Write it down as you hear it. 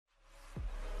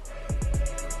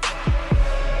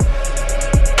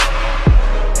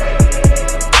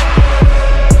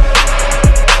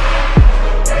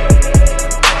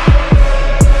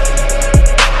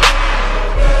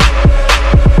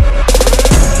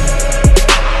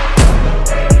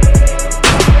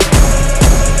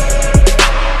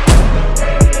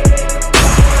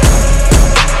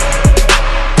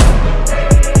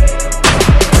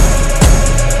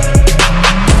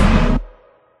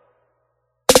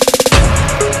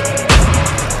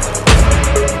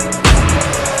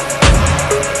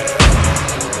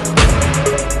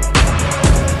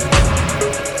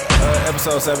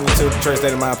episode 72 of the Trey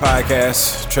State of Mind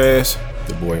podcast. Trez,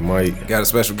 The boy Mike. got a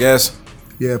special guest.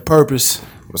 Yeah, Purpose.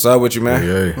 What's up with you, man?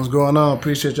 Hey. What's going on?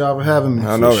 Appreciate y'all for having me.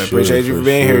 I know, man. sure, Appreciate you for for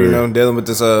being here, sure. dealing with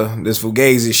this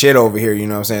fugazi shit over here, you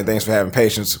know what I'm saying? Thanks for having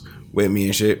patience with me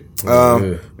and shit.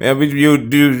 Man, we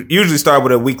do usually start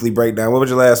with a weekly breakdown. What was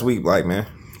your last week like, man?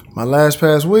 My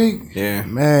past week? Yeah.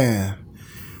 Man,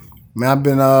 I've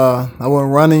been, I went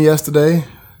running yesterday.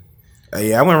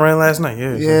 Yeah, I went running last night.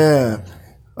 Yeah.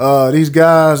 These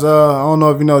guys, I don't know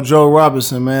if you know Joe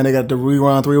Robinson, man. They got the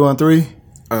Rerun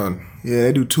 313. Yeah,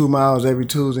 they do 2 miles every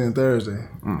Tuesday and Thursday.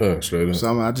 Straight up.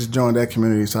 So I just joined that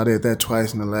community, so I did that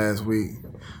twice in the last week.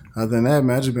 Other than that,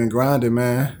 man, I just been grinding,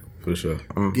 man. For sure.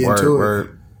 Getting to it.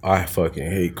 I fucking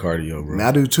hate cardio, bro. Man,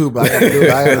 I do too, but I gotta do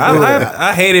it.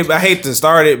 I hate it. I hate to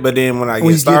start it, but then when I When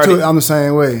get you started, get to it, I'm the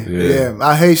same way. Yeah.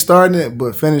 I hate starting it,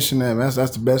 but finishing it, man,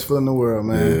 that's the best feeling in the world,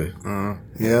 man.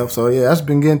 Yeah. So yeah, I've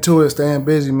been getting to it, staying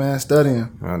busy, man, studying.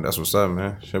 that's what's up,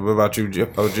 man. Shit, what about you,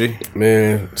 OG?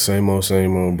 Man, same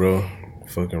old, bro.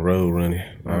 Fucking road running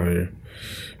out here.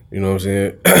 You know what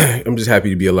I'm saying? I'm just happy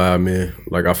to be alive, man.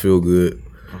 Like, I feel good.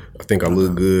 I think I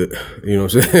look good. You know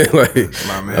what I'm saying? Like,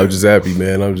 I'm just happy,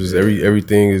 man. I'm just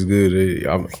everything is good.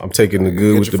 I'm taking the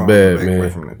good with the bad,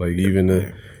 man. Like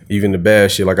even the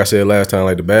bad shit. Like I said last time,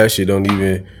 like the bad shit don't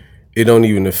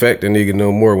even affect a nigga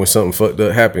no more when something fucked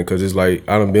up happen. Cause it's like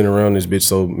I done been around this bitch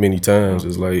so many times.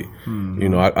 It's like you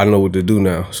know I know what to do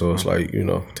now. So it's like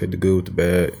take the good with the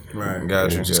bad. Right,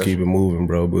 got you. Just keep it moving,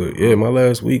 bro. But yeah, my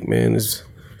last week, man, is.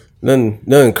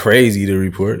 Nothing crazy to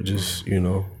report. Just get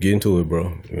into it,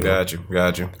 bro. Got you.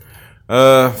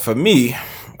 For me,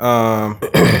 on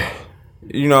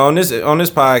this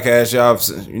podcast, y'all.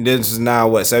 This is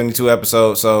now 72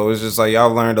 episodes, so it's just like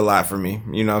y'all learned a lot from me.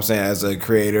 You know what I'm saying? As a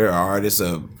creator, or artist,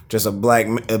 just a black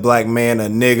man, a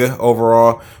nigga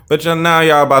overall. But now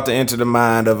y'all about to enter the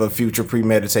mind of a future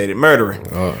premeditated murderer.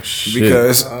 Oh shit!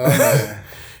 Because.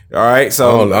 All right,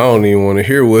 so I don't even want to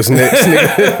hear what's next,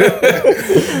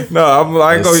 nigga. No, I'm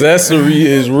like accessory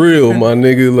is real, my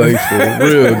nigga. Like for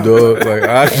real, dog. Like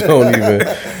I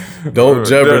don't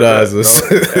jeopardize us.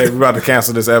 Hey, we about to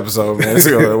cancel this episode, man.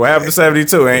 What happened to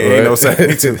 72? Ain't no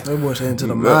 72. That boy's into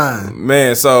the mind.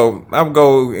 Man, so I'm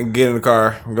go and get in the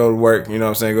car, go to work. You know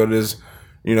what I'm saying? Go to this,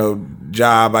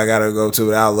 job I gotta go to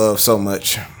that I love so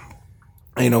much.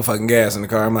 Ain't no fucking gas in the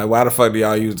car. I'm like, why the fuck do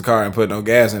y'all use the car and put no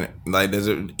gas in it? Like, does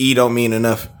it don't mean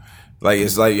enough? Like,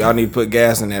 it's like y'all need to put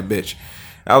gas in that bitch.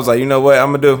 I was like, you know what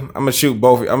I'm gonna do? I'm gonna shoot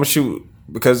both. I'm gonna shoot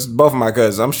because both of my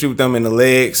cousins. I'm gonna shoot them in the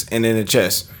legs and in the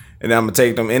chest, and then I'm gonna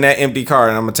take them in that empty car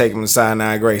and I'm gonna take them to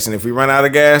Sinai Grace. And if we run out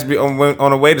of gas, be on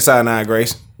the way to Sinai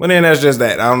Grace. Well, then that's just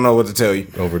that. I don't know what to tell you.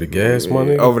 Over the gas,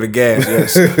 money. Over the gas,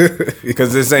 yes.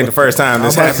 Because this ain't the first time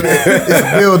this happened. It's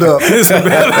a build up.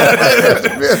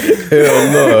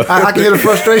 Hell no. I can hear the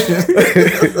frustration.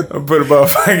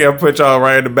 I put y'all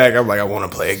right in the back. I'm like, I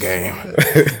want to play a game.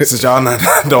 Since y'all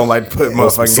don't like to put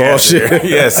motherfucking gas shit.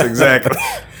 Yes, exactly.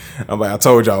 I'm like, I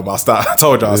told y'all stop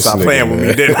playing with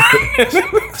me, didn't I?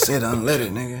 I said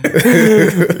unleaded,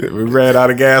 nigga. We ran out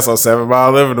of gas on 7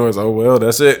 Mile Illinois. Oh, well,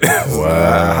 that's it. Wow.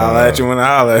 I holla at you when I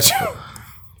holla at you.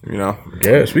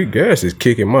 Gas is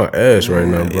kicking my ass right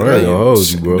now, bro. I ain't gonna hold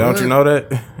you, bro. Don't you know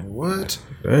that? What?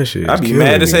 That shit. I be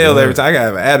mad as hell every time. I gotta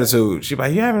have an attitude. She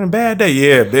like, you having a bad day?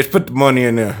 Yeah, bitch, put the money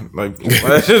in there. Like,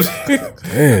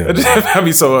 Damn. I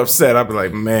be so upset. I be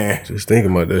like, man. Just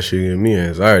thinking about that shit giving me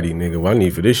anxiety, nigga. What I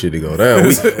need for this shit to go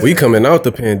down. We coming out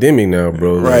the pandemic now,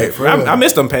 bro. Right. I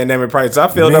missed them pandemic prices. I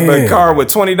filled up a car with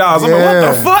 $20. I'm like, what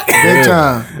the fuck? Big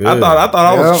time. I thought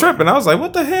I was tripping. I was like,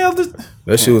 what the hell?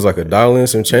 That shit was like $1 and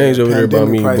some change over there by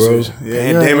me, prices. bro.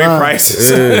 Yeah, pandemic prices.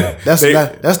 Yeah.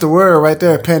 That's the word right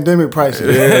there. Pandemic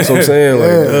prices. Yeah, that's what I'm saying. Like,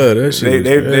 that shit.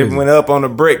 They went up on the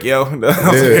brick, yo.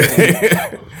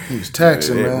 He was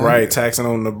taxing, man. Right, taxing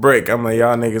on the brick. I'm like,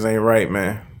 y'all niggas ain't right,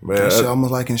 man. But that shit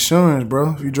almost like insurance,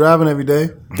 bro. If you driving every day.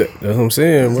 That's what I'm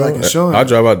saying, bro. Like insurance. I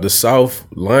drive out the South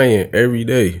Lion every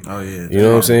day. Oh yeah. You know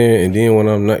what I'm saying? And then when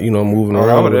I'm not, moving around,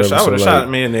 I would have shot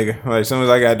me a nigga. Like as soon as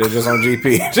I got there, just on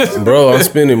GP. Bro, I'm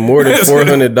spending more than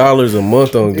 $400 a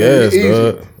month on gas,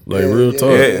 dog. Like real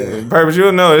talk. Yeah, Purpose,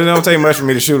 you'll know it don't take much for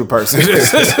me to shoot a person.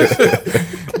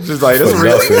 Just like this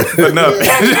for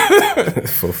nothing.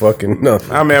 For fucking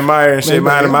nothing. I'm admiring shit,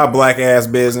 minding my black ass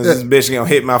business. This bitch gonna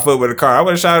hit my foot with a car. I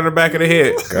would have shot her in the back of the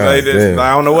head. Like this.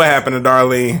 I don't know what happened to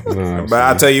Darlene, but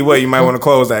I tell you what, you might want to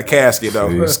close that casket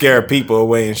though. Scare people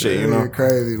away and shit. You know,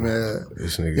 crazy man.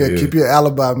 This nigga keep your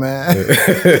alibi, man.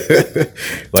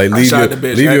 Like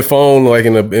leave your phone like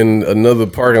in another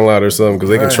parking lot or something because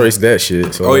they can trace that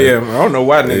shit. So I don't know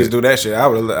why niggas do that shit.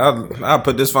 I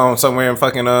put this phone somewhere in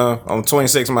fucking on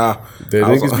 26 Mile. That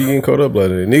niggas be getting caught up like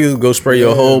that. Niggas go spray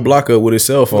your whole block up with his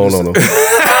cell phone on them.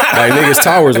 Like niggas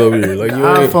towers over here. Like you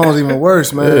iPhone's even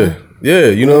worse, man. Yeah,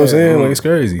 you know what I'm saying? Like, it's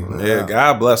crazy. Yeah,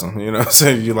 God bless them. You know what I'm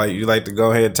saying? You like to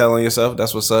go ahead and tell on yourself.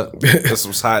 That's what's up. That's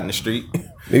what's hot in the street.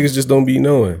 Niggas just don't be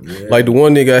knowing. Yeah. Like the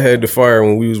one nigga I had to fire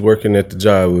when we was working at the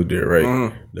job with there,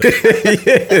 right? Yeah,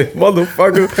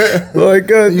 motherfucker. Like,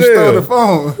 goddamn. You stole the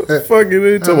phone. Fucking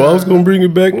it. I was gonna bring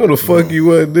it back. No, the fuck you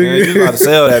what, nigga? Yeah, you about to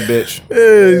sell that bitch.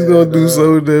 Yeah, he's gonna do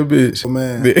so with that bitch. Oh,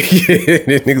 man. Yeah,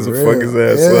 that niggas will fuck his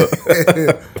ass up.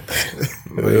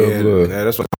 Yeah,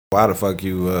 that's what. Why the fuck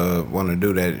you want to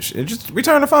do that? Just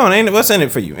return the phone. Ain't what's in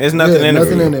it for you? There's nothing in it.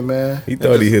 Nothing in it, man. He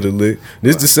thought he hit a lick.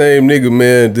 This the same nigga,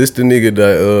 man. This the nigga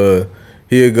that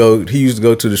he used to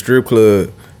go to the strip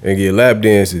club and get lap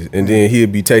dances, and then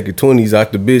he'd be taking 20s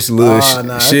out the bitch little shit.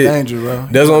 That's dangerous, bro.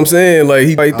 That's what I'm saying. Like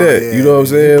he like that. Yeah, you know what I'm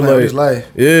saying? Like his life.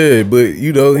 Yeah, but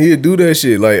you know he'd do that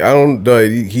shit. Like I don't like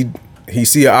he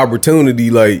see an opportunity,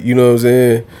 like, you know what I'm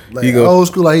saying? Like he old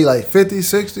school, like he like 50,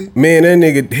 60? Man, that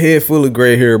nigga head full of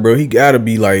gray hair, bro. He gotta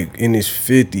be like in his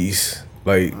 50s,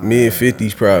 like mid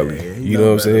 50s probably. Yeah, you know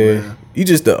what I'm saying? Man. He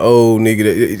just the old nigga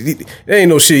that ain't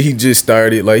no shit he just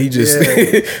started. Like he just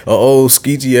an old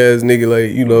skeechy ass nigga,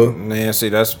 like, you know. Man, see,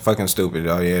 that's fucking stupid.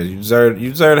 Oh yeah, you deserve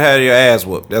to have your ass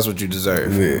whooped. That's what you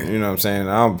deserve. Yeah. You know what I'm saying?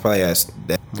 I don't play ass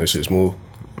that. That shit smooth.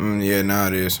 Yeah, nah,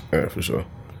 it is. Yeah, for sure.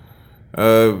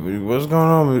 What's going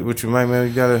on with you, Mike,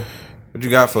 man? What you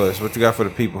got for us? What you got for the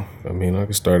people? I mean, I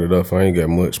can start it off. I ain't got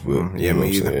much, but yeah, you know me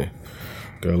either. Saying?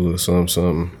 Got a little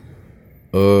something.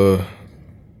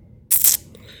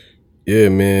 Yeah,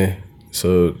 man.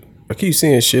 So I keep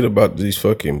seeing shit about these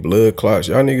fucking blood clots.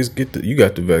 Y'all niggas you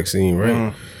got the vaccine, right?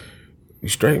 Mm-hmm. You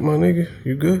straight, my nigga?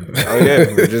 You good? Oh yeah,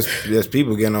 just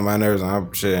people getting on my nerves.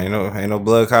 Shit, ain't no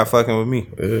blood clot fucking with me.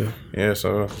 Yeah.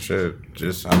 So shit,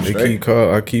 I'm straight.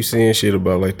 I keep seeing shit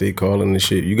about like they calling the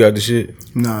shit. You got the shit?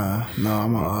 Nah,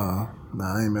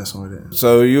 I ain't messing with it.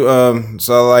 So you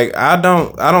so like I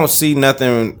don't see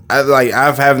nothing.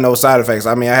 I've have no side effects.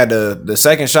 I mean, I had the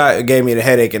second shot. It gave me the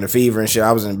headache and the fever and shit.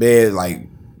 I was in bed like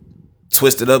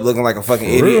twisted up, looking like a fucking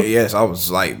idiot. Real? Yes, I was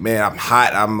like, man, I'm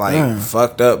hot. I'm like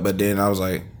fucked up. But then I was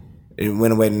like, it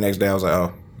went away the next day. I was like,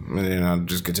 oh. And then I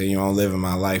just continue on living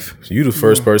my life. So you the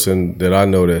first person that I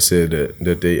know that said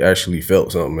that they actually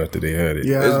felt something after they had it.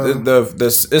 Yeah,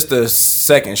 it's the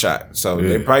second shot. So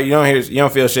they probably you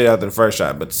don't feel shit after the first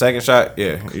shot, but the second shot,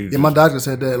 yeah. My doctor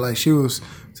said that. Like she was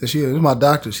my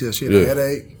doctor. She had a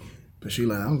headache, but she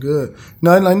like I'm good.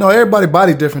 No, like no, everybody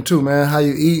body different too, man. How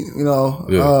you eat, you know.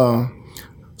 Yeah.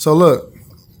 So look,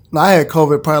 I had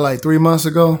COVID probably like 3 months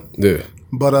ago. Yeah.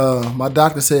 But my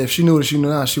doctor said if she knew what she knew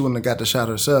now, she wouldn't have got the shot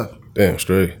herself. Damn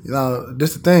straight. You know,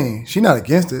 this the thing. She not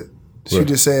against it. She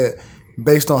just said,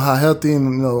 based on how healthy and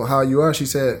you know how you are, she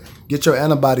said, get your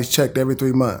antibodies checked every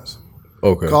 3 months.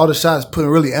 Okay. All the shots putting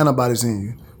really antibodies in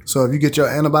you. So if you get your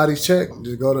antibodies checked,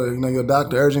 just go to your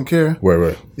doctor, urgent care.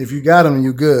 Right. If you got them,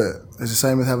 you good. It's the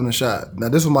same as having a shot. Now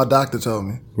this is what my doctor told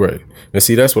me. Right. And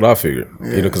see, that's what I figured.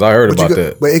 You know, because I heard about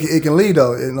that. But it can lead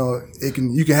though. You know,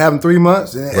 you can have them 3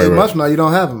 months, and 8 months from now you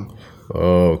don't have them.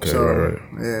 Oh, okay. So, right.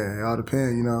 Yeah, it all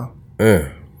depends. You know.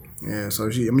 Yeah. Yeah, so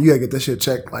you gotta get that shit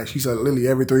checked. Like she said, literally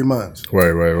every 3 months.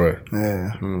 Right.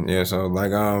 Yeah. Yeah. So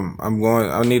like,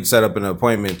 I need to set up an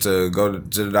appointment to go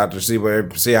to the doctor, see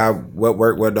what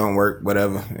work, what don't work,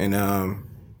 whatever. And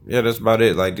yeah, that's about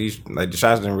it. Like the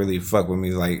shots didn't really fuck with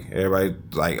me. Like everybody,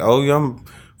 like, oh, I'm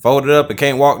folded up and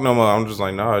can't walk no more. I'm just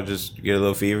like, no, I just get a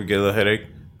little fever, get a little headache,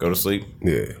 go to sleep.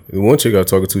 Yeah. The one chick I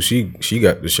was talking to, she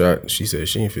got the shot. She said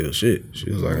she didn't feel shit. She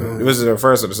was like, Was it the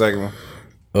first or the second one?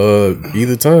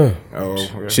 Either time. Oh,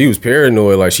 okay. She was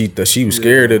paranoid. Like she was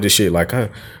scared of the shit. Like I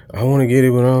want to get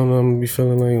it, but I don't know. I'm gonna be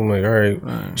feeling like I'm like, all right.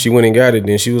 She went and got it.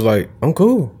 Then she was like, I'm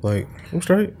cool. Like I'm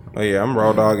straight. Oh yeah, I'm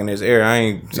raw dog in this air. I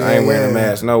ain't wearing a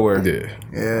mask nowhere.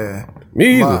 Yeah.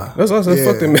 Me either. That's why I said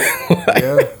fuck that man.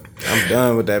 I'm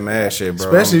done with that mask shit, bro.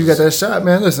 Especially if you got that shot,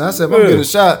 man. Listen, I said if I'm getting a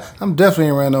shot, I'm definitely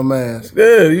ain't wearing no mask.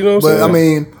 Yeah, you know what I'm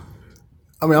saying? But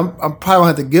I'm probably gonna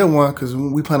have to get one because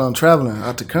we plan on traveling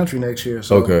out the country next year.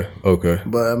 So. Okay.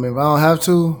 But I mean, if I don't have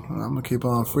to, I'm gonna keep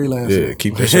on freelancing. Yeah,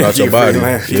 keep that shit out your body.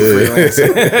 That's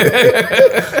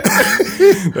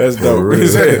dope.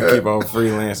 Keep on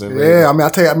freelancing. Yeah,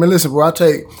 listen, bro. I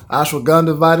take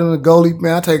ashwagandha vitamin, Goli.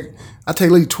 Man, I take at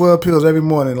least 12 pills every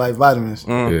morning, like vitamins.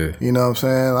 Yeah. You know what I'm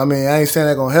saying? I mean, I ain't saying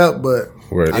that gonna help, but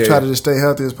I try to just stay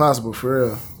healthy as possible for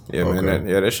real. Yeah, man.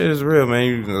 That shit is real,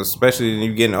 man. Especially when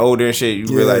you getting older and shit, you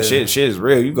realize shit is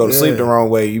real. You go to sleep the wrong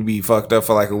way, you be fucked up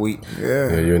for like a week.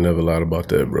 Yeah, you never lied about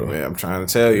that, bro. Yeah, I'm trying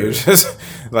to tell you. It's just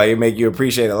like it make you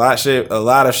appreciate a lot of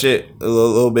shit a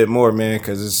little bit more, man.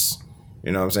 Because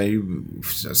You know what I'm saying?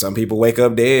 Some people wake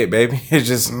up dead, baby. It's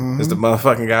just it's the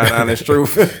motherfucking God honest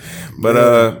truth. But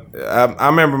I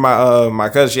remember my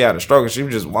cousin, she had a stroke and she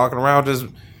was just walking around just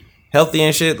healthy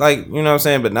and shit, like, you know what I'm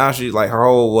saying? But now she's like her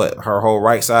whole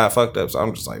right side fucked up. So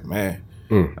I'm just like, man,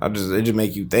 it just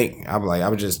make you think. I'm like, I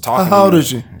was just talking. How old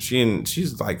is she?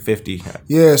 She's like 50.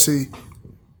 Yeah, see,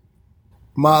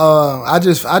 I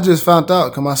just found out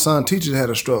because my son teacher had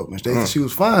a stroke and she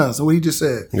was fine. So what he just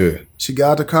said, she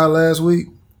got out the car last week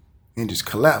and just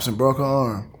collapsed and broke her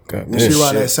arm. And she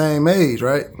around that same age,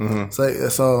 right?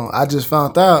 So I just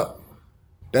found out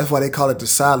that's why they call it the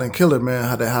silent killer, man.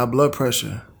 How that high blood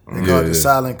pressure. They call it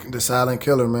the silent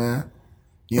killer, man.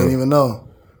 You don't even know.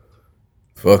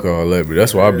 Fuck all that, but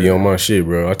that's why I be on my shit,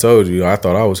 bro. I told you, I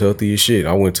thought I was healthy as shit.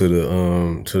 I went to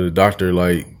the doctor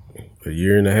like a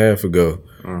year and a half ago,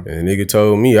 and the nigga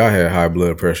told me I had high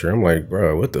blood pressure. I'm like,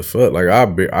 bro, what the fuck? Like I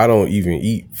don't even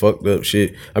eat fucked up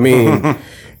shit. I mean,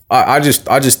 I just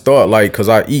thought like, cause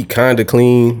I eat kind of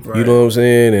clean, you know what I'm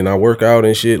saying, and I work out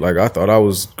and shit. Like I thought I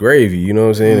was gravy, you know what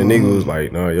I'm saying. The nigga was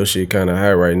like, nah, your shit kind of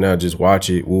high right now. Just watch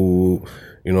it, woo.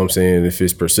 You know what I'm saying? If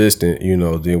it's persistent, you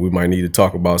know, then we might need to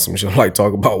talk about some shit. Like,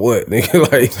 talk about what?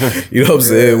 Nigga, like, you know what I'm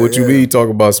saying? What you mean talk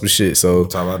about some shit? So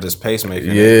talk about this pacemaker.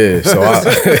 Yeah. So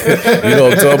you know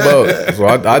what I'm talking about? So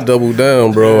I doubled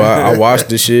down, bro. I watched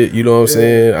the shit, you know what I'm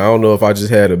saying? I don't know if I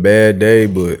just had a bad day,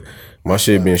 but my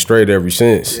shit been straight ever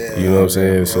since. You know what I'm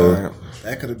saying? So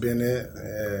that could have been it.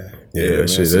 Yeah, that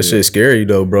shit's scary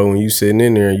though, bro. When you sitting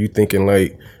in there and you thinking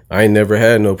like, I ain't never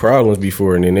had no problems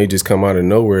before, and then they just come out of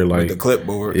nowhere like with the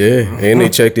clipboard. Yeah, and they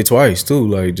checked it twice too,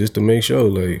 like just to make sure.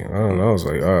 Like I don't know, I was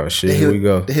like, oh shit, here we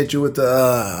go. They hit you with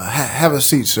the have a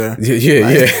seat, sir.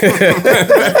 Yeah.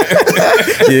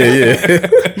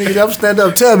 Nigga, I'm stand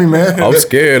up. Tell me, man. I'm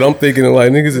scared. I'm thinking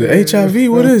like niggas is HIV.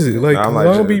 What is it? Like, I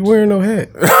don't be wearing no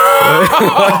hat.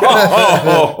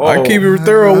 I keep it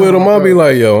thorough with them. I'll be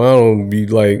like, yo, I don't be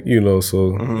like, you know.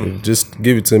 So just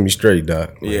give it to me straight,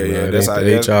 doc. Yeah, that's how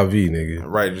HIV, nigga.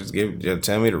 Right, just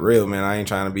tell me the real, man. I ain't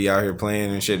trying to be out here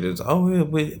playing and shit. It's,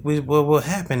 what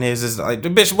happened is like,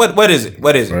 bitch, what is it?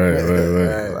 What is it?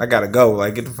 Right. I gotta go.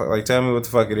 Like, get the fuck. Like, tell me what the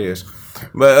fuck it is.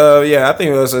 But yeah, I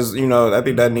think this is, you know, I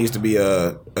think that needs to be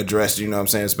addressed. You know what I'm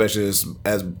saying? Especially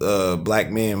as black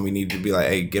men, we need to be like,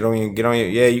 hey, get on your.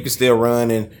 Yeah, you can still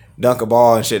run and dunk a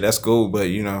ball and shit. That's cool, but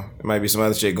you know, there might be some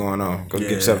other shit going on. Go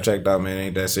get yourself checked out, man. It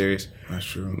ain't that serious. That's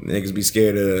true. Niggas be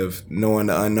scared of knowing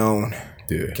the unknown.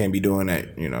 Yeah. Can't be doing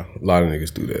that, you know. A lot of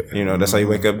niggas do that. You know, that's how you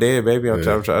wake up dead, baby. I'll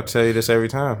tell you this every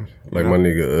time. Like my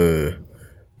nigga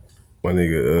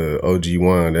OG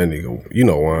Juan, that nigga, you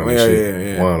know Juan and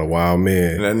shit. Juan a wild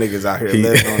man. That nigga's out here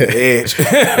living on the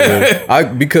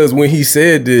edge. Because when he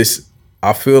said this,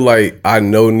 I feel like I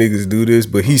know niggas do this,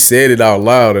 but he said it out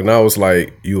loud, and I was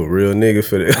like, "You a real nigga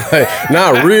for that?" Like,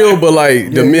 not real, but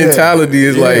like the mentality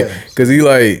is like, cause he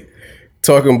like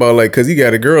talking about like, cause he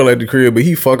got a girl at the crib, but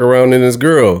he fuck around in his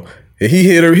girl. And he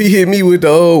hit me with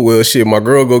the well shit, my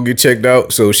girl go get checked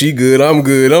out, so she good, I'm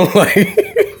good. I'm like,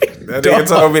 that nigga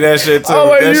told me that shit too. I'm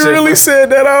like, that you shit really said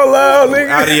that out loud, nigga?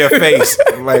 Out of your face.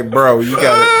 I'm like, bro, you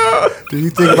gotta. Did you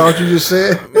think about what you just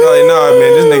said? Like, no,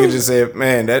 man, this nigga just said,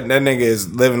 man, that nigga is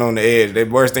living on the edge. The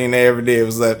worst thing they ever did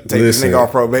was take this nigga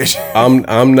off probation.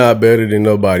 I'm not better than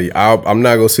nobody. I'm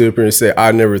not gonna sit up here and say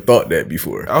I never thought that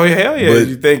before. Oh hell yeah, but,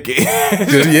 you think it?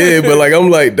 Yeah, but like I'm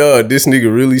like, dog, this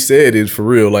nigga really said it for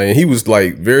real. Like, and he was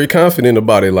like very confident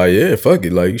about it. Like, yeah, fuck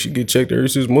it. Like, you should get checked every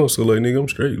 6 months. So like, nigga, I'm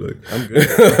straight. Like, I'm good.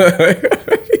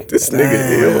 This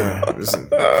nigga ill.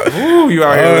 Ooh, you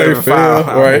out here living foul.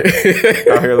 Right.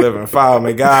 Out here living foul.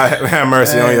 May God have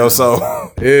mercy on your soul.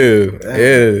 Yeah.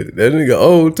 That nigga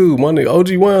old too. My nigga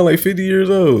OG Juan like 50 years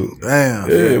old. Damn.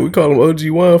 Yeah, we call him OG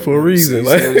Juan for a reason.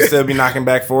 He still be knocking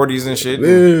back 40s and shit.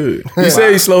 Yeah. He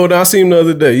said he slowed down. I seen him the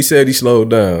other day. He said he slowed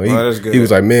down. That's good. He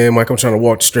was like, man, Mike, I'm trying to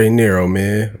walk the straight and narrow,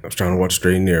 man. I was trying to walk the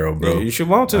straight and narrow, bro. Yeah, you should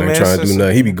want to, man. I ain't trying to do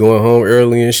nothing. He be going home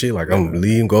early and shit. Like, I'm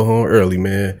leaving, go home early,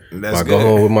 man. I go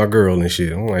home with my girl and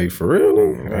shit. I'm like, for real,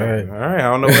 nigga? All right. I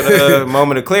don't know what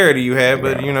moment of clarity you had,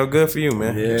 but you know, good for you,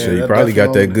 man. Yeah, so you probably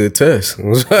got that good test.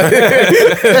 Like,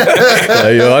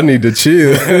 yo, I need to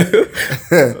chill.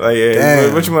 Like,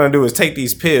 yeah, what you want to do is take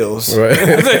these pills. Right.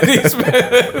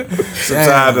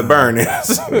 Sometimes to burn it.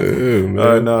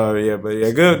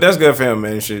 Good. That's good for him,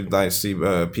 man. You should like see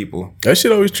people. That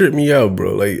shit always trip me out,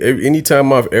 bro. Like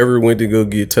anytime I've ever went to go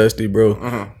get tested,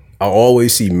 bro, I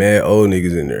always see mad old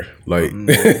niggas in there. Like,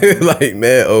 like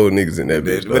mad old niggas in that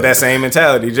bitch. With that same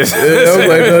mentality, just I'm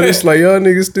like, no, it's like y'all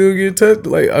niggas still get tested.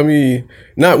 Like, I mean,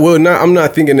 I'm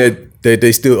not thinking that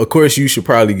they still. Of course, you should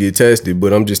probably get tested,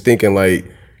 but I'm just thinking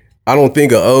like, I don't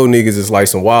think of old niggas as like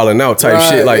some wilding out type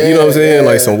shit. Like, you know what I'm saying?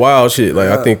 Like some wild shit. Like,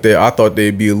 I thought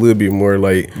they'd be a little bit more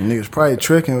like. Niggas probably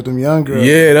tricking with them young girls.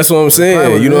 Yeah, that's what I'm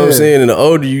saying. You know what I'm saying? And the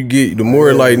older you get, the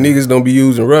more like niggas don't be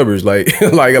using rubbers. Like,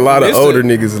 like a lot of older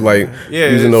niggas is like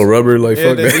using no rubber. Like,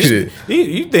 fuck that shit.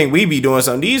 You think we be doing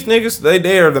something. These niggas,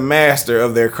 they are the master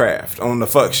of their craft on the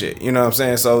fuck shit. You know what I'm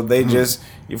saying? So they just,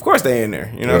 of course they in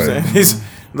there. You know what I'm saying?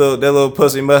 That little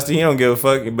pussy musty, he don't give a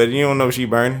fuck, but you don't know she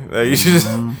burning. You just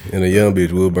and a young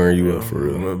bitch will burn you up for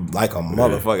real, like a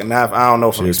motherfucking knife. I don't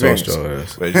know from experience. So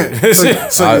you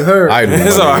heard?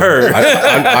 That's all I heard.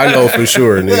 I know for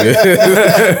sure,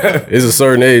 nigga. It's a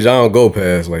certain age I don't go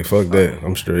past. Like fuck that,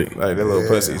 I'm straight. Like that little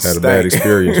pussy. Had a bad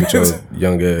experience with your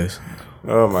young ass.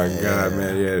 Oh my god,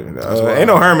 man, yeah. Ain't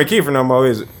no Herman Kiefer no more,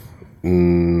 is it? I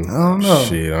don't know.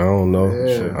 Shit, I don't know. Yeah.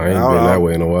 Shit, I ain't been that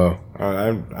way in a while.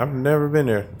 I've never been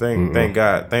there. Thank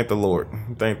God. Thank the Lord.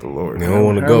 Thank the Lord. You don't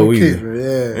want to go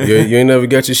either. You ain't never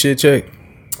got your shit checked?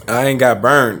 I ain't got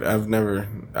burned. I've never.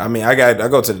 I mean, I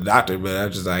go to the doctor, but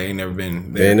I ain't never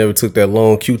been there. They ain't never took that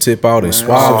long Q-tip out and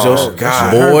swabbed your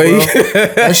God, boy.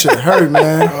 That shit hurt,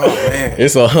 man. Oh man,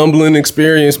 it's a humbling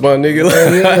experience, my nigga.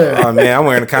 Oh man, I'm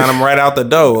wearing a condom right out the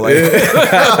door. Like, what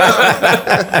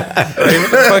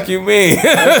the fuck you mean?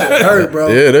 That shit hurt, bro.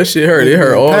 Yeah, that shit hurt. It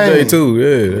hurt all day too.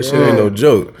 Yeah, that shit ain't no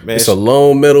joke. Man, it's a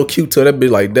long metal Q-tip. That bitch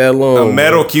like that long. A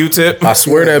metal Q-tip. I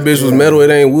swear that bitch was metal. It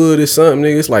ain't wood or something,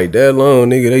 nigga. It's like that long,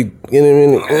 nigga. They get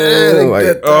him in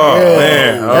like. Oh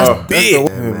man, that's big.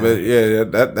 But yeah,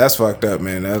 that's fucked up,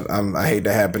 man. I hate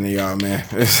that happen to y'all, man.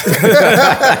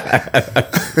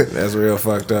 That's real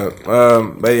fucked up.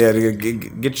 But yeah,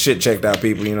 get your shit checked out,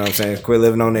 people. You know what I'm saying? Quit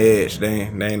living on the edge. They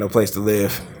ain't no place to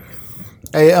live.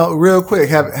 Hey, real quick,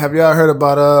 have y'all heard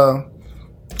about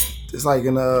it's like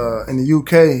in the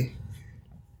UK,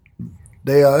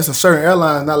 they it's a certain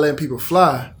airline not letting people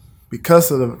fly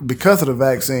because of the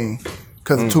vaccine,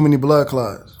 because of too many blood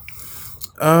clots.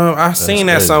 I've seen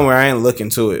that somewhere. I ain't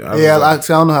looking to it. I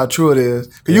don't know how true it is.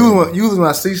 Cause usually when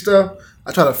I see stuff,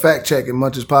 I try to fact check as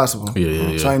much as possible.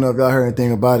 Yeah. So I don't know if y'all heard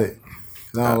anything about it.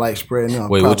 Cause I don't like spreading it.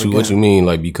 Wait, what you mean?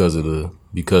 Like because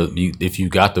if you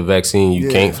got the vaccine, you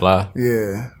can't fly?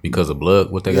 Yeah. Because of blood?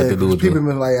 What they got to do with people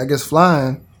been like, I guess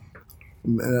flying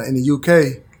in the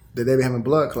UK that they be having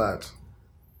blood clots.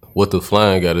 What the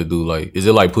flying got to do? Like, is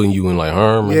it like putting you in like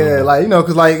harm? Yeah, like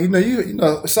cause like you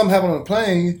know, if something happen on a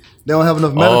plane, they don't have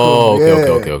enough medical. Oh,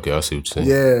 okay. I see what you're saying.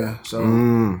 Yeah, so.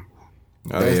 Oh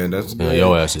yeah, that's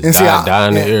your ass is die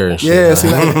in the air and shit. Yeah, see,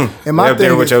 like, and my thing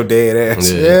there with your dead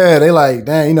ass. Yeah, they like,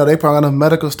 dang, they probably got enough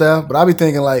medical staff, but I be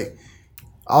thinking like,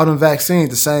 all them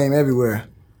vaccines the same everywhere.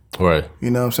 Right. You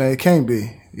know what I'm saying? It can't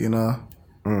be. You know.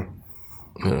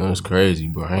 Man, that's crazy,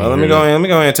 bro. Well, let me go ahead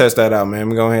and test that out, man. Let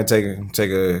me go ahead and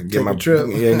take a trip.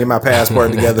 Yeah, get my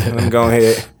passport together. Let me go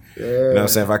ahead. Yeah. You know what I'm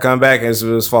saying? If I come back, it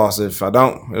was false. If I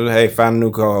don't, hey, find a new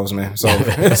co-host, man. So,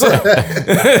 but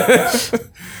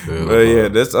yeah,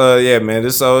 this man.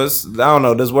 This it's I don't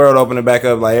know. This world opening back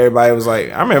up. Like everybody was like,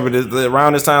 I remember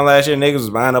around this time last year, niggas was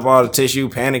buying up all the tissue,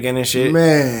 panicking and shit.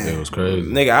 Man, it was crazy.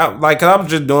 Nigga, cause I was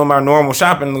just doing my normal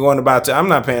shopping and going about. I'm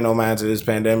not paying no mind to this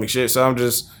pandemic shit. So I'm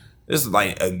just. This is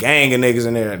like a gang of niggas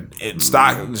in there.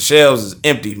 The shelves is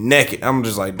empty, naked. I'm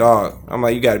just like, dog. I'm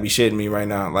like, you got to be shitting me right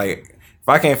now. Like, if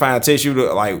I can't find a tissue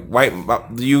to like wipe,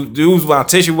 you use my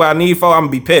tissue what I need for, I'm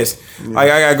gonna be pissed. Yeah.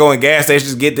 Like I gotta go in gas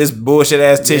stations get this bullshit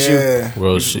ass tissue. Yeah.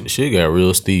 Bro, shit got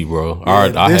real steep, bro. I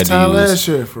had to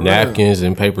use napkins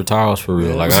and paper towels for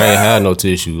real. Like I ain't had no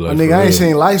tissue. Like, nigga, I ain't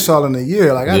seen Lysol in a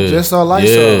year. Like I just saw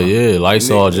Lysol. Yeah.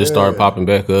 Lysol just started popping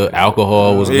back up.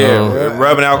 Alcohol was gone.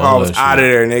 Rubbing alcohol was out of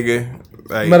there, nigga.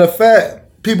 Like, matter of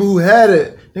fact, people who had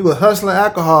it, they was hustling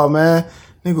alcohol, man.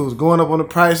 Nigga was going up on the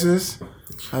prices.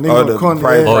 The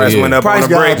price went up on the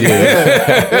break.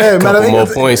 Yeah, couple more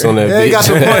points on that bitch.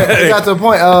 It got to the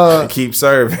point. Keep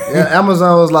serving. Yeah,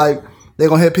 Amazon was like, they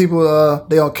gonna hit people.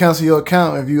 They gonna cancel your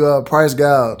account if you price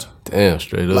gouge. Damn,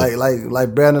 straight up.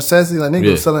 Like bare necessity. Like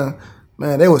niggas was selling.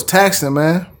 Man, they was taxing,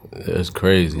 man. That's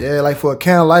crazy. Yeah, like for a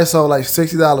can of Lysol, like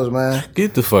 $60, man.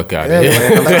 Get the fuck out of here.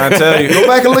 Man, I'm trying to tell you. Go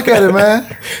back and look at it, man.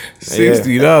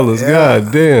 $60,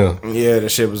 god damn. Yeah, the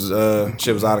shit was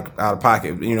out of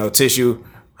pocket. You know, tissue.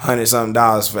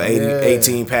 $100-something for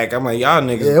 18 pack. I'm like, y'all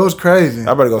niggas. Yeah, it was crazy.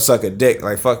 I better go suck a dick.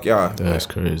 Like, fuck y'all. That's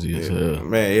crazy as hell.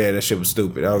 Man, yeah, that shit was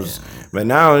stupid. But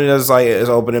now it's like it's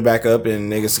opening back up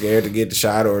and niggas scared to get the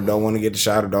shot or don't want to get the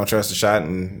shot or don't trust the shot.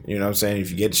 And you know what I'm saying?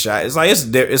 If you get the shot, it's like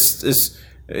it's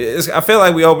I feel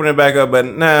like we opening it back up, but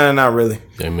nah, not really.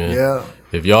 Yeah, man. Yeah.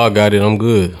 If y'all got it, I'm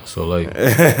good. So like,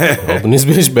 open this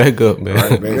bitch back up, man.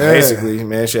 Right, man. Basically,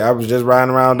 man, shit. I was just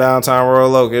riding around downtown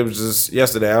Royal Oak. It was just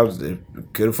yesterday.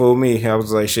 could have fooled me. I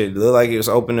was like, shit, it looked like it was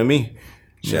open to me.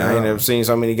 Shit, I ain't never seen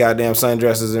so many goddamn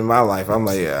sundresses in my life. I'm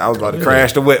like, I was about to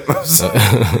crash the whip.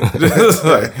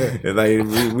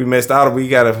 like we missed out. We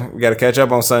gotta catch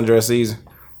up on sundress season.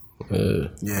 Yeah,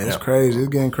 it's crazy. It's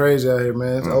getting crazy out here,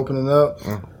 man. It's opening up.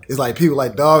 It's like people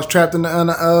like dogs trapped in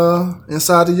the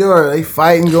inside the yard. They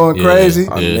fighting, going crazy.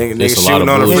 Niggas shooting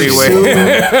on the freeway.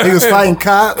 Niggas fighting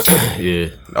cops. Yeah.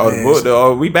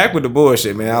 We back with the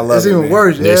bullshit, man. I love it's it. It's even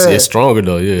worse. Yeah. It's stronger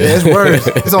though. Yeah. It's worse.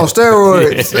 It's on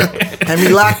steroids. Have me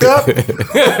locked up.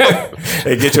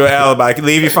 Hey, get your alibi.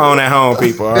 Leave your phone at home,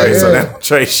 people. All right, so that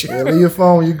trace you. Yeah, leave your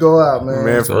phone when you go out, man.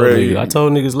 Man, for real. I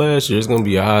told niggas last year it's gonna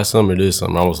be a hot summer this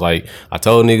summer. I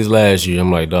told niggas last year,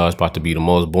 I'm like, dog, it's about to be the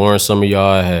most boring summer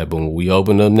y'all had. But when we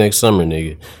open up next summer,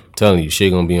 nigga, I'm telling you,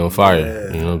 shit gonna be on fire.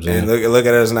 Yeah. You know what I'm saying? And look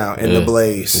at us now in the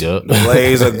blaze. Yep. The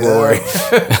blaze of glory.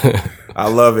 I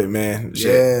love it, man.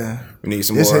 Shit. Yeah. We need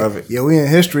some more of it. Yeah, we in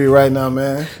history right now,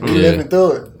 man. We living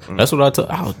through it. That's what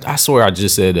I swear I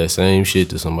just said that same shit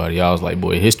to somebody. I was like,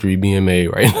 boy, history being made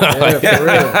right now. Yeah, for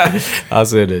real. I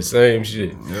said that same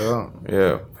shit.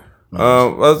 Yeah.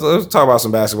 Let's talk about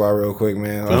some basketball real quick,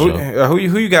 man. Who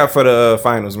you got for the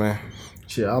finals, man?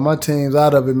 Shit, all my team's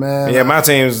out of it, man. Yeah, my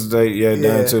team's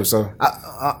done too. So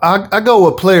I go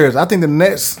with players. I think the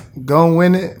Nets gonna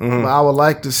win it, but I would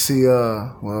like to see.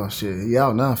 He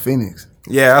out now, Phoenix.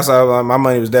 Yeah, I saw my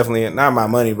money was definitely not my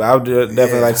money, but I would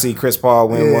definitely like to see Chris Paul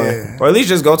win one, or at least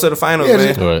just go to the finals,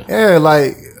 man.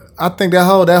 Like I think that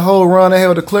whole run they had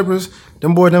with the Clippers,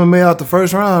 them boys never made out the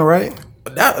first round, right?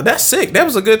 That's sick. That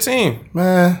was a good team,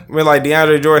 man. I mean, like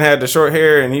DeAndre Jordan had the short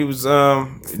hair and he was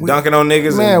dunking on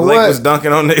niggas, and Blake was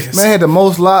dunking on niggas. Man, had the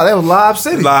most live. That was Lob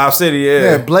City. Lob City, yeah. You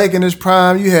had Blake in his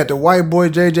prime. You had the white boy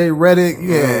JJ Redick.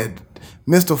 You had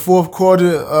Mr. Fourth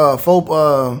Quarter,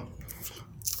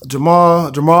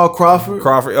 Jamal Crawford.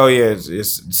 Oh yeah,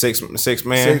 it's six man. 6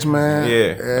 man.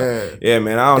 Yeah,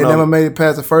 man. I don't know. They never made it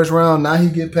past the first round. Now he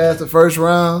get past the first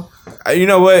round. You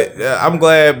know what? I'm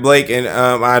glad Blake and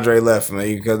Andre left,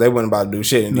 man, because they wasn't about to do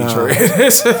shit in Detroit.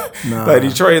 Like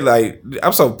Detroit, like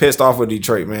I'm so pissed off with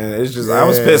Detroit, man. It's just I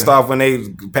was pissed off when they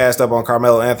passed up on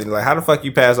Carmelo Anthony. Like, how the fuck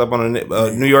you pass up on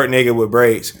a New York nigga with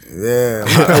braids? Yeah,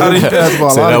 how did you pass up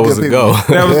on that was a go.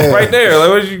 That was right there. Like,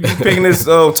 what you picking this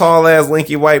tall ass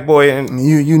lanky white boy and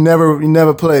you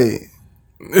never played.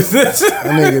 That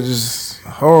nigga just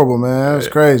horrible, man. That was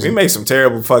crazy. We made some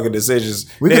terrible fucking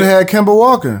decisions. We could have had Kemba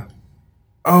Walker.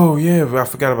 Oh yeah, I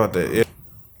forgot about that. Yeah.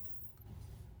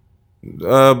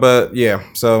 But yeah,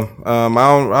 so I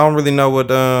don't really know what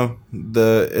the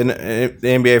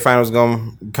NBA finals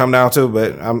gonna come down to,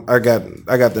 but I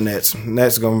got the Nets.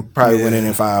 Nets gonna probably win it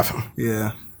in 5.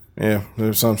 Yeah.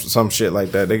 There's some shit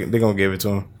like that. They gonna give it to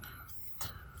them.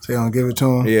 They gonna give it to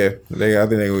them. Yeah, I think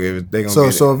they gonna give it. They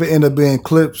gonna. So if it end up being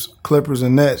Clippers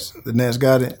and Nets, the Nets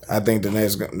got it. I think the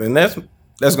Nets.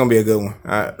 That's gonna be a good one.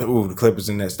 The Clippers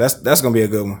and Nets. That's gonna be a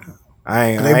good one.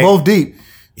 They both deep.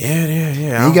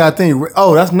 Yeah. You gotta think.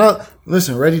 Oh, that's not.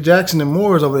 Listen, Reggie Jackson and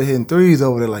Moore is over there hitting threes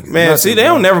over there like. Man, see, they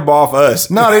don't never ball for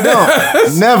us. No, they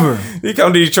don't. Never. You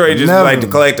come to Detroit just like to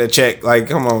collect a check. Like,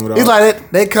 come on, dog. It's like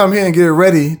they come here and get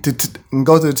ready to and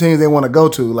go to the teams they want to go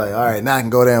to. Like, all right, now I can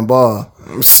go there and ball.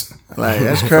 Like,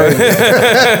 that's crazy.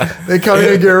 They come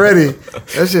here and get ready.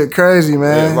 That shit crazy,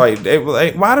 man. Like,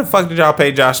 why the fuck did y'all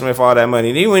pay Josh Smith all that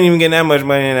money? He wasn't even getting that much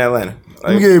money in Atlanta.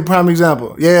 Let me give you a prime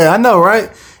example. Yeah, I know, right?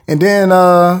 And then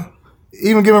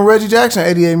even giving Reggie Jackson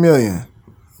 $88 million.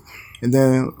 And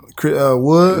then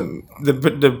Wood.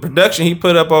 The production he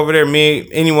put up over there,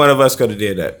 any one of us could have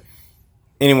did that.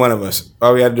 Any one of us.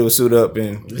 All we had to do was suit up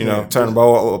and turn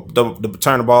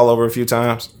the ball over a few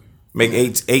times. Make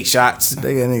eight shots.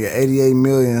 They got nigga $88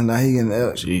 million. Now he getting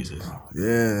out. Jesus.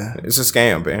 Yeah. It's a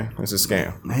scam, man. It's a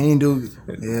scam. He ain't do.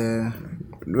 Yeah.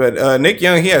 But Nick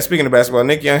Young, speaking of basketball,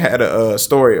 Nick Young had a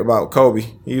story about Kobe.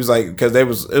 He was like, because it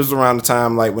was around the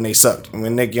time like when they sucked.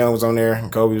 When Nick Young was on there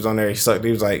and Kobe was on there, he sucked.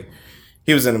 He was like,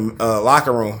 he was in the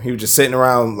locker room. He was just sitting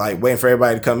around like waiting for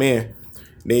everybody to come in.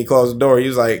 Then he closed the door. He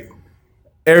was like,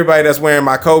 everybody that's wearing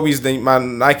my Kobe's, my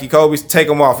Nike Kobe's, take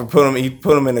them off and put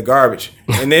them in the garbage.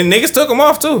 And then niggas took them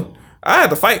off too. I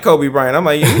had to fight Kobe Bryant. I'm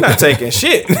like, you're not taking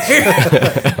shit.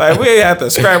 Like, we have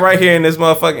to scrap right here in this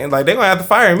motherfucking, like, they're going to have to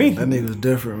fire me. That nigga was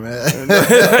different, man.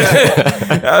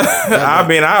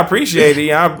 I appreciate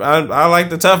it. I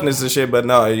like the toughness and shit, but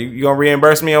no, you going to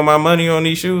reimburse me on my money on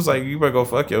these shoes? Like, you better go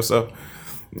fuck yourself.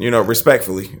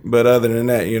 Respectfully. But other than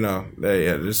that,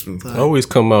 just always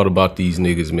come out about these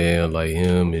niggas, man, like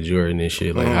him and Jordan and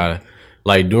shit. Like how,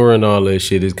 like during all that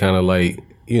shit, it's kind of like,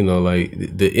 you know, like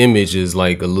the image is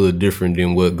like a little different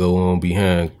than what go on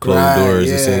behind closed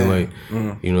doors. It seems like,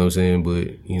 you know what I'm saying?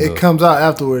 But you know, it comes out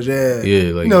afterwards. Yeah,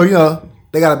 yeah, like you know.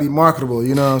 They gotta be marketable,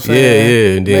 you know what I'm saying?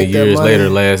 Yeah. And then years later,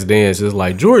 Last Dance, it's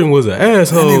like Jordan was an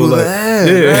asshole. Like,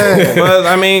 Well,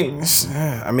 I mean,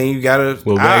 you gotta.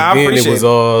 Well, back then it was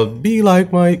all be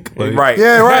like Mike. Like, right.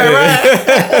 Yeah,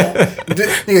 right.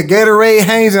 Nigga, Gatorade,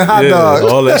 Hanes, and hot dogs.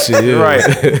 All that shit. Yeah.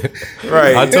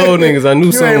 Right. I told niggas I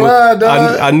knew something.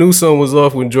 I knew something was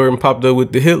off when Jordan popped up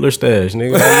with the Hitler stash,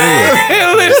 nigga.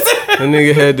 The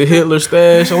nigga had the Hitler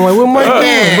stash. I'm like, what Mike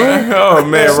doing, bro? Oh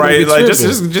man, right? Like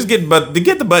just get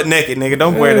the butt naked, nigga.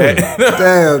 Don't wear that.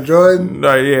 Damn, Jordan.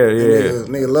 Right? Yeah.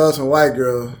 Nigga loves some white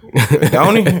girls.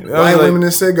 Don't he? White women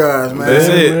and cigars, man. That's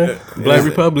it. Man. Black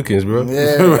Republicans, bro.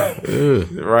 Yeah.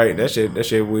 Right. That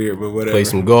shit weird, but whatever. Play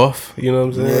some golf. You know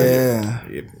what I'm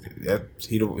saying? Yeah.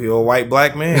 He a white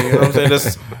black man. You know what I'm saying?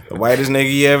 That's the whitest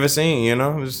nigga you ever seen. You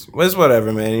know, it's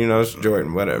whatever, man. You know, it's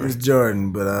Jordan, whatever. It's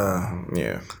Jordan, but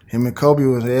yeah. Him and Kobe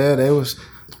was they was.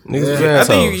 Niggas I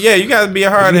think you gotta be a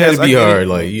hard ass. You gotta be hard,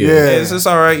 like it's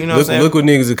all right. You know, what I'm saying? Look what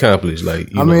niggas accomplished. Like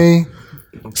I mean,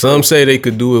 some say they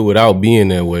could do it without being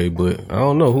that way, but I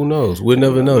don't know. Who knows? We'll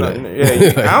never know that.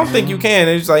 Yeah, I don't think you can.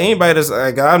 It's like anybody that's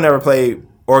like I've never played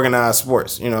organized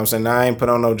sports. You know what I'm saying? I ain't put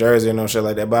on no jersey or no shit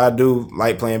like that, but I do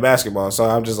like playing basketball. So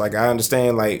I'm just like I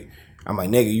understand like. I'm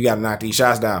like, nigga, you gotta knock these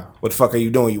shots down. What the fuck are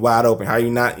you doing? You wide open. How you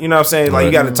not? You know what I'm saying? Like,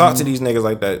 you gotta talk to these niggas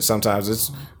like that sometimes.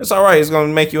 It's all right. It's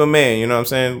gonna make you a man. You know what I'm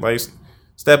saying? Like,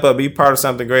 step up. Be part of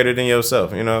something greater than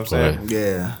yourself. You know what I'm saying? Right.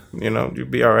 Yeah. You know, you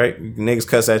be all right. Niggas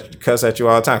cuss at you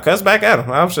all the time. Cuss back at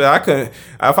him. I'm sure I couldn't.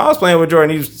 If I was playing with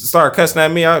Jordan, he started cussing at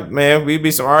me, man, we'd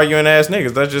be some arguing ass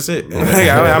niggas. That's just it.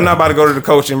 I'm not about to go to the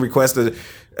coach and request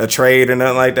a trade or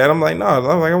nothing like that. I'm like, no.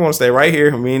 I'm like, I want to stay right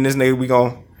here. Me and this nigga, we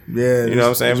gonna. Yeah, you know what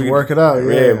I'm saying? We work it out.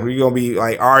 Yeah, we gonna be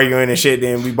like arguing and shit.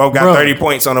 Then we both got 30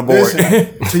 points on the board.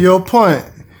 Listen, to your point,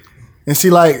 and see,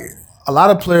 like a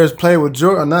lot of players play with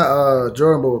Jordan, not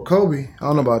Jordan, but with Kobe. I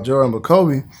don't know about Jordan, but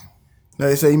Kobe.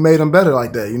 They say he made them better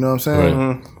like that. You know what I'm saying?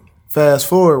 Right. Mm-hmm. Fast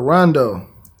forward, Rondo,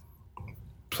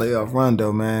 playoff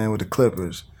Rondo, man, with the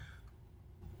Clippers.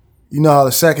 You know how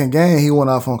the second game he went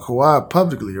off on Kawhi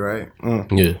publicly, right?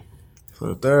 Yeah. So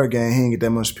the third game he didn't get that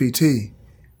much PT.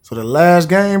 So the last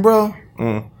game, bro,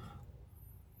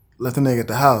 left the nigga at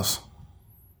the house.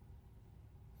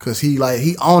 Cause he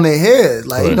on their head.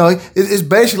 Like, you know, it's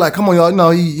basically like, come on, y'all, you know,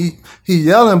 he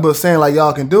yelling, but saying like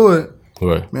y'all can do it.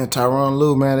 Right. Man, Tyronn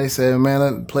Lue, man, they said,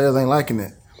 man, players ain't liking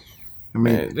it. I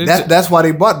mean, that's why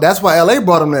LA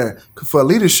brought him there for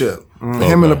leadership.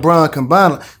 Him and LeBron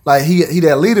combined, like he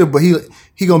that leader, but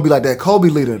he gonna be like that Kobe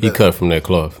leader. He cut from that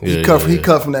cloth. Yeah, he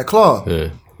cut from that cloth. Yeah.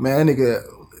 Man, that nigga,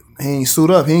 he ain't suit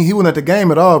up. He wasn't at the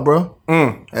game at all, bro.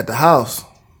 At the house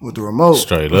with the remote.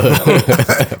 Straight up.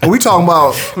 But we talking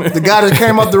about the guy that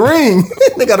came up the ring.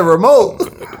 They got a remote.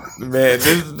 Man,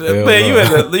 you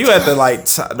at the like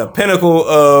the pinnacle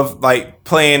of like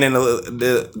playing in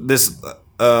this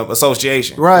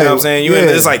association. Right. You know what I'm saying?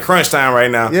 It's like crunch time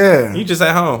right now. Yeah. You just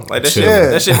at home. Like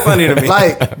that shit funny to me.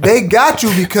 Like they got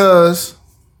you because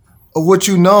of what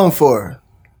you known for.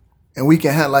 And we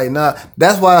can have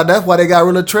that's why they got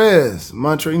rid of Trez,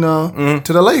 Montreal, you know,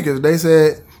 to the Lakers. They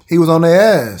said he was on their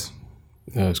ass.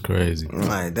 That's crazy.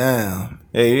 Like, damn.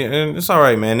 Hey, it's all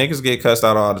right, man. Niggas get cussed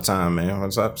out all the time,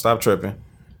 man. Stop tripping.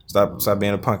 Stop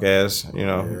being a punk ass. You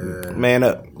know, man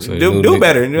up. So do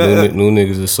better. New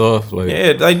niggas are soft. Like,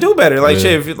 yeah, like do better. Like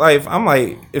shit. If I'm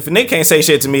like, if a nigga can't say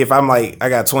shit to me, if I'm like, I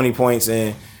got 20 points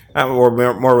and. Or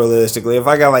more realistically, if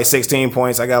I got like 16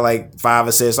 points, I got like 5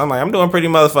 assists, I'm like, I'm doing pretty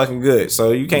motherfucking good.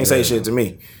 So you can't say shit to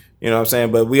me. You know what I'm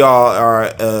saying? But we all are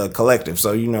a collective.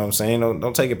 So you know what I'm saying?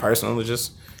 Don't take it personal. It's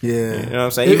just, you know what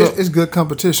I'm saying? It's good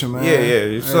competition, man.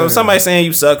 Yeah. So if somebody saying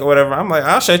you suck or whatever, I'm like,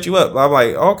 I'll shut you up. I'm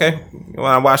like, okay, when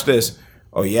I watch this,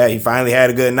 oh yeah, he finally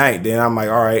had a good night. Then I'm like,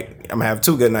 all right, I'm going to have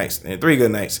 2 good nights and 3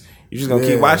 good nights. You're just going to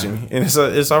keep watching me. And it's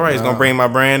all right. It's going to bring my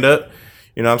brand up.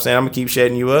 You know what I'm saying? I'm going to keep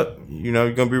shedding you up. You know,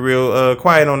 you're going to be real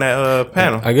quiet on that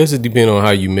panel. I guess it depends on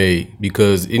how you made,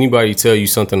 because anybody tell you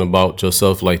something about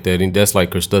yourself like that, and that's like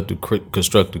constructive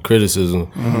criticism.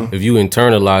 Mm-hmm. If you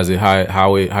internalize it,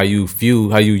 how you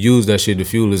fuel, how you use that shit to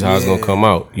fuel is how it's going to come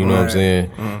out. You know what I'm saying?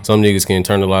 Mm-hmm. Some niggas can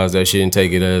internalize that shit and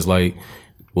take it as like,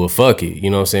 well, fuck it. You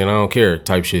know what I'm saying? I don't care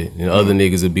type shit. And other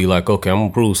niggas would be like, okay, I'm going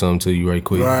to prove something to you right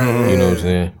quick. Right. You know what I'm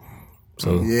saying?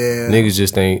 So niggas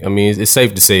just ain't. I mean, it's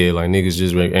safe to say it. Like niggas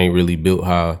just ain't really built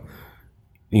how,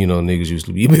 you know, niggas used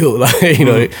to be built. Like, you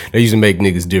know, they used to make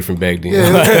niggas different back then.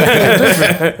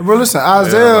 Yeah, bro, listen,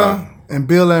 Isaiah and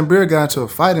Bill Laimbeer got into a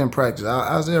fight in practice.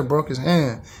 Isaiah broke his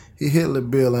hand. He hit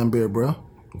Bill Laimbeer, bro.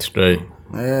 Straight.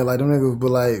 Yeah, like them niggas, but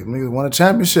like niggas won a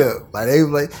championship. Like they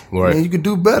was like, man, you could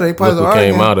do better. They probably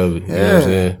came out of it. You know what I'm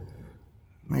saying?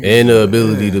 And the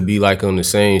ability to be like on the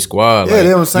same squad. Like,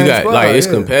 they on the same squad. Like it's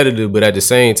competitive, but at the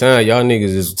same time, y'all niggas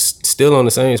is still on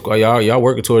the same squad. Y'all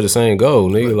working towards the same goal,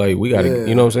 nigga. Like we gotta,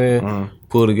 you know what I'm saying?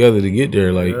 Pull together to get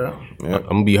there. Like I'm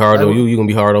gonna be hard on you gonna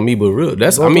be hard on me, but real.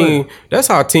 That's that's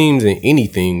how teams in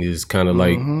anything is kind of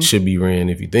like should be ran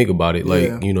if you think about it.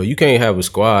 Like you know, you can't have a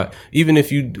squad even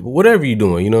if you whatever you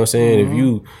doing. You know what I'm saying? If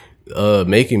you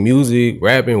making music,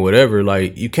 rapping, whatever,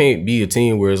 like you can't be a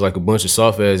team where it's like a bunch of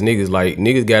soft ass niggas. Like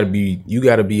niggas you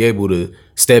gotta be able to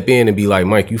step in and be like,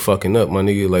 Mike, you fucking up, my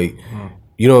nigga. Like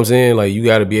you know what I'm saying? Like you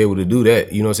gotta be able to do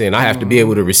that. You know what I'm saying? I have to be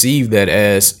able to receive that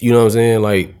as, you know what I'm saying?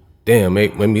 Like, damn,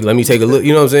 mate, let me take a look.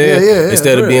 You know what I'm saying? Yeah,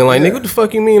 instead of being like, nigga, what the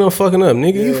fuck you mean I'm fucking up,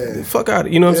 nigga? You fuck out.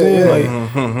 You know what I'm saying?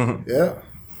 Like,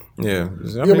 yeah.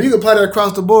 But you can play that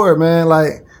across the board, man.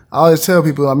 Like I always tell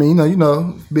people, I mean, you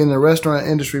know, being in the restaurant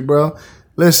industry, bro.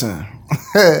 Listen.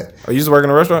 You used to work in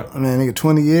a restaurant? Man, nigga,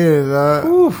 20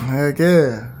 years, heck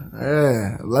yeah.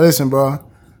 Yeah. Listen, bro.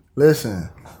 Listen.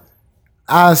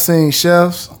 I seen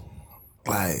chefs,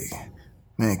 like,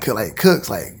 man, cooks,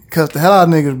 cuss the hell out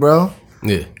of niggas, bro.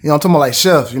 Yeah. You know, I'm talking about like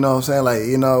chefs, you know what I'm saying? Like,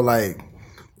 you know, like.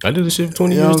 I did this shit for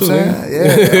 20 years too, man. Yeah.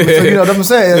 I mean, so, you know what I'm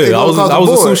saying? I was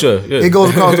a sous chef. Yeah. It goes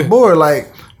across the board. Like,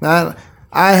 man,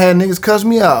 I had niggas cuss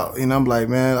me out. You know, I'm like,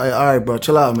 man, all right, bro,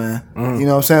 chill out, man. You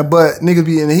know what I'm saying? But niggas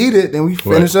be in the heated, then we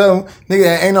finish up.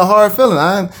 Nigga, ain't no hard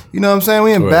feeling. You know what I'm saying?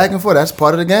 We in back and forth. That's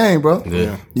part of the game, bro.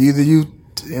 Yeah. Either you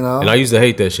know. And I used to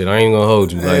hate that shit. I ain't gonna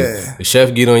hold you. Like, the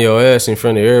chef get on your ass in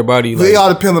front of everybody. Like, it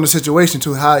all depends on the situation,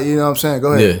 too. How, you know what I'm saying?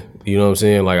 Go ahead. Yeah. You know what I'm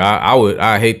saying? Like I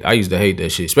used to hate that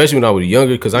shit, especially when I was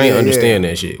younger, because I didn't understand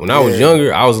that shit. When I was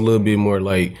younger, I was a little bit more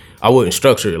like, I wouldn't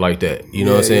structure it like that. You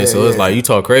know what I'm saying? So it's like, you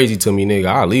talk crazy to me, nigga,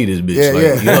 I'll leave this bitch.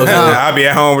 You know what I'm saying? I'll be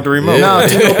at home with the remote. Now,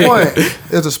 to your point,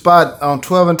 there's a spot on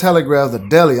 12 and Telegraph, the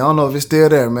deli. I don't know if it's still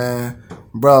there, man.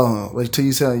 Bro, wait till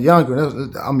you say younger.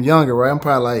 I'm younger, right? I'm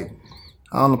probably like,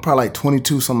 I don't know, probably like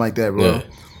 22, something like that, bro. Yeah.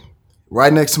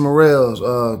 Right next to Morel's,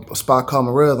 a spot called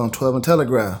Morel's on 12 and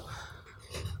Telegraph.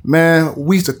 Man,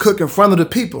 we used to cook in front of the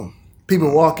people.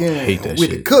 People walk in with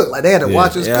the cook. Like, they had to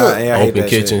watch us cook. Yeah, I hate open that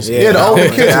kitchens. Shit. Yeah, the open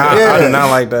kitchen. I do not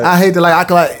like that. I hate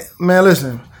to man,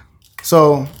 listen.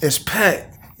 So, it's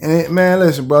packed. And man,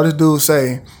 listen, bro, this dude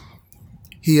say,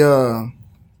 he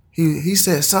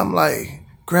said something like,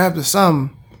 grabbed or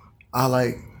something.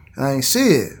 I ain't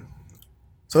see it.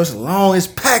 So it's long, it's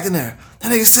packed in there.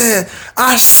 That nigga said,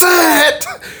 I said,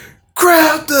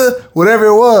 grab the, whatever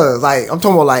it was. Like, I'm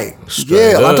talking about like,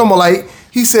 I'm talking about like,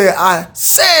 he said, I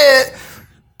said,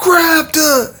 grab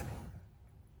the,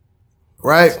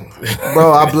 right?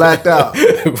 Bro, I blacked out.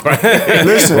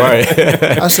 Listen,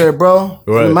 I said, bro,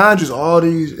 mind you, all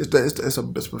these, it's a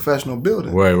professional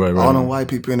building. Right. All them white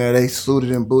people in there, they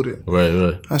suited and booted.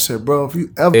 Right. I said, bro, if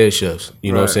you ever. Head chefs,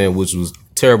 you know what I'm saying, which was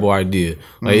terrible idea.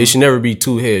 Like, it should never be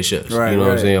two head chefs. You know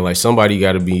what I'm saying? Like, somebody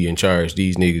got to be in charge.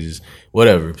 These niggas is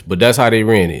whatever. But that's how they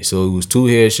ran it. So it was two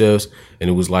head chefs, and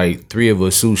it was like three of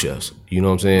us sous chefs. You know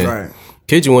what I'm saying? Right.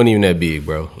 Kitchen wasn't even that big,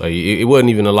 bro. Like, it wasn't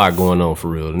even a lot going on for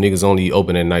real. The niggas only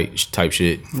open at night type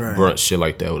shit, brunch, shit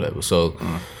like that, whatever. So,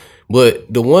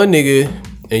 but the one nigga,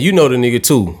 and you know the nigga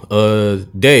too,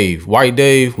 Dave, White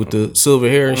Dave with the silver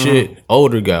hair and shit,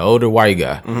 older white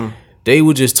guy. They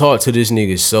would just talk to this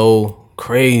nigga so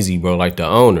crazy, bro. Like the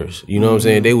owners, you know what I'm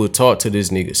saying? They would talk to this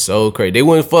nigga so crazy. They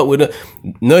wouldn't fuck with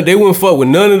none. They wouldn't fuck with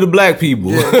none of the black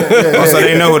people. So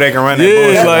they know who they can run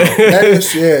that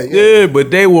bullshit. Yeah,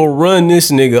 but they will run this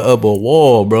nigga up a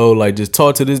wall, bro. Like, just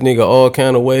talk to this nigga all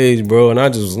kind of ways, bro. And I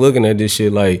just was looking at this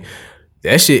shit like,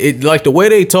 that shit, it, like the way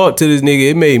they talk to this nigga,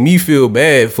 it made me feel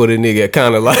bad for the nigga,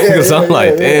 kind of like, because I'm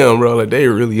like, damn, bro, like they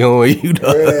really on you,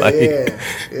 dog.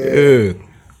 Yeah.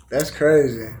 That's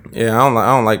crazy. Yeah, I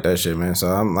don't like that shit, man. So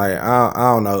I'm like, I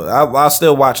don't know. I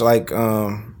still watch like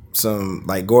some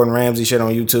like Gordon Ramsay shit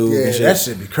on YouTube. Yeah, and shit. That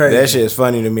shit be crazy. That shit is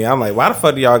funny to me. I'm like, why the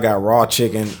fuck do y'all got raw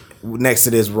chicken next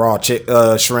to this raw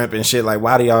shrimp and shit? Like,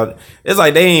 why do y'all? It's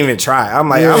like they ain't even try. I'm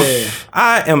like,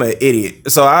 I am an idiot.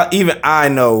 So I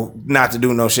know not to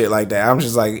do no shit like that. I'm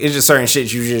just like, it's just certain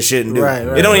shit you just shouldn't do. Right,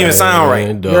 it don't even sound right.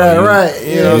 Right.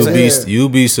 You know what I'm saying? You'll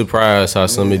be surprised how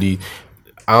some of these.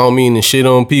 I don't mean to shit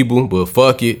on people, but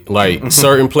fuck it. Like,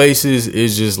 certain places,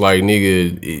 it's just like,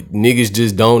 niggas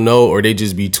just don't know, or they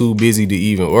just be too busy to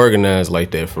even organize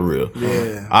like that for real.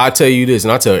 Yeah. I tell you this,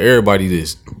 and I tell everybody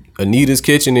this. Anita's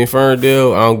Kitchen in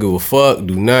Ferndale, I don't give a fuck.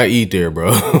 Do not eat there,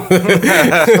 bro.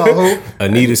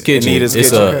 Anita's Kitchen. It's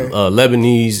a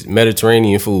Lebanese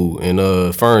Mediterranean food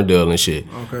in Ferndale and shit.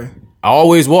 Okay. I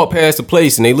always walk past the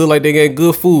place, and they look like they got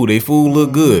good food. They food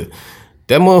look good.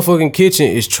 that motherfucking kitchen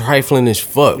is trifling as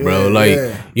fuck, bro. Like,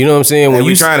 you know what I'm saying? When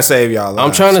you trying to save y'all lives.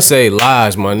 I'm trying to save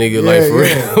lives, my nigga. Like, for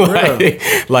real.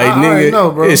 like nigga,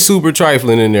 know, it's super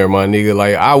trifling in there, my nigga.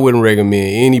 Like, I wouldn't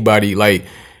recommend anybody, like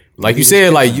you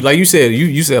said,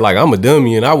 you said, like, I'm a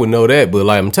dummy and I would know that. But,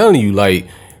 like, I'm telling you, like,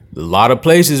 a lot of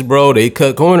places, bro, they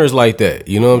cut corners like that.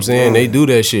 You know what I'm saying? They do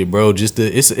that shit, bro. Just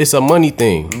it's a money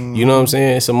thing. You know what I'm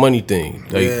saying? It's a money thing.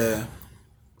 Like,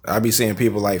 I be seeing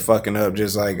people like fucking up,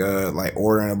 just like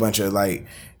ordering a bunch of like,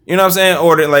 you know what I'm saying?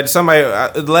 Ordered like somebody.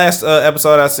 The last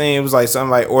episode I seen, it was like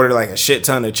somebody ordered like a shit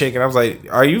ton of chicken. I was like,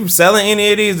 are you selling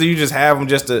any of these? Or you just have them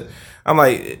just to? I'm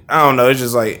like, I don't know. It's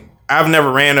just like I've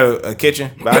never ran a kitchen,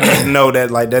 but I just know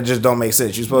that like that just don't make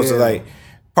sense. You're supposed to like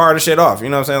part of shit off. You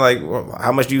know what I'm saying? Like, well,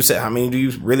 how much do you sell? How many do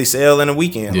you really sell in a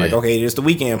weekend? Like, okay, here's the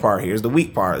weekend part. Here's the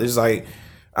week part. It's like,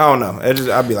 I don't know.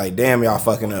 I'd be like, damn, y'all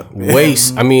fucking up.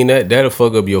 Waste. I mean, that'll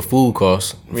fuck up your food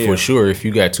costs for sure if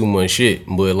you got too much shit.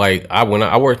 But like, when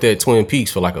I worked at Twin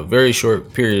Peaks for like a very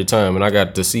short period of time, and I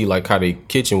got to see like how the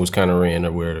kitchen was kind of ran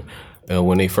or where.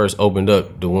 When they first opened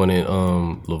up the one in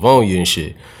Livonia and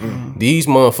shit, these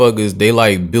motherfuckers, they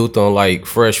like built on like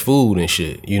fresh food and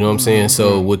shit. You know what I'm saying?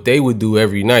 So what they would do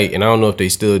every night, and I don't know if they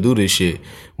still do this shit,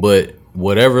 but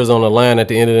whatever's on the line at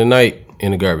the end of the night,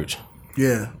 in the garbage.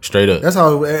 Yeah. Straight up. That's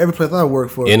how every place I work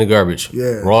for. In the garbage.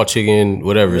 Yeah. Raw chicken,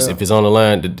 whatever. Yeah. If it's on the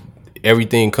line,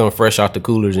 everything come fresh out the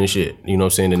coolers and shit. You know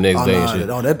what I'm saying? The next day and shit.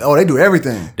 They do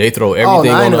everything. They throw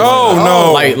everything on the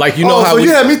no. Like you know how so you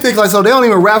had me think like, so they don't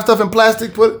even wrap stuff in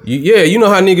plastic? You know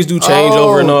how niggas do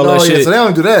changeover and all that shit? So they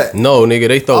don't do that. No, nigga,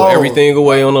 they throw everything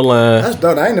away on the line. That's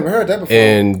dope. I ain't never heard that before.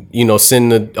 And, you know,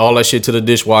 send all that shit to the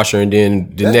dishwasher and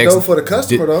then the That's next... dope for the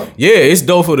customer, though. Yeah, it's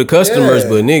dope for the customers,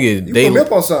 but nigga, they... You put me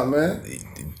up on something, man.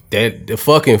 That the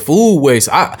fucking food waste.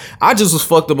 I just was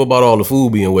fucked up about all the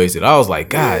food being wasted. I was like,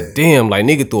 God damn, like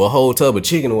nigga threw a whole tub of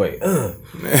chicken away. You know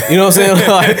what I'm saying?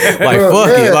 like fuck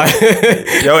it.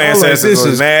 Like your ancestors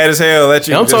was mad as hell. Let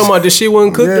you. I'm talking about this shit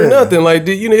wasn't cooked or nothing. Like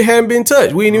it hadn't been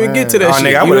touched. We didn't even get to that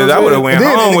shit. Nigga, I would have went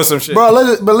home with some shit.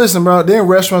 Bro, but listen, bro. Then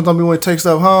restaurants don't be want to take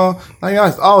stuff home. Like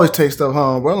I always take stuff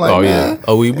home, bro. Like,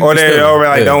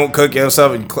 they don't cook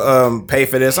yourself and pay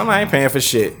for this. I ain't paying for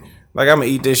shit. Like, I'm gonna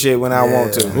eat this shit when I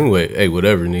want to. Anyway, hey,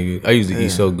 whatever, nigga. I used to eat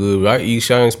so good. I eat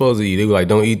shit I ain't supposed to eat. They were like,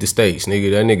 don't eat the steaks,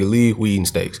 nigga. That nigga leave, we eating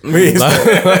steaks. We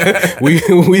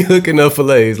hooking up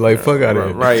fillets. Like, fuck out of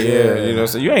here. Right, yeah. You know,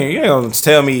 so you ain't gonna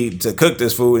tell me to cook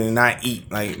this food and not eat.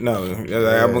 Like, no.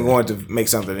 I'm going to make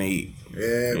something to eat.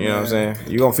 Yeah, you know what I'm saying?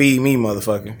 You gonna feed me,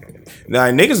 motherfucker. Now,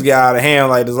 niggas get out of hand.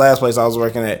 Like, this last place I was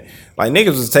working at, like,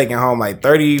 niggas was taking home, like,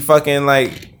 30 fucking,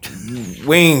 like,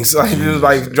 wings. Like, it was,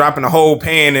 like, dropping the whole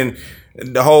pan and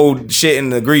the whole shit in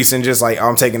the grease and just, like,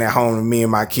 I'm taking that home to me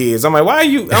and my kids. I'm like, why are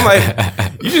you? I'm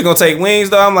like, you just gonna take wings,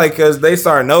 though? I'm like, because they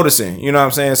start noticing. You know what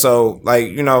I'm saying? So, like,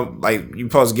 you know, like, you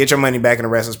supposed to get your money back and the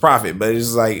rest is profit. But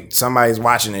it's like, somebody's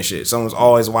watching this shit. Someone's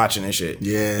always watching this shit.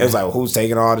 Yeah. It was like, well, who's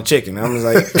taking all the chicken? I'm just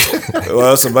like,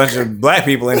 well, it's a bunch of black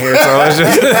people in here, so it's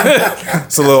just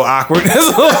it's a little awkward. But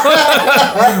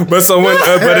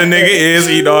a nigga is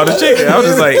eating all the chicken. I was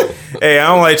just like, hey, I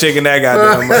don't like chicken that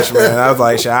goddamn much, man. I was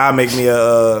like, shit, I'll make me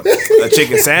a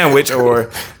chicken sandwich or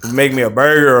make me a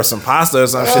burger or some pasta or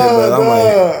some shit. But I'm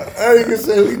like, I can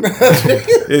say we not.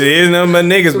 it is nothing but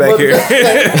niggas back here.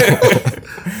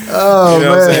 Oh, you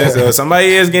know man. what I'm saying? So somebody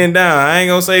is getting down. I ain't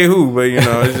gonna say who, but you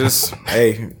know, it's just,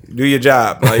 hey, do your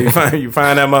job. Like you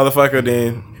find that motherfucker,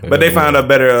 then. But they found a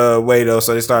better way though,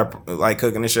 so they start like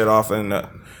cooking the shit off and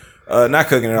not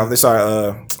cooking it off. They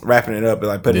start wrapping it up and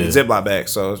like putting it in Ziploc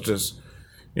bags. So it's just,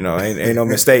 you know, ain't no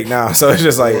mistake now. So it's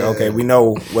just like, okay, we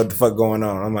know what the fuck going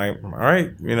on. I'm like, all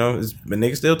right, you know, but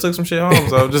niggas still took some shit home.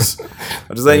 So I'm just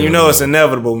letting you know it's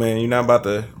inevitable, man. You're not about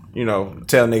to, you know,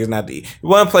 tell niggas not to eat.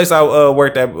 One place I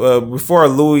worked at before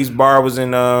Louis Bar was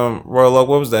in Royal Oak.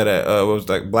 What was that at? What was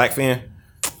that? Blackfin?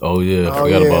 Oh yeah, I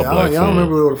forgot about Blackfin. I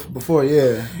remember before.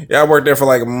 Yeah, I worked there for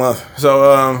like a month.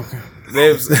 So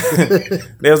they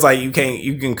was like, you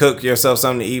can cook yourself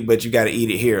something to eat, but you got to eat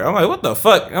it here. I'm like, what the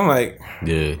fuck? I'm like,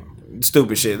 yeah.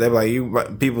 Stupid shit. They're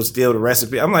like, people steal the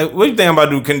recipe. I'm like, what do you think I'm about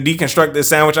to do? Can deconstruct this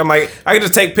sandwich? I'm like, I can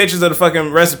just take pictures of the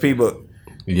fucking recipe book.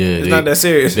 Yeah, it's not that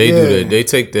serious. They do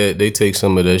that. They take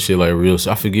some of that shit like real.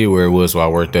 I forget where it was where I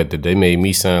worked at. That they made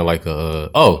me sign like a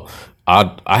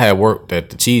I had worked at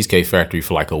the Cheesecake Factory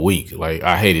for like a week. Like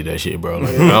I hated that shit, bro.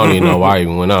 Like, I don't even know why I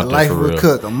even went out there for real. Life would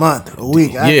cook a month, a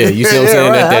week. Yeah, you see what I'm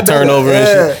saying? Right, that turnover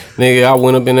and shit. Nigga, I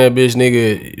went up in that bitch,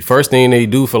 nigga. First thing they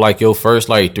do for like your first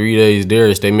like 3 days there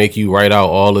is they make you write out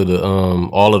all of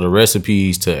the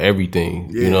recipes to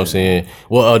everything. Yeah. You know what I'm saying?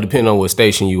 Well, depending on what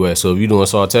station you at. So if you doing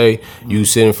saute, you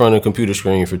sit in front of the computer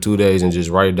screen for 2 days and just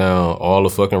write down all the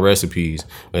fucking recipes.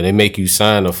 And they make you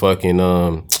sign a fucking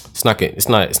it's not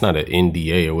an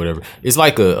NDA or whatever. It's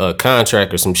like a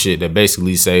contract or some shit that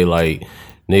basically say like,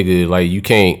 nigga, like you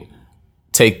can't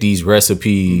take these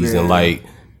recipes and like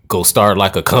go start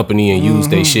like a company and use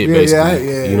they shit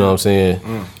basically. You know what I'm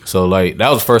saying? So like that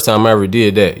was the first time I ever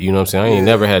did that. You know what I'm saying? I ain't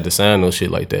never had to sign no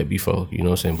shit like that before. You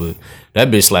know what I'm saying? But that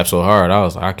bitch slapped so hard, I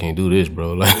was like, I can't do this,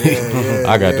 bro. Like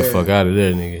I got the fuck out of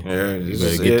there, nigga. Yeah, you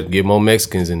better get more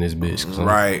Mexicans in this bitch.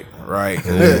 Right.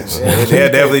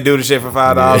 They'll definitely do the shit for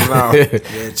 $5 an hour.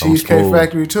 Yeah, Cheesecake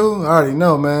Factory too. I already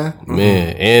know, man.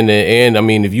 Man, and I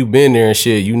mean, if you been there and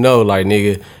shit, you know, like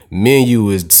nigga, menu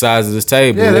is the size of this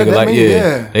table. Yeah, nigga, like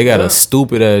menu, they got a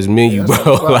stupid ass menu,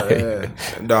 bro. Like,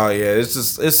 dog,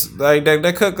 it's like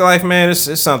that cook life, man.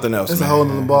 It's something else. It's a whole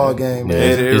nother ball game, man.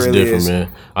 Yeah, it's really different,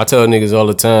 man. I tell niggas all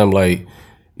the time, like,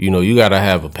 you know, you gotta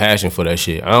have a passion for that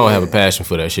shit. I don't have a passion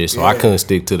for that shit, so I couldn't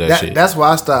stick to that shit. That's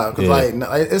why I stopped. Cause like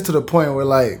it's to the point where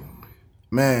like,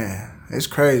 man, it's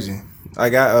crazy.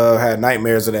 Like I had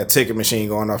nightmares of that ticket machine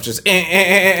going off. Just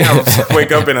I would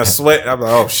wake up in a sweat. I'm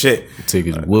like, oh shit,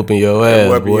 tickets whooping your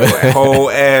ass, boy. Your whole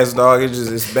ass, dog.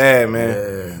 It's bad, man.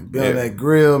 Yeah. Be on that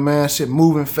grill, man. Shit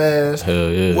moving fast. Hell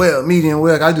yeah. Well, medium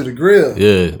well. I do the grill.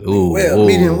 Yeah. Ooh. Well,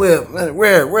 medium well.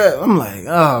 Where? I'm like,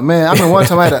 oh man. I remember one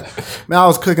time I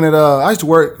was cooking at I used to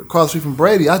work across the street from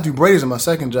Brady. I used to do Brady's in my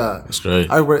second job. Straight.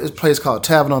 I worked at this place called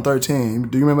Tavern on 13.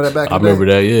 Do you remember that back in the day? I remember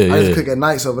that. Yeah. I used to cook at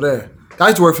nights over there. I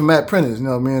used to work for Matt Prentice, you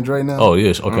know, me and Dre now. Oh,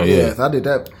 yes. Okay, yeah. So I did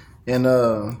that. And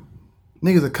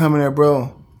niggas are coming there, bro.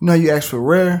 You know how you ask for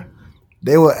rare?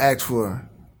 They will ask for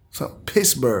some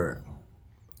Pittsburgh.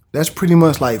 That's pretty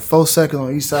much like 4 seconds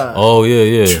on each side. Oh,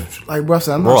 yeah. Like, bro, I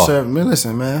said, I'm not serving. Man,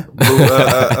 listen, man.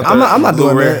 I'm not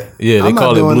doing that. Yeah, they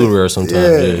call it blue rare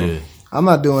sometimes. Yeah. I'm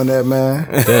not doing that, man.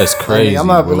 That's crazy, I'm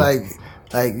not bro. like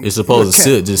it's supposed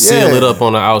to seal it up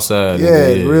on the outside. Yeah,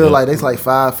 real like it's like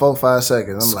 4 5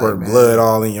 seconds. I'm squirt like, blood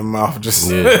all in your mouth. Just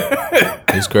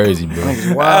it's crazy, bro.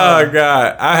 Wow. Oh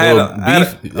god, I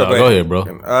had beef. Go ahead,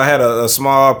 bro. I had a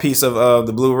small piece of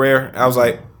the blue rare. I was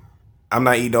like, I'm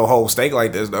not eating no whole steak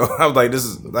like this though. I was like, this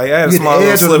is like I had a small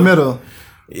little slip. The middle.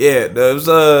 Yeah, it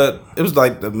was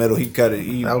like the middle. He cut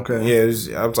it. Okay.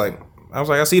 Yeah, I was like,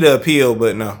 I see the appeal,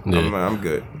 but no, I'm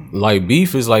good. Like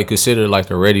beef is like considered like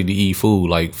a ready to eat food,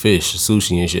 like fish,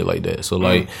 sushi and shit like that. So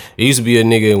like it used to be a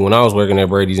nigga when I was working at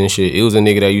Brady's and shit. It was a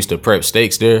nigga that used to prep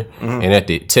steaks there, and at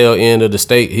the tail end of the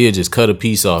steak, he'd just cut a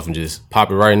piece off and just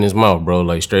pop it right in his mouth, bro.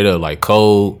 Like straight up, like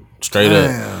cold, straight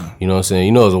up. You know what I'm saying?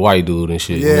 You know it's a white dude and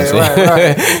shit. Yeah, you know what I'm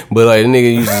saying? right. But like the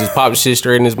nigga used to just pop shit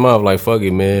straight in his mouth, like fuck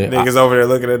it, man. Niggas over there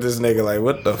looking at this nigga like,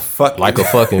 what the fuck? Like a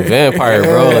fucking vampire,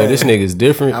 bro. Like this nigga's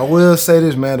different. I will say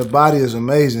this, man. The body is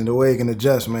amazing. The way it can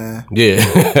adjust, man. Yeah.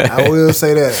 I will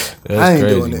say that. I ain't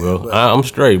crazy, doing it, bro. I'm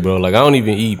straight, bro. Like I don't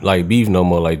even eat like beef no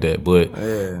more like that. But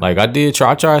like I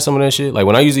tried some of that shit. Like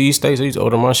when I used to eat steaks, I used to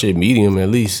order my shit medium at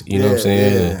least. You know what I'm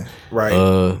saying? Yeah. Right.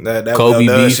 That Kobe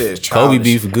beef. Kobe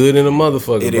beef good in a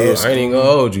motherfucker, it bro. Is. I ain't even gonna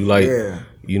hold you. Like,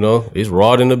 you know, it's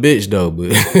raw than a bitch though, but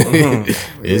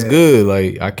it's good.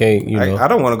 Like I can't, you know. I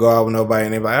don't want to go out with nobody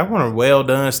and anybody. I want a well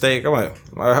done steak. I'm like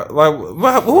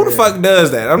who the fuck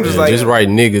does that? I'm just like, just write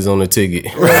niggas on the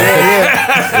ticket.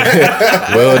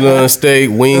 Well done steak,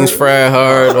 wings fried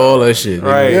hard, all that shit.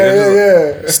 Right.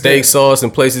 Yeah. Steak sauce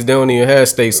in places they don't even have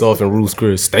steak sauce and Ruth's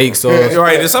Chris. Steak sauce.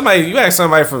 Right. You ask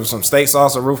somebody for some steak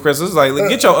sauce or Ruth's Chris, it's like,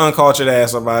 get your uncultured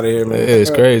ass up out of here, man. Yeah, it's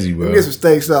crazy, bro. Get some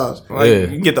steak sauce. Like, you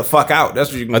can get the fuck out.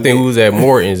 That's what you can I think we was at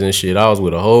Morton's and shit. I was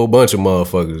with a whole bunch of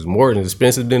motherfuckers. Morton's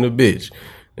expensive than a bitch.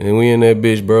 And we in that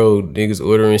bitch, bro, niggas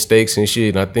ordering steaks and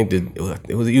shit. And I think that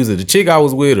it was either the chick I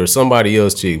was with or somebody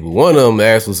else chick. But one of them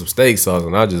asked for some steak sauce,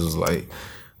 and I just was like,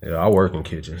 yeah, I work in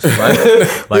kitchens.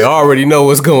 Like I already know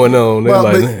what's going on. Well,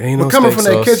 like, ain't no coming from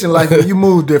that kitchen, like you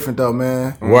move different though,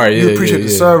 man. Right, you appreciate the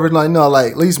service, like no,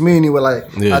 like at least me anyway.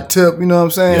 Like I tip, you know what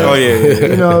I'm saying? Yeah. Oh yeah.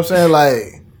 You know what I'm saying?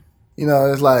 Like, you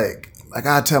know, it's like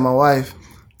I tell my wife,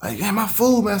 like, yeah, my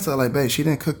food, man. So like, babe, she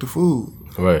didn't cook the food.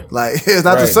 Right. Like it's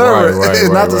not the server. It's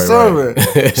not the server.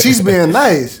 She's being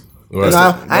nice. Right.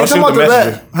 I ain't talking about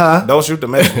that. Huh? Don't shoot the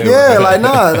messenger. Yeah, like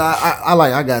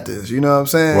I got this. You know what I'm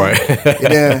saying? Right.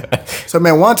 And then, so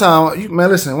man, one time, man,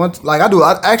 listen, I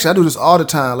do this all the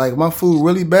time. Like my food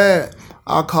really bad,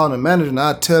 I'll call the manager and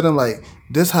I tell them like,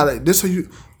 this how you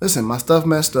listen. My stuff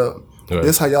messed up. Right.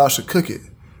 This how y'all should cook it.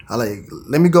 I like,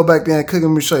 let me go back there and cook it.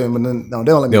 Let me show you. But then, no,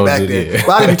 they don't let me back there.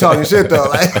 Well, I can be talking shit though.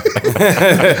 Like,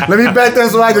 let me back there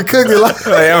so I can cook it. Like,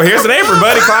 oh, here's an apron,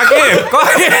 buddy. Clock in.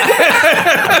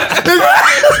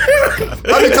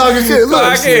 I be talking shit. Look,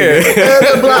 clock in.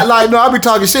 Like, no, I be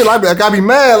talking shit. Like, I be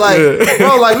mad. Like,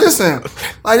 bro, like, listen,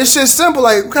 like this shit's simple.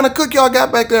 Like, what kind of cook y'all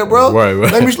got back there, bro? Right.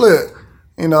 Let me look.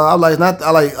 You know, I like,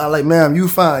 ma'am, you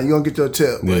fine. You gonna get your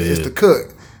tip. But it's the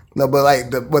cook. No, but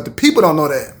but the people don't know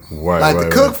that. Right, like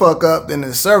the cook fuck up, then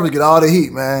the servers get all the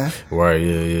heat, man. Right,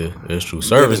 yeah, that's true.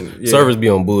 Servers be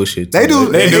on bullshit too. They do.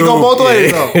 They go both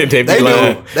ways though. They do.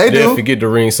 They forget to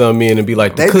ring something in and be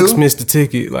like, the cooks missed the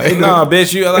ticket. Like, nah,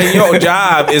 bitch, you like your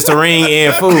job is to ring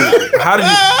in food. How did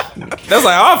you? That's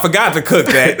like, oh, I forgot to cook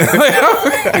that.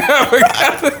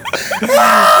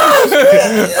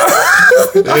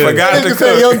 I forgot to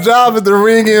cook. Your job is to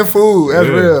ring in food. That's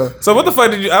real. So what the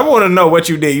fuck did you? I want to know what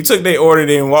you did. You took their order,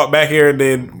 then walked back here, and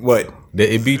then what?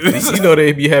 It be,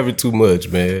 they be having too much,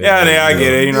 man. Yeah, I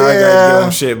get it. You know, I gotta give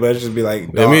them shit, but it just be like,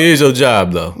 I mean, it's your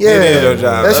job though. Yeah, it is your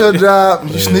job. That's your job.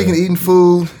 You sneaking, eating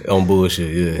food on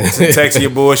bullshit. Yeah, text your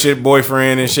bullshit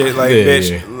boyfriend and shit. Like,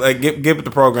 bitch, like get with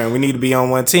the program. We need to be on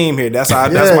one team here. That's how.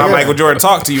 That's why Michael Jordan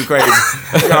talked to you crazy.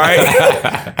 All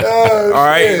right, all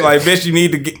right. Like, bitch, you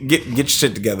need to get your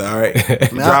shit together. All right,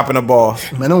 dropping the ball.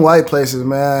 Man, them white places,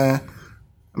 man.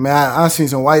 Man, I seen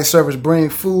some white servers bring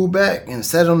food back and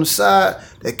set it on the side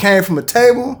that came from a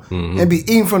table and be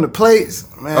eating from the plates.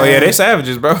 Man. Oh yeah, they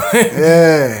savages, bro.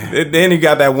 Yeah. Then you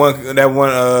got that one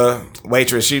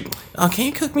waitress. She, can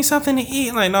you cook me something to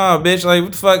eat? Like, no, bitch. Like,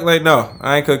 what the fuck? Like, no,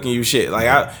 I ain't cooking you shit.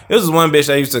 Like, this was one bitch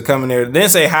that used to come in there. Didn't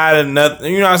say hi to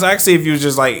nothing. You know, I can see if you was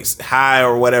just like hi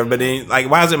or whatever. But then, like,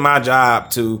 why is it my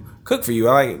job to cook for you?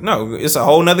 I like, no, it's a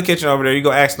whole nother kitchen over there. You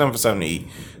go ask them for something to eat.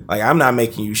 Like, I'm not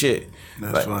making you shit.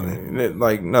 That's funny.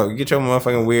 Like, no, get your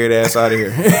motherfucking weird ass out of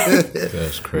here.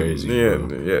 That's crazy. Yeah,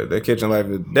 that kitchen life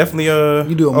is definitely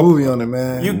you do a movie on it,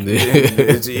 man. You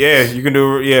can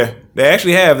do. Yeah, they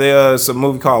actually have. Some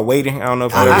movie called Waiting. I don't know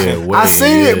if I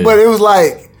seen it, but it was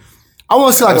like, I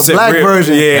want to see like a black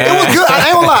version. Yeah, it was good. I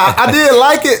ain't gonna lie, I did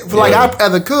like it. For like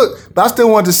as a cook, but I still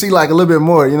wanted to see like a little bit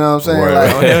more. You know what I'm saying?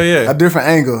 Right. Like a different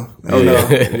angle. Oh no,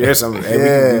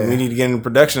 we need to get in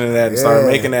production of that and start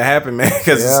making that happen, man.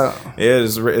 Because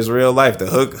it's real life. The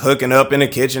hooking up in the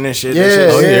kitchen and shit.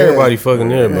 Everybody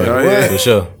fucking everybody. For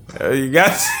sure. You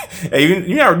guys,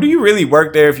 you know, do you really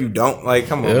work there if you don't? Like,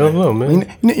 come on. I don't know, man.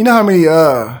 You know how many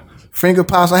finger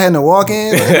pops I had in the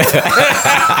walk-in?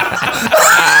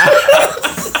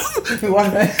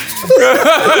 Right,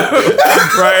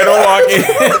 don't walk in.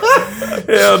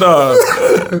 Hell no.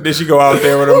 Then she go out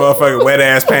there with her motherfucking wet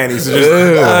ass panties and just,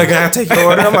 can I take your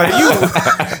order? I'm like,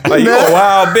 you a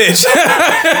wild bitch.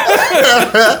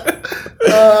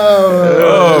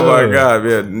 Oh my god,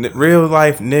 man! Real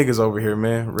life niggas over here,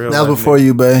 man. Real. That was before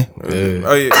you, babe. Yeah.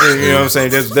 Oh yeah, you know what I'm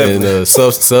saying? That's definitely and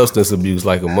substance abuse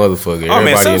like a motherfucker.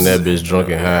 Everybody in that bitch drunk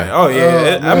and high. Oh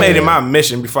yeah, I made it my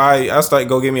mission before I start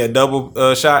go get me a double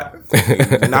shot,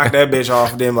 knock that bitch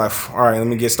off. Then like, all right, let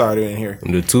me get started in here.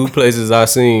 The two places I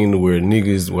seen where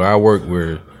I work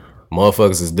where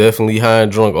motherfuckers is definitely high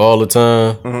and drunk all the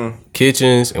time.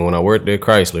 Kitchens, and when I worked at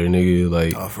Chrysler, nigga,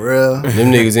 like, for real,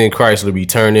 them niggas in Chrysler be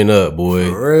turning up, boy.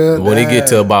 For real, when he get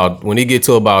to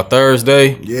about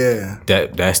Thursday,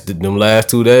 that's them last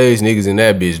 2 days, niggas in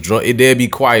that bitch drunk. They'd be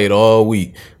quiet all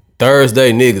week.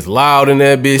 Thursday, niggas loud in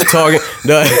that bitch talking.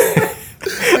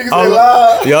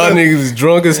 Y'all niggas is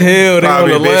drunk as hell. They on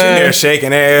the line. They're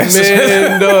shaking ass.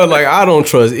 Man, dog, like, I don't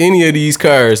trust any of these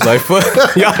cars. Like, fuck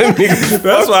y'all niggas.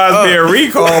 That's why I be a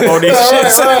recall on these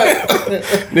shit.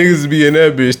 Niggas be in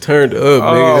that bitch turned up.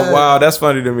 Oh, wow, that's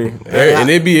funny to me. And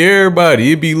it be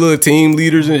everybody. It be little team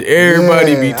leaders and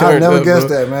everybody be turned up. I never guessed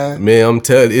that, man. Man, I'm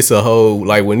telling you, it's a whole,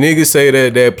 like, when niggas say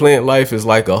that plant life is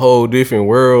like a whole different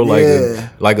world,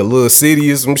 like a little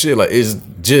city or some shit, like, it's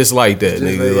just like that,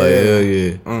 nigga. Like, hell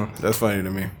yeah. That's funny to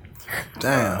me.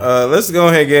 Damn. Let's go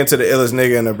ahead and get into the illest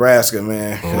nigga in Nebraska,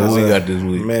 man. What we got this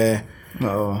week? Man.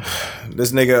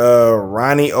 This nigga,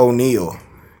 Ronnie O'Neal.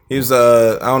 He was,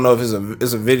 I don't know if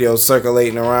it's a video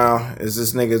circulating around. Is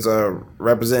this nigga's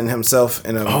representing himself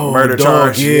in a murder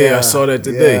charge? Yeah, I saw that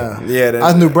today. Yeah.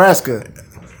 That's Nebraska.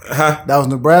 Huh? That was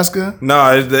Nebraska?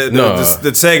 No,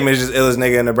 the segment is just illest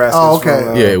nigga in Nebraska. Oh,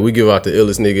 okay. Yeah, we give out the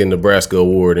illest nigga in Nebraska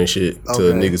award and shit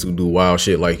to niggas who do wild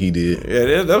shit like he did.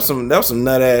 Yeah, that was some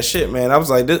nut ass shit, man. I was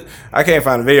like, I can't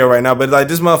find a video right now, but like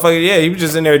this motherfucker, he was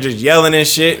just in there just yelling and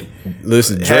shit.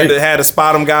 Listen, Drake had to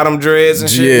spot him, got him dreads and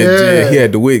shit. Yeah, he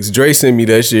had the wigs. Dre sent me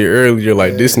that shit earlier.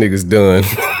 Like this nigga's done.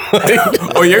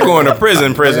 Oh, you're going to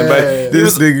prison, but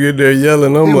this nigga in there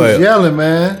yelling. I'm like, yelling,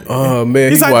 man. Oh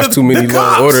man, he's he like, watched too many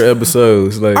Law and Order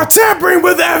episodes. Like, are tampering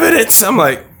with evidence. I'm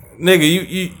like, nigga,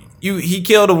 he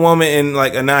killed a woman and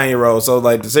like a 9-year-old. So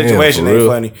like the situation ain't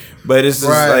funny, but it's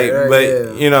just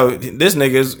you know, this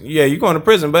nigga's you going to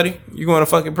prison, buddy. You going to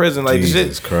fucking prison, like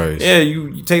Jesus shit. Christ. Yeah,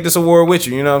 you take this award with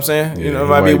you. You know what I'm saying? Yeah, you know, it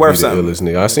might be worth something.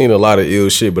 Nigga. I seen a lot of ill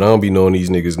shit, but I don't be knowing these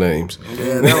niggas' names.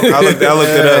 Yeah, I looked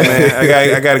it up, man.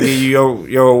 I gotta give you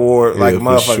your award, like a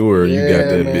motherfucker. For sure, you got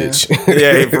that bitch.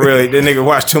 Yeah, for real. That nigga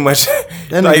watch too much.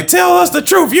 Like, tell us the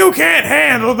truth. You can't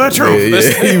handle the truth.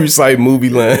 Yeah. He recite movie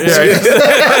lines. Yeah.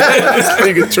 This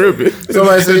nigga tripping.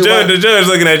 The judge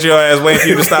looking at your ass, waiting for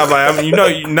you to stop. Like, I mean, you know,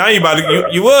 now you about to.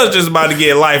 You was just about to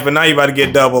get life, but now you about to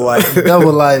get double life.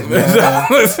 Double life,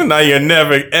 man. Now you're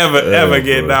never, ever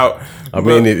getting out. I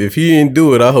mean, if he didn't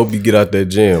do it, I hope he get out that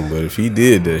jam. But if he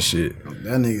did that shit,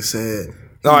 that nigga said,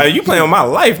 "No, you playing with my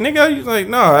life, nigga." You like,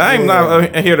 no, I ain't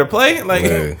not here to play. Like,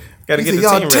 gotta get the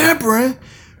y'all team tampering. Ready.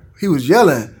 He was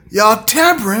yelling, "Y'all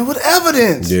tampering with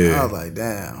evidence." Yeah, I was like,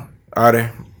 "Damn." Are they?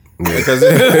 Because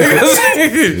hey,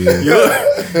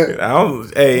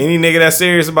 any nigga that's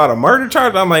serious about a murder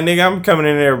charge, I'm like, nigga, I'm coming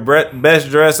in there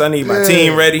best dressed. I need my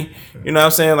team ready. You know what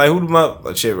I'm saying? Like, who the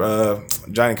up? Shit,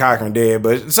 Johnny Cochran dead,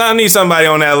 but I need somebody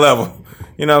on that level.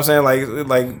 You know what I'm saying?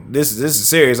 Like this is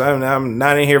serious. I'm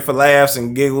not in here for laughs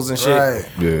and giggles and shit. Right.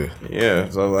 Yeah.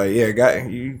 So like,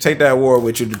 you take that award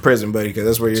with you to prison, buddy, because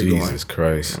that's where you're going. Jesus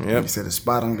Christ. Yep. He said the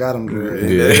spot on got him good.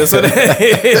 Yeah.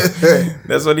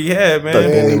 That's what he had, man.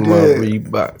 Thugging in my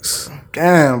Reeboks.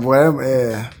 Damn, boy.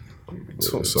 Yeah.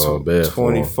 It's all bad.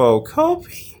 24 Kobe.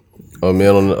 Oh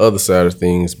man, on the other side of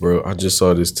things, bro, I just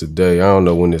saw this today. I don't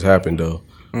know when this happened though.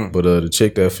 But the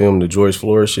chick that filmed the George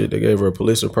Floyd shit, they gave her a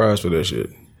Pulitzer Prize for that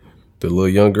shit. The little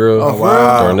young girl,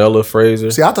 Darnella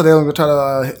Fraser. See, I thought they were gonna try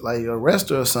to like arrest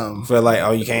her or something. For like,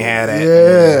 you can't have that.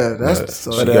 Yeah, that's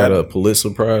she got a Pulitzer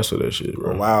Prize for that shit,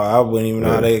 bro. Wow, I wouldn't even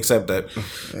know how they accept that.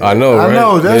 I know, right? I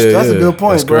know. That's a good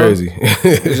point, that's bro. Crazy.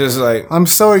 It's just like, I'm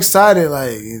so excited,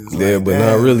 like but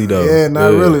not really though. Yeah,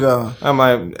 not really though. I'm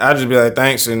like, I just be like,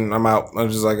 thanks, and I'm out. I'm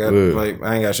just like,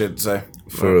 I ain't got shit to say.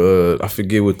 For I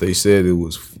forget what they said. It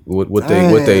was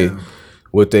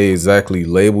what they exactly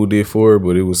labeled it for,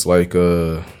 but it was like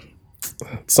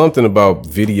something about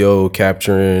video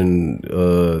capturing.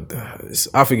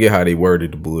 I forget how they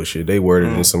worded the bullshit. They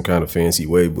worded it in some kind of fancy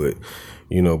way, but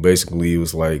you know, basically it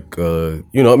was like you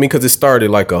know, I mean, because it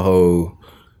started like a whole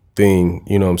thing.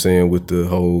 You know what I'm saying, with the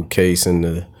whole case and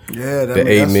the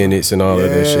 8 minutes and all of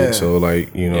that shit. So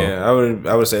like, you know,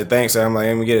 I would say thanks. I'm like,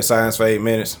 let me get a silence for 8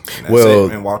 minutes.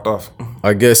 And walked off.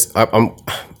 I guess I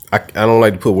don't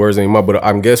like to put words in your mouth, but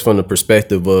I'm guess from the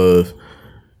perspective of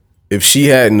if she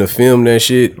hadn't have filmed that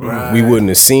shit, we wouldn't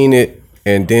have seen it,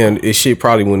 and then it shit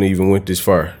probably wouldn't have even went this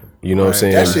far. You know what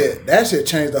I'm saying? That shit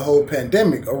changed the whole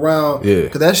pandemic around. Yeah,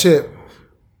 because that shit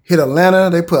hit Atlanta.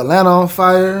 They put Atlanta on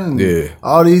fire. And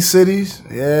all these cities.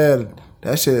 Yeah,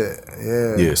 that shit.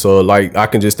 Yeah. Yeah. So like, I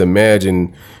can just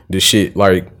imagine the shit,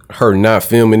 like her not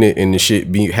filming it and the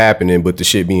shit be happening, but the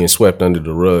shit being swept under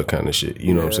the rug, kind of shit.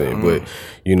 You know what I'm saying? But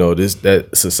you know, that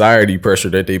society pressure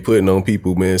that they putting on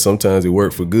people, man. Sometimes it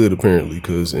worked for good, apparently.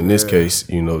 Because in this case,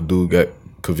 you know, dude got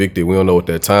convicted. We don't know what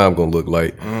that time gonna look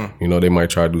like. You know, they might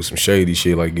try to do some shady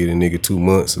shit, like get a nigga 2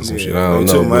 months or some shit. I don't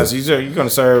know. 2 months. You're gonna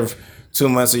serve 2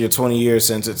 months of your 20 years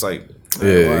sentence. Like, you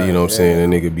know what I'm saying?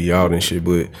 That nigga be out and shit,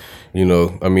 but. You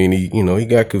know, I mean, he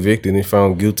got convicted and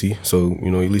found guilty, so you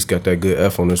know, he at least got that good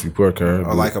F on his report card.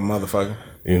 Or like a motherfucker.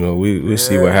 You know, we'll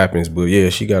see what happens, but yeah,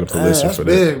 she got a Pulitzer for that.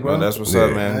 Big, bro. Well, that's what's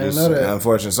up, man. Just an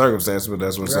unfortunate circumstance, but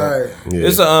that's what's up. Yeah.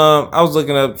 It's I was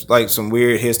looking up like some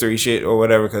weird history shit or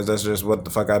whatever, because that's just what the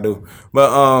fuck I do. But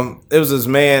it was this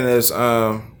man that's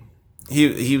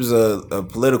he was a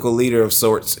political leader of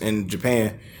sorts in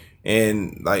Japan.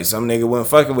 And like some nigga wasn't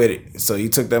fucking with it, so he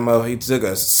took he took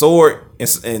a sword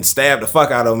and stabbed the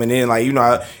fuck out of him. And then like, you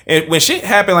know, and when shit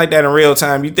happen like that in real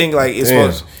time, you think like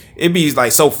it be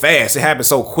like so fast, it happens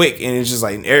so quick, and it's just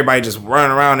like everybody just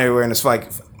running around everywhere, and it's like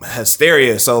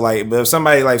hysteria. So like, but if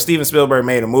somebody like Steven Spielberg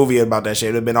made a movie about that shit,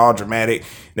 it'd have been all dramatic.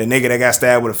 The nigga that got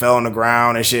stabbed would have fell on the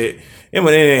ground and shit. And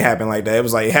when it didn't happen like that, it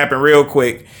was like it happened real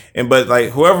quick. But like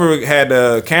whoever had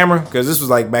the camera, because this was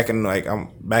like back in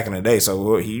the day,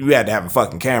 so you had to have a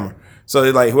fucking camera.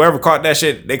 So like whoever caught that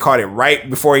shit, they caught it right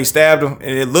before he stabbed him,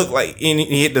 and it looked like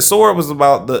the sword was it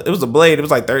was a blade. It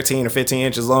was like 13 or 15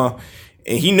 inches long,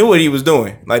 And he knew what he was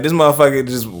doing. Like, this motherfucker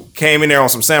just came in there on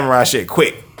some samurai shit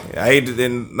quick. I hate it,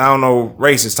 and I don't know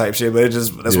racist type shit, but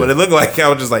that's what it looked like. I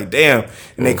was just like, damn.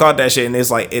 And they caught that shit, and it's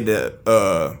like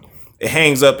it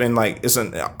hangs up in like it's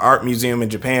an art museum in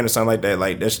Japan or something like that.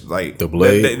 Like that's like the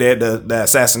blade, the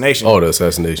assassination. Oh, the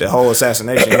assassination, the whole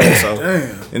assassination. So,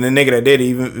 and the nigga that did it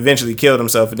even eventually killed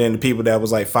himself. And then the people that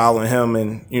was like following him,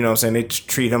 and you know what I'm saying, they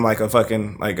treat him like a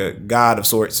fucking like a god of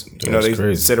sorts. You know, they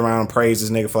crazy. Sit around and praise this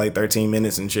nigga for like 13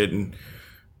 minutes and shit and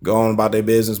go on about their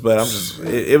business. But I'm just,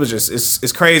 it was just,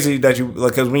 it's crazy that you,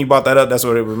 like, because when you brought that up, that's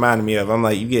what it reminded me of. I'm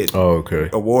like, you get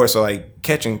awards for like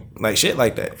catching like shit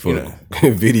like that, for, you know,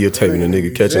 videotaping a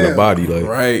nigga catching a body, like,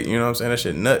 right, you know what I'm saying, that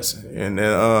shit nuts. And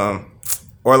then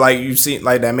or like you see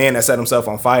like that man that set himself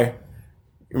on fire.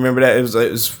 Remember that? It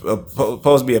was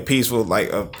supposed to be a peaceful,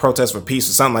 like a protest for peace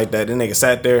or something like that. Then nigga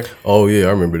sat there. Oh yeah, I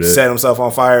remember that. Set himself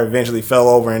on fire. Eventually fell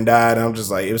over and died. And I'm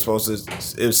just like, it was supposed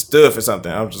to. It stood for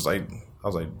something. I was like,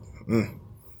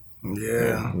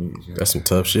 yeah, that's some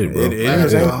tough shit, bro. It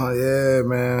is. Yeah,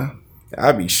 man.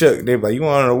 I'd be shook. They'd be like, you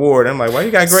want an award? I'm like, why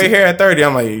you got gray hair at 30?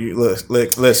 I'm like,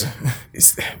 look, listen.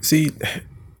 See,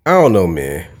 I don't know,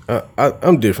 man.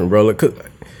 I'm different, bro. Like,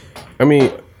 I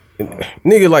mean,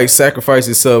 nigga like sacrifice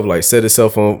himself, like set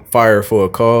himself on fire for a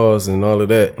cause and all of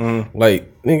that.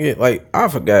 Like, nigga, like I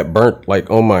forgot burnt like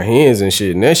on my hands and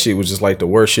shit, and that shit was just like the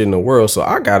worst shit in the world. So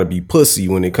I gotta be pussy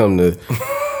when it come to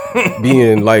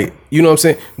being like, you know what I'm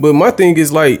saying? But my thing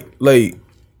is like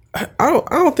I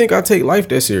don't think I take life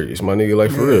that serious, my nigga.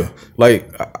 Like for real,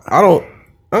 like I don't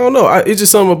know. It's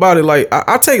just something about it. Like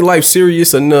I take life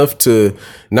serious enough to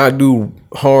not do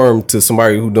harm to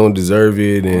somebody who don't deserve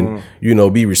it, and you know,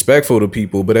 be respectful to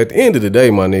people. But at the end of the day,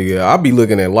 my nigga, I be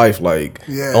looking at life like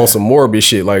on some morbid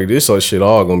shit. Like this shit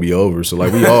all gonna be over. So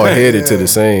like we all headed to the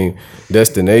same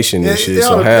destination and shit.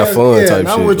 So have fun type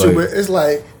I'm shit. with you, like, but it's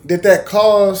like, did that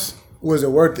cause, was it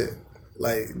worth it?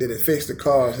 Like, did it fix the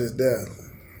cause, his death?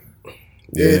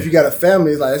 Yeah. If you got a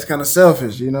family, it's like, it's kind of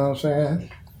selfish. You know what I'm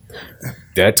saying?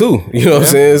 That too, you know what I'm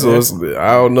saying? So it's,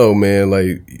 I don't know, man.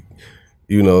 Like,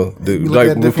 you know,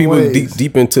 like when people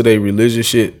deep into their religious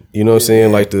shit, you know what I'm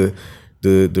saying? Like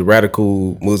the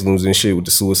radical Muslims and shit with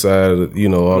the suicide, you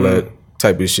know, all that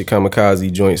type of shit,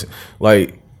 kamikaze joints.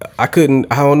 Like, I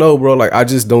don't know, bro. Like, I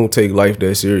just don't take life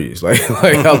that serious. Like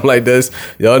I'm like,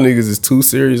 y'all niggas is too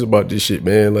serious about this shit,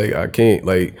 man. Like, I can't,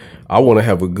 like, I want to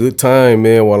have a good time,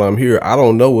 man, while I'm here. I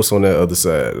don't know what's on that other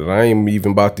side. And I ain't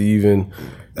even about to even,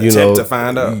 you know, to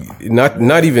find out.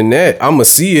 Not even that. I'ma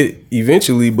see it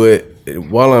eventually, but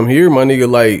while I'm here, my nigga,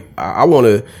 like, I want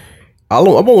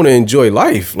to enjoy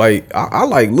life. Like, I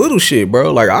like little shit,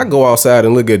 bro. Like, I go outside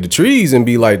and look at the trees and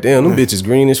be like, damn, them bitches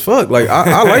green as fuck. Like,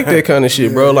 I like that kind of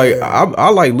shit, bro. Like, I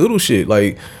like little shit.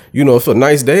 Like, you know, if a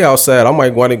nice day outside, I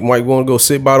might want to go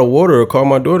sit by the water or call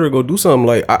my daughter to go do something.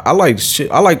 Like, I like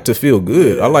shit. I like to feel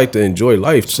good. I like to enjoy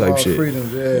life type shit.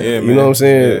 Freedoms, you know what I'm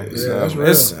saying? That's real.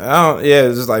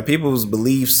 It's just like people's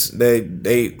beliefs that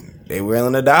they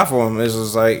willing to die for them. It's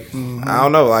just like, I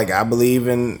don't know. Like, I believe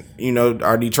in, you know,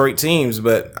 our Detroit teams,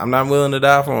 but I'm not willing to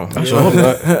die for them.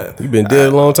 You've been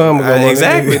dead a long time ago.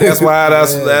 Exactly. That's why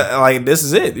like, this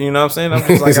is it. You know what I'm saying? I'm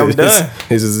just like, I'm done.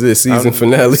 This is it. Season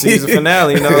finale. Season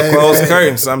finale. You know, close the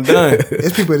curtains. I'm done.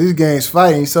 It's people at these games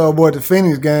fighting. You saw a boy at the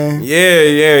Phoenix game.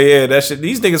 Yeah. That shit.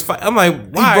 These niggas fight. I'm like,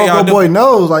 why? He broke a boy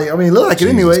nose. Like, I mean, it looked like it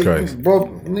anyway. Christ. He broke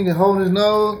nigga holding his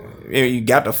nose. You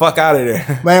got the fuck out of there.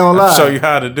 Man, ain't gonna lie. I'll show you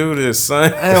how to do this,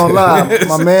 son. I ain't gonna lie.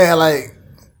 My man, like,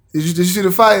 did you see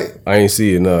the fight? I ain't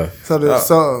see it, nah.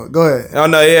 So go ahead. Oh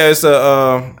no, yeah,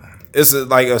 it's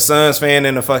like a Suns fan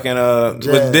in the fucking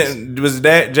was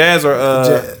that Jazz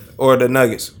or the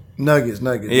Nuggets? Nuggets.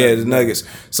 Yeah, the Nuggets.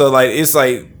 So like, it's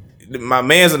like my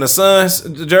man's in the Suns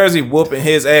jersey whooping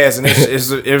his ass, and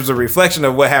it was a reflection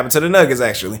of what happened to the Nuggets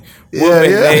actually.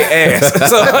 Whooping their ass.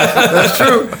 So that's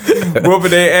true.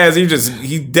 Whooping their ass.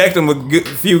 He decked him a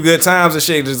few good times and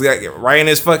shit. Just got right in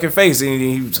his fucking face, and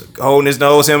he was holding his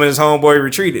nose. Him and his homeboy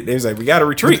retreated. They was like, "We got to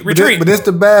retreat." But this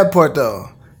the bad part though.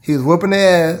 He was whooping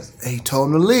their ass, and he told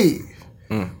him to leave.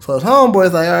 So his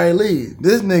homeboy's like, "All right, leave."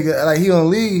 This nigga, like, he gonna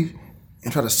leave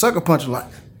and try to sucker punch him, like.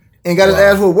 And got his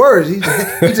ass with words. He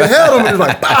just held him and was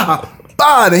like, bah,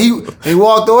 bah. And he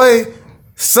walked away.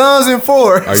 Suns in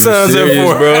 4. Suns in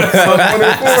 4, bro.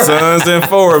 Suns in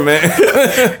 4,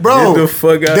 man. Bro, get the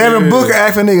fuck out Devin Booker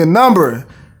asked a nigga number.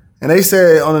 And they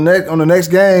said on the next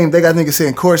game, they got niggas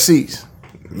sitting court seats.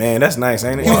 Man, that's nice,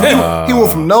 ain't it? He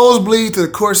went from nosebleed to the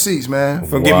court seats, man.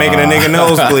 From making a nigga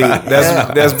nosebleed.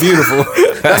 That's beautiful.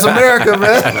 That's America,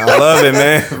 man. I love it,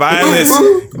 man. Violence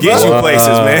gets you places,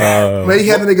 man. Man, he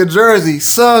had the nigga jersey,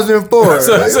 Suns in 4.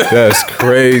 That's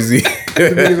crazy.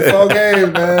 The 4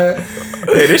 games, man.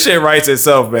 Hey, this shit writes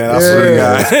itself, man. I swear to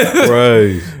God.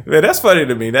 Right. Man, that's funny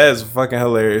to me. That is fucking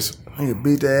hilarious. He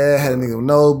beat the ass, had a nigga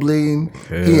nose bleeding.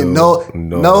 He in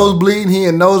nose bleeding. He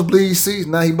in nosebleed seats.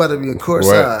 Now he about to be in court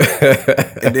side.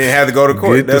 And then had to go to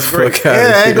court. That's great.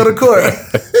 Yeah, I ain't go to court.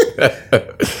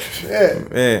 Yeah.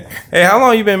 Man. Hey, how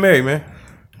long you been married, man?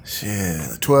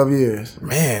 Shit, 12 years.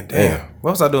 Man, damn.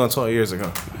 What was I doing 12 years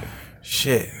ago?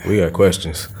 Shit. We got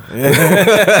questions. 12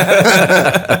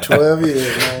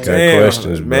 years, man. Got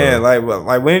questions, bro. Man, like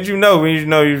when did you know? When did you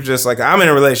know you were just like, I'm in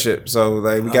a relationship. So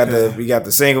like we got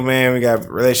the single man, we got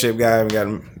relationship guy, we got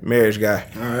a marriage guy.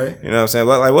 All right. You know what I'm saying?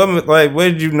 Like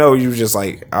when did you know you was just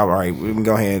like, all right, we can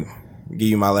go ahead and give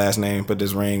you my last name, put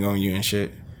this ring on you and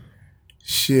shit.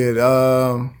 Shit,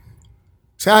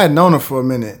 see, I had known her for a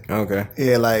minute. Okay.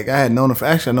 Yeah, like I had known her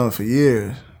for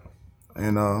years,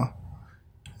 you know,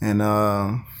 and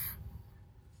I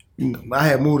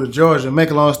had moved to Georgia. Make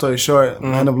a long story short, I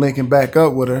ended up linking back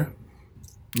up with her,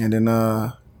 and then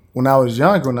when I was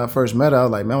younger, when I first met her, I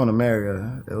was like, man, I want to marry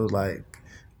her. It was like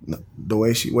the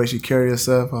way she carried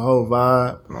herself, her whole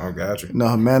vibe. Oh, got you. You know,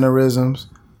 her mannerisms.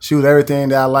 She was everything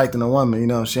that I liked in a woman, you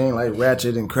know. She ain't like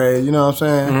ratchet and crazy, you know what I'm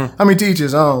saying? Mm-hmm. I mean, teach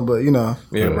his own, but you know.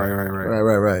 Yeah,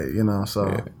 right. You know,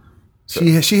 so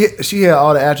she had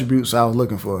all the attributes I was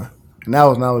looking for, and that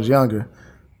was when I was younger.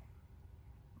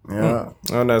 Yeah.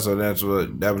 Oh,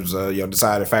 that was your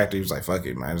deciding factor. He was like, fuck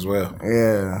it, might as well.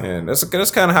 Yeah. Yeah, that's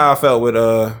kind of how I felt with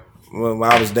when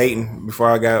I was dating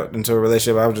before I got into a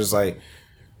relationship. I was just like,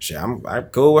 shit, I'm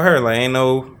cool with her. Like, ain't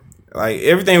no. Like,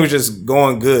 everything was just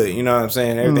going good, you know what I'm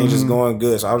saying? Everything's just going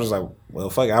good. So I was just like, well,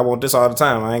 fuck it, I want this all the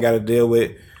time. I ain't got to deal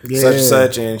with such and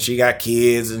such, and she got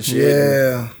kids and shit.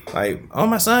 Yeah. And like, oh,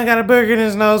 my son got a burger in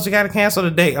his nose, we got to cancel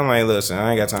the date. I'm like, listen,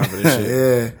 I ain't got time for this shit.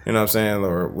 Yeah. You know what I'm saying?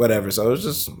 Or whatever. So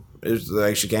it's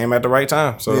like she came at the right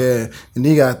time. So yeah. And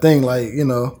then you got to think, like, you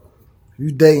know,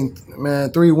 you dating,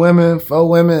 man, 3 women, 4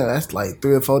 women, that's like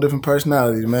 3 or 4 different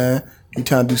personalities, man. You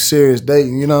trying to do serious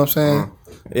dating, you know what I'm saying?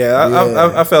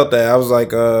 Yeah, I felt that. I was like,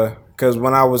 because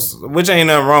when I was, which ain't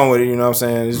nothing wrong with it, you know what I'm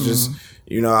saying? It's just,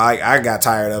 you know, I got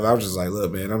tired of it. I was just like,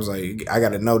 look, man, I was like, I got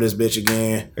to know this bitch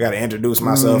again. I got to introduce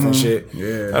myself and shit.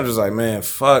 Yeah. I'm just like, man,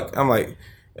 fuck. I'm like,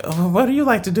 what do you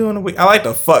like to do in the week? I like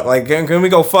to fuck. Like, can we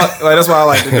go fuck? Like, that's what I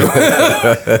like to do.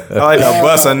 I like to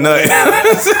bust a nut.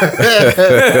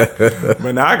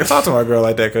 But now I can talk to my girl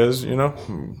like that because, you know,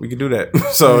 we can do that.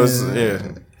 So, it's,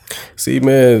 yeah. See,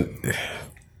 man,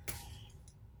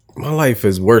 my life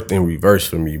has worked in reverse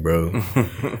for me, bro.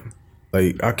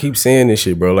 Like, I keep saying this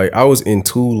shit, bro. Like, I was in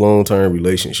 2 long-term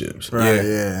relationships. Right,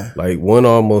 yeah. Like, one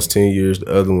almost 10 years,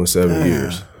 the other one 7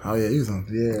 years. Oh,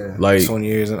 yeah, Like 20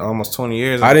 years and almost 20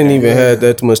 years. I didn't even have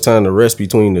that much time to rest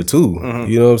between the 2.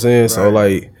 You know what I'm saying? Right. So,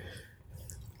 like,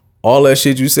 all that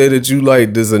shit you say that you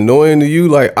like that's annoying to you,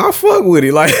 like, I fuck with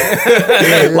it. Like,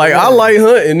 like I like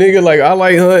hunting, nigga. Like, I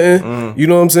like hunting. You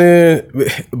know what I'm saying?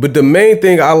 But the main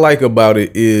thing I like about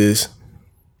it is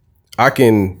I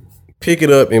can pick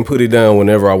it up and put it down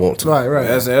whenever I want to. Right.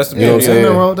 That's the you know what I'm saying?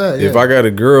 Wrong with that, yeah. If I got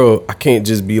a girl, I can't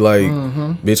just be like,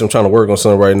 bitch, I'm trying to work on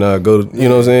something right now. Go to, you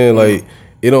know what I'm saying? Like,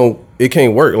 it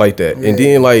can't work like that. Yeah. And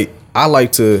then, like, I'm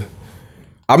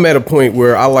at a point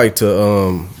where I like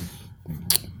to,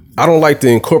 I don't like to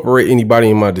incorporate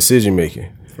anybody in my decision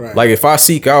making. Right. Like, if I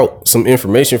seek out some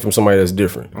information from somebody, that's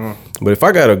different. But if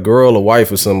I got a girl, a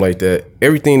wife, or something like that,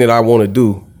 everything that I want to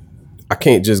do, I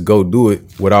can't just go do it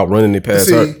without running it past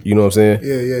her. You know what I'm saying?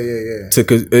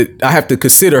 Yeah. I have to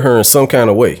consider her in some kind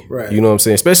of way. Right. You know what I'm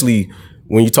saying? Especially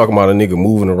when you talking about a nigga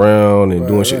moving around and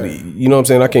doing shit. You know what I'm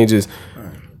saying? I can't just.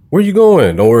 Where you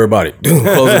going? Don't worry about it. Close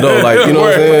the door. Like, you know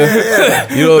what I'm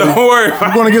saying? You know, don't worry.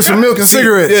 I'm going to get some milk and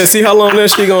cigarettes. Yeah, see how long that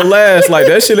shit gonna last. Like,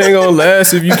 that shit ain't gonna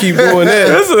last if you keep doing that.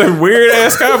 That's a weird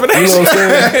ass combination. You know what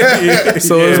I'm saying?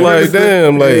 So it's like,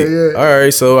 damn, like, all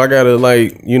right, so I gotta,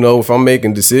 like, you know, if I'm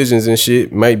making decisions and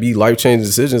shit, might be life-changing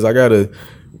decisions, I gotta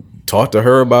talk to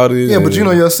her about it. Yeah, but you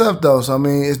know yourself, though. So, I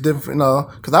mean, it's different, you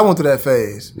know, because I went through that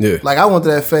phase. Yeah. Like, I went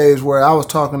through that phase where I was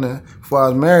talking to, before I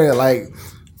was married, like,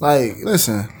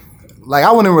 listen, like,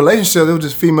 I went in a relationship, it was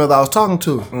just females I was talking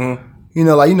to. You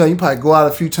know, like, you know, you probably go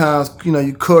out a few times, you know,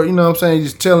 you court, you know what I'm saying, you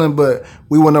just chilling, but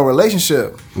we weren't in a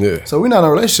relationship. Yeah. So we not in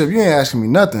a relationship, you ain't asking me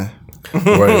nothing.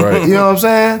 Right. You know what I'm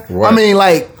saying? Right. I mean,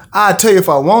 like, I'll tell you if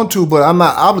I want to, but I'm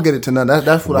not obligated to nothing.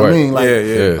 That's what I mean.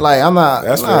 Like, like, I'm not.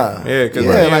 That's right. Yeah, because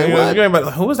like, you ain't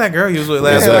like, who was that girl you was with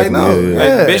last night? Like, no,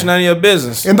 like, bitch, none of your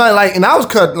business. And like, and I was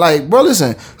cut. Like, bro,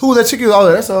 listen, who was that chick?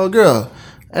 Oh, that's our girl.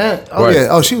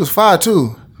 And she was fire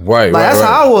too. Right, like that's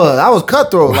how I was. I was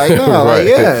cutthroat. Like no,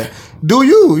 like do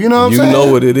you know what I'm saying? You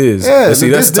know what it is. Yeah, and see,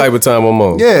 that's the type of time I'm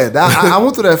on. Yeah, I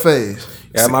went through that phase.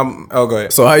 Yeah, go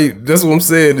ahead. So that's what I'm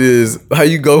saying is how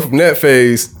you go from that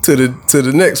phase to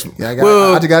the next one. Yeah,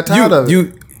 I just got tired of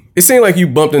it. It seemed like you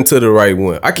bumped into the right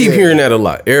one. I keep hearing that a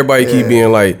lot. Everybody keep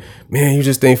being like, man, you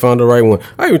just ain't found the right one.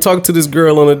 I even talked to this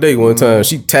girl on a date one time.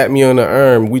 She tapped me on the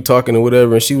arm. We talking or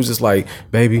whatever. And she was just like,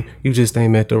 baby, you just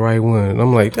ain't met the right one. And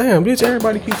I'm like, damn, bitch,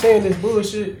 everybody keep saying this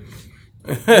bullshit.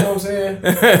 You know what I'm saying?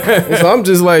 And so I'm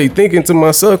just like thinking to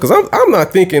myself, because I'm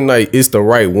not thinking like it's the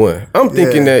right one. I'm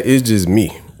thinking that it's just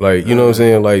me. Like, you know what I'm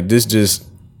saying? Like this just,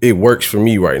 it works for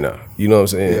me right now. You know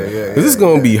what I'm saying? Because it's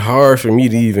going to be hard for me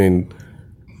to even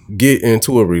get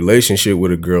into a relationship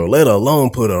with a girl, let alone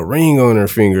put a ring on her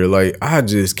finger. Like, I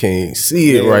just can't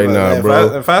see it right now,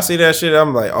 bro. If I see that shit,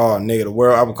 I'm like, oh, nigga, the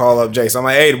world. I'm gonna call up Jason. I'm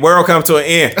like, hey, the world come to an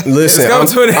end. Listen,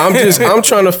 I'm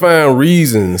trying to find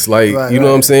reasons, like, you know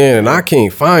what I'm saying, and I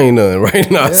can't find none right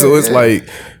now. So it's like,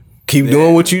 keep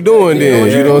doing what you doing,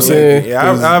 then. You know what I'm saying? Yeah,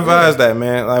 I advise that,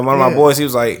 man. Like one of my boys, he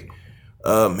was like,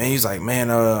 he's like,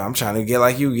 man, I'm trying to get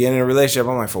like you, get in a relationship.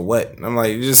 I'm like, for what? I'm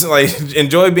like, just like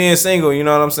enjoy being single. You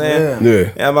know what I'm saying?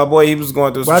 Yeah. And my boy, he was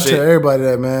going through some shit. I tell everybody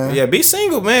that, man. Yeah, be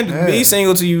single, man. Yeah. Be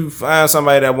single till you find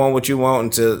somebody that want what you want.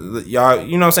 Until y'all,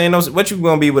 you know what I'm saying? What you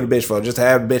gonna be with a bitch for? Just to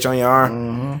have a bitch on your arm?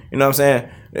 Mm-hmm. You know what I'm saying?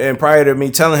 And prior to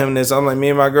me telling him this, I'm like, me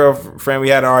and my girlfriend, we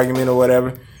had an argument or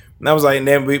whatever. And I was like,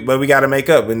 but we got to make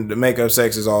up, and the makeup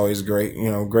sex is always great.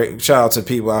 You know, great. Shout out to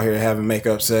people out here having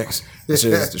makeup sex. The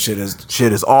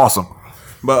shit is awesome.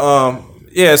 But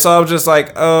yeah. So I was just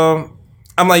like, I'm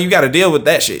like, you got to deal with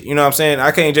that shit. You know what I'm saying?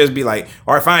 I can't just be like,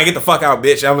 all right, fine, get the fuck out,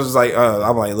 bitch. I was just like,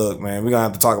 I'm like, look, man, we gonna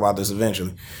have to talk about this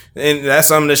eventually, and that's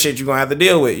some of the shit you are gonna have to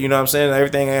deal with. You know what I'm saying?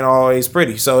 Everything ain't always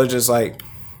pretty. So it's just like,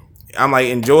 I'm like,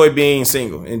 enjoy being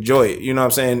single. Enjoy it. You know what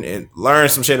I'm saying? And learn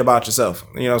some shit about yourself.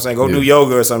 You know what I'm saying? Go do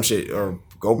yoga or some shit. Or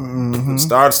go plant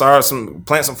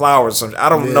some flowers or something. I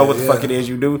don't know what the fuck it is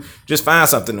you do. Just find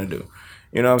something to do.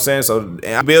 You know what I'm saying? So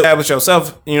establish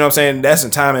yourself. You know what I'm saying? That's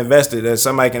some time invested. That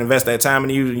somebody can invest that time in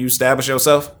you and you establish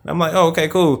yourself. I'm like, oh, okay,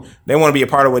 cool. They want to be a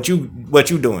part of what you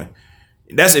doing.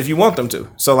 That's if you want them to.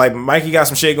 So like Mikey got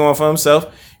some shit going for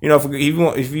himself. You know,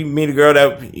 if you meet a girl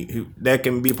that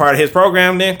can be part of his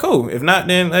program, then cool. If not,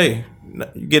 then hey,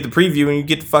 you get the preview and you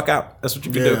get the fuck out. That's what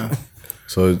you can do.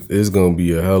 So it's gonna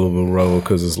be a hell of a road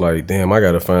because it's like, damn, I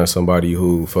gotta find somebody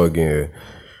who fucking.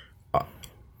 I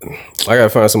gotta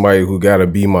find somebody who gotta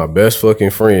be my best fucking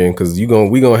friend because we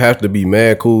gonna have to be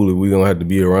mad cool if we gonna have to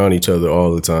be around each other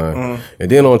all the time.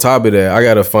 And then on top of that, I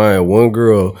gotta find one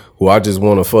girl who I just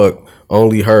wanna fuck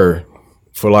only her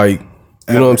for like.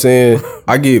 You know what I'm saying?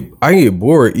 I get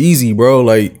bored easy, bro.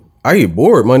 Like, I get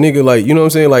bored, my nigga. Like, you know what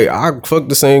I'm saying? Like, I fucked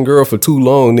the same girl for too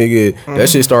long, nigga. That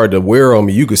shit started to wear on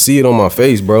me. You could see it on my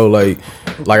face, bro. Like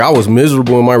I was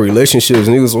miserable in my relationships.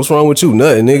 Niggas, what's wrong with you?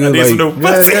 Nothing, nigga.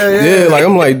 Like, like,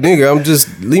 I'm like, nigga, I'm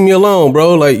just, leave me alone,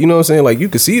 bro. Like, you know what I'm saying? Like, you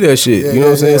could see that shit. You know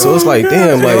what I'm saying? So it's like,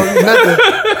 damn,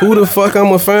 like, who the fuck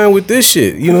I'ma find with this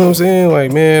shit? You know what I'm saying?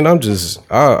 Like, man, I'm just,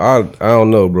 I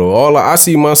don't know, bro. I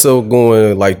see myself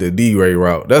going like the D-Ray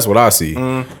route. That's what I see.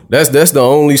 That's the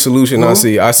only solution I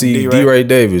see. I see D-Ray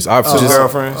Davis. I've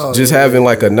just having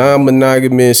like a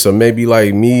non-monogamous, or maybe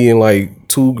like me and like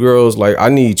two girls. Like, I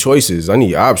need choices. I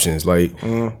need options. Like,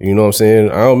 you know what I'm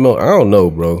saying? I don't know,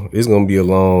 bro. It's gonna be a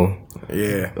long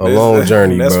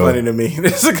journey, that's bro. Funny to me.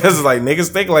 It's because like niggas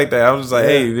think like that. I was just like,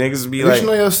 hey, niggas be like, you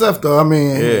know yourself though. I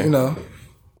mean, you know.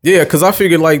 Yeah, because I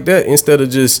figured like that instead of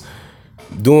just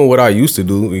doing what I used to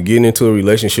do and getting into a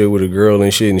relationship with a girl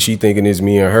and shit, and she thinking it's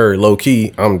me and her. Low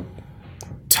key, I'm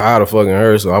tired of fucking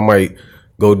her, so I might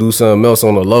go do something else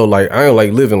on the low. Like, I ain't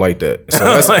like living like that. So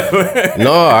that's,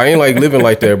 no, I ain't like living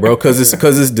like that, bro. Because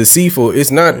it's deceitful. It's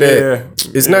not that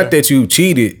not that you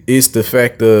cheated. It's the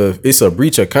fact of it's a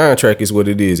breach of contract is what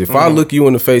it is. If I look you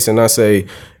in the face and I say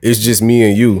it's just me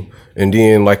and you, and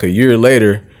then like a year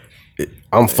later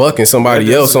I'm fucking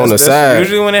somebody else on the side.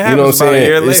 Usually when it happens, you know what I'm saying? A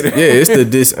year later. It's the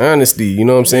dishonesty. You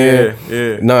know what I'm saying?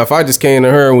 Yeah. Now, if I just came to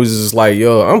her and was just like,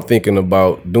 yo, I'm thinking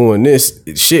about doing this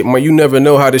shit, you never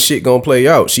know how this shit gonna play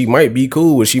out. She might be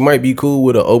cool. She might be cool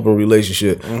with an open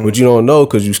relationship, but you don't know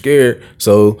because you scared.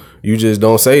 So you just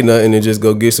don't say nothing and just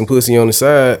go get some pussy on the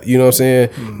side. You know what I'm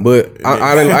saying? But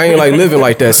I ain't like living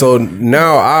like that. So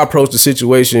now I approach the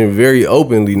situation very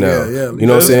openly now. You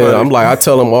know what I'm saying? Funny. I'm like, I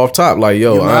tell them off top, like,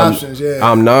 yo,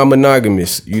 I'm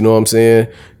non-monogamous. You know what I'm saying?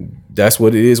 That's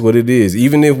what it is.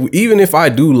 Even if I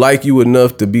do like you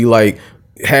enough to be like,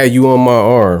 had you on my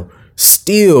arm,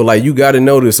 still, like, you got to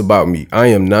know this about me. I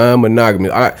am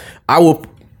non-monogamous. I will.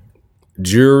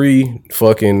 jewelry,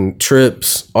 fucking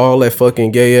trips, all that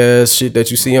fucking gay ass shit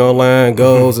that you see online,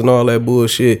 goals and all that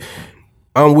bullshit.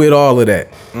 I'm with all of that.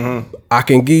 I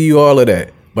can give you all of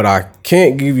that, but I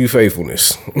can't give you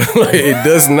faithfulness. Like, it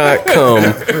does not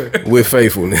come with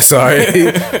faithfulness, all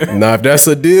right? Now, if that's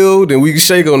a deal, then we can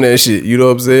shake on that shit. You know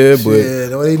what I'm saying? But yeah,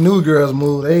 the way new girls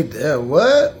move,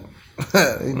 what?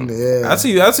 Yeah. I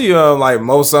see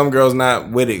like some girls not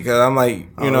with it, because I'm like,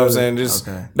 you know what I'm saying, just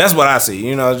that's what I see,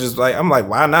 you know, just like, I'm like,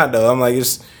 why not though? I'm like,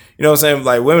 it's, you know what I'm saying,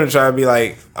 like, women try to be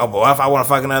like, oh boy, if I want to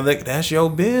fuck another, that's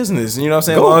your business, you know what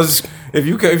I'm saying? Well, if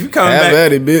you come have back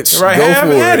at it, bitch, right, go have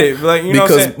for at it. Like, you know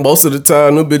because what I'm saying? most of the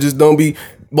time them bitches don't be.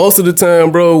 Most of the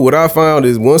time, bro, what I found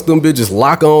is once them bitches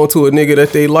lock on to a nigga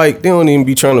that they like, they don't even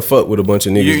be trying to fuck with a bunch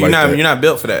of niggas like that. You're not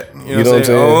built for that. You know what I'm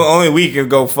saying? Only we can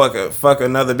go fuck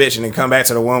another bitch and then come back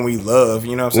to the one we love.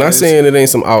 You know what I'm saying? Not saying it ain't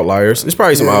some outliers. It's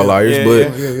probably some outliers,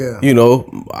 but you know,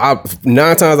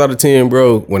 9 times out of 10,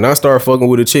 bro, when I start fucking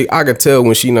with a chick, I can tell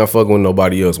when she not fucking with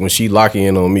nobody else, when she locking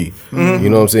in on me. You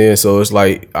know what I'm saying? So it's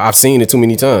like, I've seen it too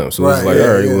many times. So it's like, all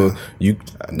right, well, you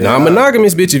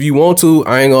non-monogamous, bitch, if you want to,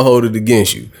 I ain't gonna hold it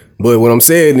against you. But what I'm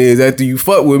saying is, after you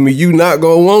fuck with me, you not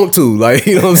gonna want to. Like,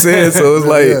 you know what I'm saying? So it's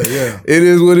like, it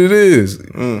is what it is.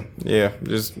 Yeah,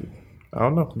 just, I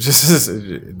don't know. Just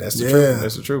that's the truth.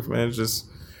 That's the truth, man. It's just,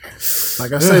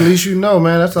 like I say, at least you know,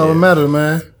 man. That's all that matters,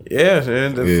 man. Yeah,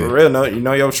 for real. No, you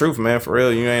know your truth, man. For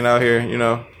real, you ain't out here, you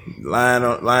know, lying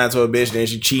to a bitch, then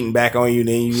she cheating back on you,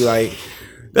 then you like,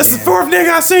 that's the 4th nigga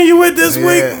I seen you with this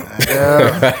week.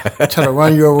 Yeah. Trying to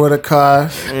run you over with a car.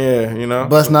 Yeah, you know.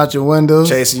 Busting out your windows.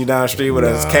 Chasing you down the street with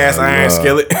a cast iron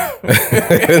skillet.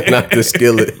 Not the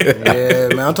skillet.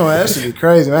 Yeah, man. I'm talking about that shit be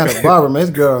crazy, man. I had a barber, man. This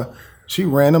girl, she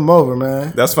ran him over,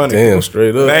 man. That's funny. Damn,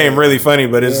 straight up. That ain't really funny,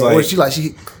 but it's like. Well,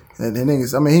 and the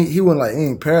niggas, I mean, he wasn't like, he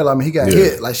ain't paralyzed. I mean, he got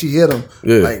hit. Like, she hit him.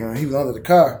 Yeah. Like, he was under the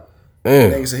car.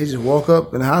 Nigga said he just woke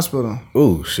up in the hospital.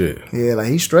 Oh shit. Yeah, like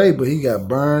he's straight, but he got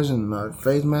burns and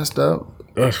face messed up.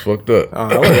 That's fucked up.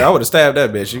 I would have stabbed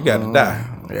that bitch. You got to die.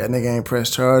 Yeah, nigga ain't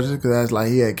press charges because that's like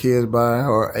he had kids by her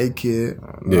or a kid.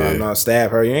 No,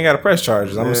 stab her. You ain't got to press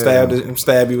charges. I'm gonna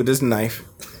stab you with this knife.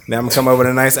 Now I'm gonna come up with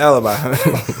a nice alibi.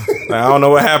 I don't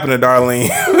know what happened to Darlene.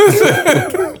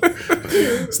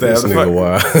 Stab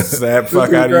the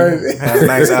fuck out of you. Have a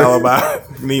nice alibi.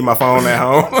 Need my phone at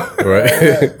home.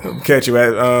 Right. I'm catch you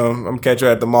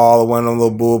at the mall or one of them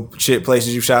little bullshit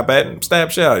places you shop at and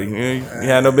stab shit out of you. You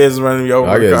had no business running you over.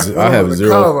 I have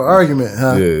zero argument,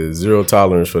 huh? Yeah, zero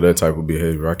tolerance for that type of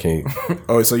behavior. I can't.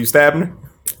 Oh, so you stabbing her?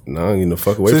 No, I don't even the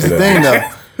fuck away from that. The thing though.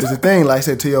 It's the thing, like I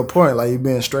said, to your point, like you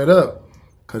being straight up.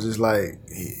 Cause it's like,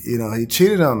 you know, he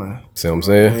cheated on her. See what I'm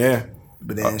saying? Yeah.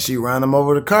 But then she ran him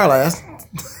over the car. Like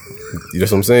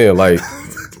that's what I'm saying. Like,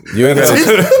 you ain't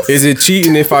got. Is it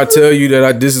cheating if I tell you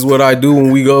that this is what I do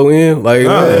when we go in? Like,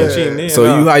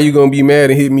 so how you gonna be mad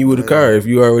and hit me with a car if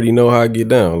you already know how I get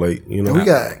down? Like, you know, and we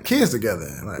got kids together.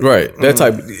 Like, right? That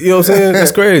type. You know what I'm saying?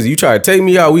 That's crazy. You try to take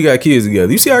me out, we got kids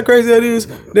together. You see how crazy that is?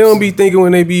 They don't be thinking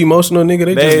when they be emotional, nigga.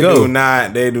 They just go.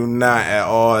 They do not at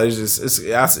all. I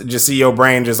just see your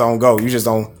brain just on go. You just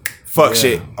don't. Fuck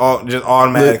shit, just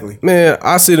automatically. Man,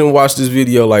 I sit and watch this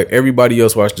video like everybody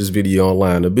else watched this video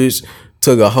online. The bitch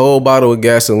took a whole bottle of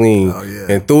gasoline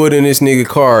and threw it in this nigga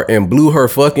car and blew her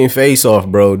fucking face off,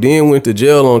 bro. Then went to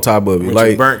jail on top of it. With like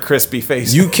your burnt, crispy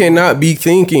face. You cannot be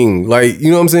thinking. Like, you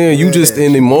know what I'm saying? You just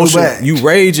in emotion. You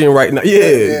raging right now.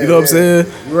 You know what I'm saying?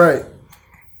 Right.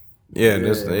 Yeah, I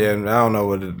don't know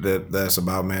what that's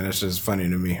about, man. It's just funny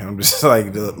to me. I'm just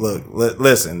like, look,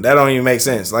 listen, that don't even make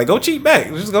sense. Like, go cheat back.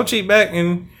 Just go cheat back,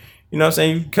 and you know what I'm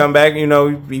saying? You come back, you know,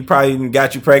 he probably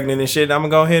got you pregnant and shit. I'm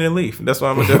gonna go ahead and leave. That's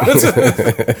what I'm gonna do.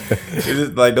 It's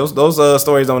just like those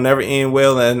stories don't never end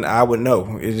well, and I would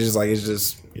know. It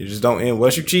just don't end.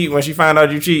 Once you find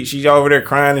out you cheat, she's over there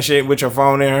crying and shit with your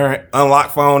phone in her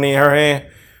unlocked phone in her hand.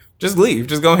 Just leave.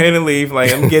 Just go ahead and leave.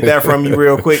 Like, let me get that from you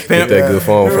real quick, pimp. Get that good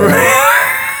phone from you.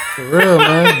 For real,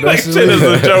 man. Like, shit is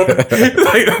a joke.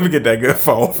 Like, let me get that good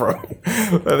phone from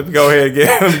you. Let me go ahead and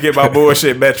let me get my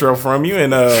bullshit Metro from you,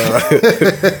 and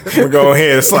we'll go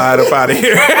ahead and slide up out of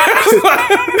here.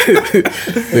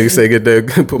 Nigga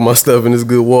say, put my stuff in this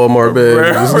good Walmart bag.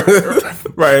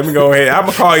 Right, let me go ahead. I'm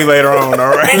gonna call you later on,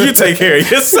 all right? You take care of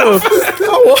yourself.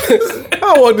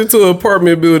 I walked into an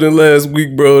apartment building last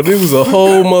week, bro. There was a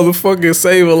whole motherfucking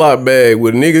Save-A-Lot bag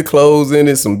with nigga clothes in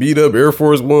it, some beat up Air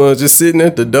Force Ones just sitting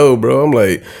at the door, bro. I'm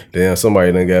like, damn,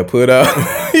 somebody done got put out.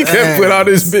 He got put out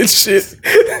this bitch shit.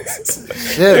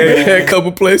 They had a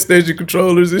couple PlayStation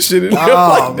controllers and shit in there.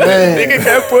 Oh, man. Nigga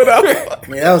got put out.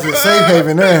 Man, that was a safe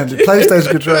haven there, the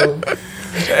PlayStation controller.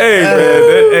 Hey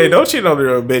man, hey, don't cheat on the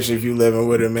real bitch if you living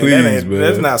with her, man. Please, man.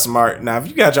 That's not smart. Now, if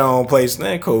you got your own place,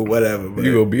 then cool, whatever. But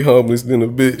You gonna be homeless than a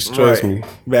bitch, trust me.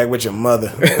 Back with your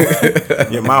mother,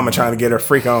 your mama trying to get her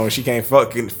freak on. She can't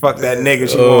fuck that nigga.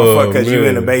 She won't fuck because you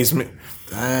in the basement.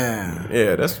 Damn.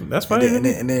 Yeah, that's funny.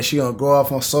 And then she gonna go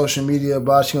off on social media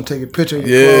about. She gonna take a picture of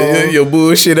your Yeah, your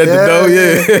bullshit at the door.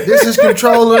 Yeah, this is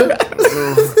controller.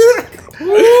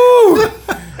 Woo.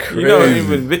 You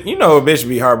know a bitch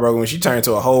be heartbroken when she turned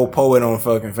to a whole poet on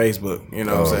fucking Facebook. You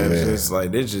know what I'm saying? Man. It's just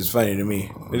like, it's just funny to me.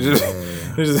 It's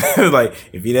just like,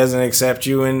 if he doesn't accept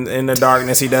you in the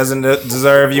darkness, he doesn't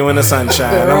deserve you in the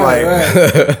sunshine. I'm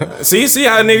like, see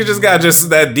how niggas just got just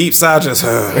that deep side,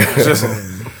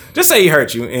 just say he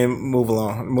hurt you and move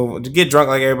along. Get drunk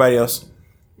like everybody else.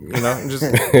 You know, just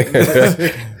that's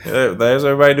what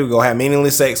everybody do. Go have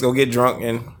meaningless sex. Go get drunk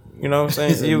and. You know what I'm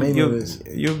saying?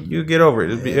 You get over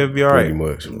it. It'll be all right. Pretty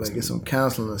much. Like get some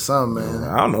counseling or something, man.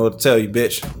 I don't know what to tell you,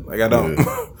 bitch. Like I don't.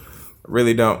 I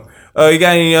really don't. You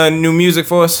got any new music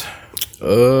for us?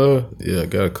 Yeah, I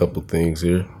got a couple things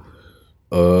here.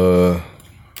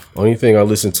 Only thing I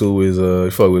listen to is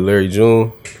you fuck with Larry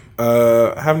June.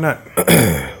 I have not.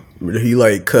 He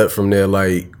like cut from that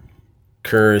like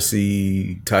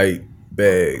Currency type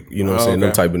bag, you know what I'm saying?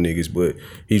 Them type of niggas, but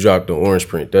he dropped the Orange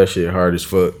Print. That shit hard as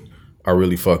fuck. I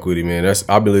really fuck with him, man.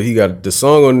 I believe he got the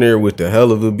song on there with the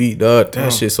hell of a beat, dog.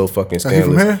 That shit so fucking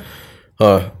scandalous. He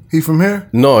from here? He from here?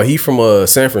 No, he from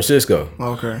San Francisco.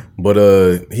 Okay.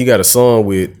 But he got a song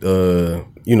with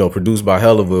produced by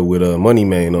Helluva with Money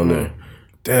Man on there.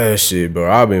 That shit,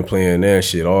 bro. I've been playing that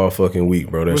shit all fucking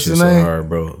week, bro. That shit's so hard,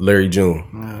 bro. Larry June.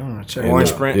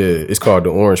 Orange Print? Yeah, it's called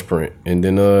the Orange Print. And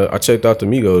then I checked out the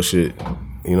Migos shit.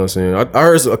 You know what I'm saying? I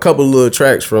heard a couple of little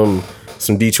tracks from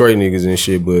some Detroit niggas and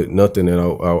shit, but nothing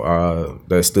that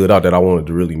that stood out that I wanted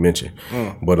to really mention.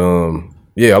 But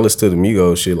yeah, I listened to the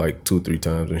Migos shit like 2-3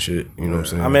 times and shit. You know what I'm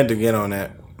saying? I meant to get on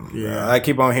that. Yeah, I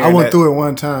keep on hearing. I went through it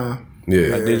one time.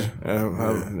 Yeah, did.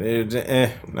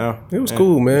 No, it was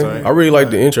cool, man. Sorry. I really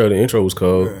liked the intro. The intro was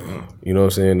cold. You know what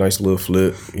I'm saying? Nice little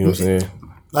flip. You know what I'm saying?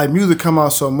 Like music come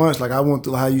out so much. Like I went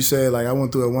through how you said. Like I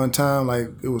went through it one time. Like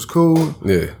it was cool.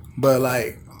 Yeah. But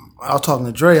like I was talking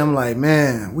to Dre. I'm like,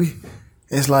 man,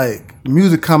 it's like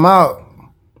music come out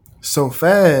so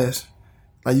fast.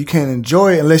 Like you can't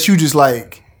enjoy it unless you just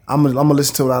like I'm gonna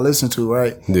listen to what I listen to,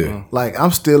 right? Yeah. Like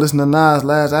I'm still listening to Nas'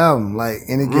 last album, like,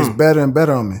 and it gets better and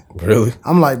better on me. Really?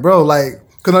 I'm like, bro, like,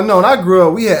 cause I know when I grew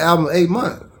up, we had album 8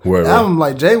 months. Right. Album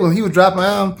like Jay when he was dropping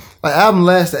album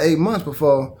lasted 8 months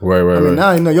before. Right. I mean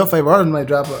now you know your favorite artist might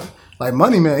drop like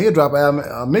Money Man, he'll drop a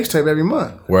mixtape every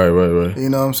month. Right. You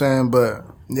know what I'm saying? But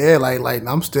yeah, like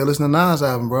I'm still listening to Nas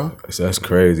album, bro. That's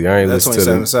crazy. I ain't listened to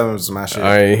that. 27 is my shit.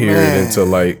 I ain't hear it until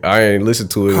like I ain't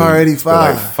listened to it Car 85 for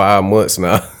like 5 months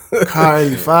now. Car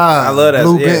 85. I love that.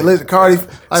 Blue Bent, Cardi.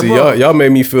 Like, see, bro, y'all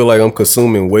made me feel like I'm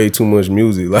consuming way too much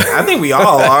music. Like I think we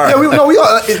all are. Yeah, we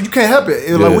all. You can't help it.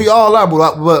 Like we all are.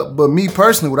 But me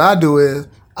personally, what I do is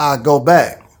I go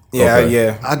back. Yeah,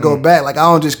 yeah. I go back. Like I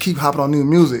don't just keep hopping on new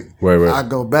music. Right. I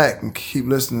go back and keep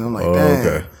listening. I'm like, damn.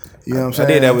 Okay. You know what I'm saying?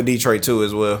 I did that with Detroit too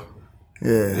as well.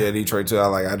 Yeah, Detroit too.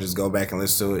 I just go back and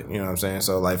listen to it. You know what I'm saying?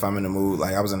 So like if I'm in the mood,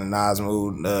 like I was in a Nas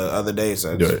mood the other day,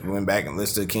 so I just went back and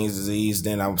listened to King's Disease.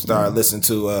 Then I started listening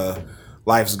to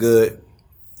Life's Good.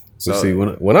 So see,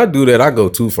 when I do that, I go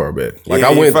too far back. Like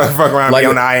I went fuck around like,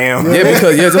 on the I Am. Yeah,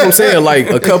 because that's what I'm saying.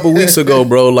 Like a couple weeks ago,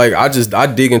 bro. Like I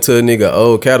dig into a nigga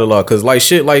old catalog because like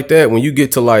shit like that. When you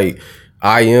get to like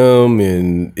I Am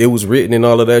and It Was Written and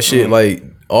all of that shit, like.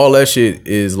 All that shit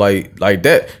is like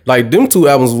that. Like them 2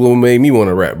 albums will made me want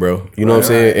to rap, bro. You know what I'm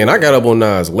saying? And I got up on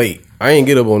Nas late. I ain't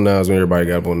get up on Nas when everybody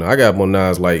got up on Nas. I got up on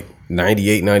Nas like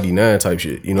 98, 99 type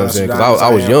shit. You know what I'm saying? Because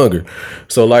I was younger.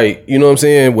 So like, you know what I'm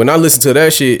saying? When I listen to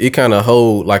that shit, it kind of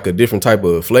hold like a different type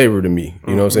of flavor to me.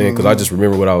 You know what I'm saying? Because I just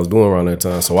remember what I was doing around that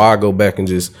time. So I go back and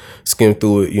just skim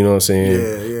through it. You know what I'm saying?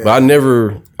 Yeah.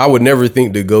 But I would never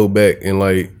think to go back and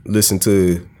like listen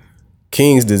to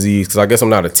King's Disease because I guess I'm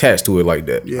not attached to it like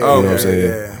that. Yeah, you know what I'm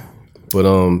saying? Yeah. But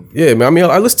yeah, man. I mean,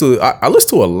 I listen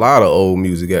to a lot of old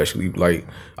music actually. Like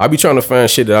I be trying to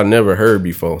find shit that I never heard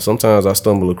before. Sometimes I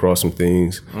stumble across some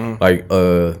things. Like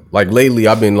lately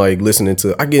I've been like listening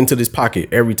to. I get into this pocket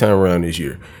every time around this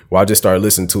year where I just start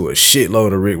listening to a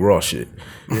shitload of Rick Ross shit.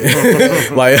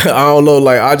 Like I don't know.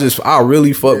 Like I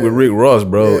really fuck with Rick Ross,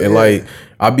 bro. And like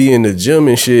I be in the gym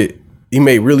and shit. He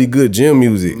made really good gym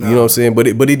music, you know what I'm saying? But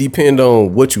it depend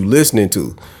on what you listening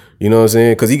to. You know what I'm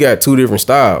saying? Because he got two different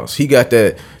styles. He got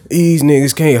that these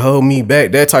niggas can't hold me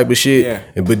back, that type of shit. Yeah.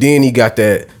 But then he got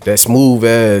that smooth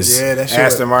ass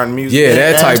Aston Martin music. Yeah,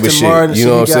 that type of shit. Martin, you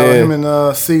know what I'm saying? Him and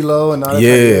CeeLo and all that.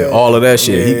 Yeah, all of that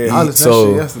shit. I listened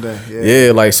to that shit yesterday.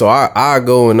 Yeah, like so I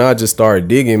go and I just start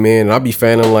digging, man. And I be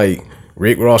fanning like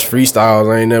Rick Ross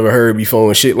freestyles I ain't never heard before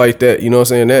and shit like that. You know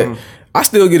what I'm saying? That I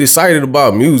still get excited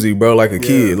about music, bro, like a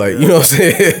kid. Like, you know what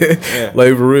I'm saying?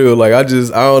 Like, for real. Like, I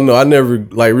don't know. I never,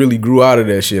 like, really grew out of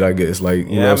that shit, I guess. Like,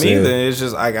 you know what I'm saying? Either. It's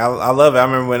just, like, I love it. I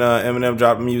remember when Eminem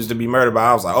dropped Music to Be Murdered By.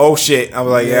 I was like, oh, shit. I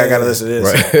was like, I gotta listen to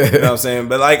this. Right. You know what I'm saying?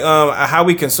 But, like, how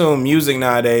we consume music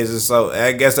nowadays is so,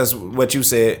 I guess that's what you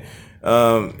said.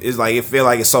 It's like, it feel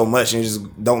like it's so much and it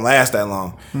just don't last that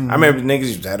long. I remember niggas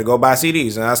used to have to go buy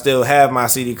CDs, and I still have my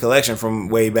CD collection from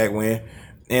way back when.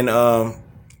 And,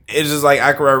 it's just like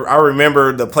I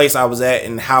remember the place I was at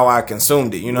and how I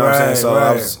consumed it. You know what I'm saying? So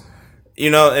I was,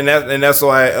 you know, and that's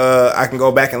why I can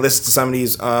go back and listen to some of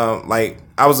these. Like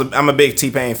I'm a big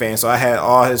T-Pain fan, so I had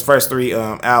all his first 3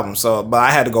 albums. So, but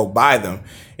I had to go buy them.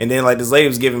 And then, like, this lady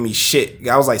was giving me shit.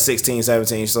 I was, like, 16,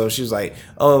 17. So she was like,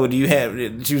 oh, do you have...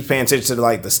 She was paying attention to,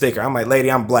 like, the sticker. I'm like,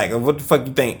 lady, I'm black. What the fuck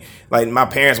you think? Like, my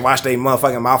parents wash their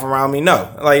motherfucking mouth around me?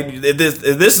 No. Like, if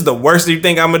this is the worst you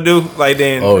think I'm going to do, like,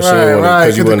 then... Oh, shit.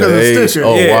 Because you want the age?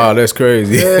 Oh, wow, that's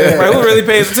crazy. Yeah. Like, who really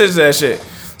pays attention to that shit?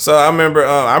 So I remember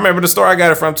the store I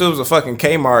got it from, too. It was a fucking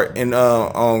Kmart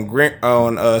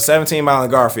on 17 Mile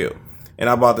and Garfield. And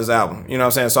I bought this album. You know what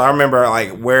I'm saying? So I remember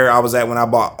like where I was at when I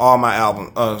bought all my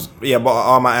albums. Bought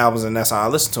all my albums, and that's how I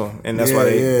listened to them. And that's why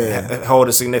they hold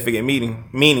a significant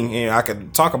meaning. And I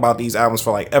could talk about these albums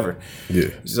for like ever. Yeah.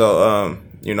 So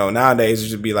you know, nowadays it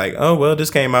should be like, oh well,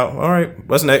 this came out. All right,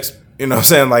 what's next? You know what I'm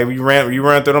saying? Like you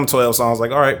ran through them 12 songs.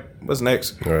 Like, all right, what's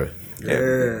next? All right.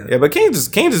 Yeah, but King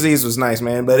Disease was nice,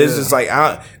 man. But it's just like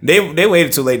they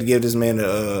waited too late to give this man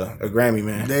a Grammy,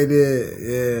 man. They did,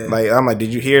 yeah. Like I'm like,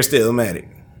 did you hear Stillmatic?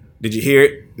 Did you hear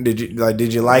it? Did you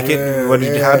like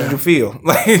it? How did you feel?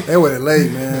 Like they were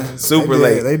late, man. Super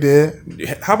late. They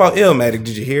did. How about Illmatic?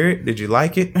 Did you hear it? Did you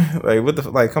like it? Like what the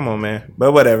like? Come on, man.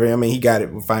 But whatever. I mean, he got it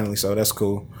finally, so that's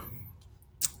cool.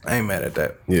 I ain't mad at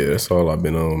that. Yeah, that's all I've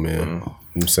been on, man.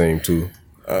 I'm same too.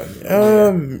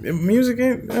 Music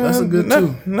ain't that's a good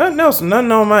too. Nothing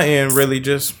on my end really.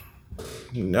 Just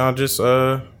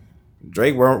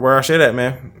Drake, where our shit at,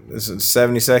 man? This is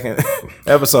 72nd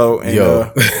episode, and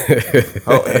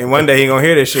and one day he gonna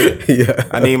hear this shit. Yeah,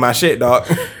 I need my shit, dog.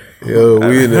 Yo,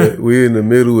 we in the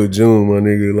middle of June, my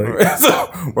nigga. Like, so,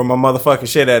 where my motherfucking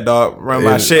shit at, dog? Run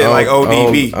my shit like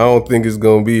ODB. I don't think it's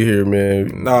gonna be here,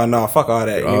 man. No, fuck all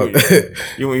that.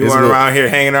 You run around here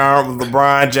hanging around with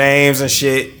LeBron James and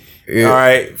shit. All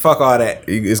right, fuck all that.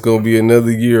 It's gonna be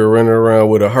another year running around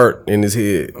with a heart in his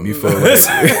head before.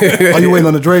 Are you waiting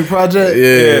on the Drake project?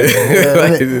 Yeah.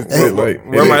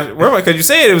 Where am I? Because you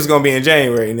said it was gonna be in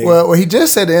January, nigga. Well, he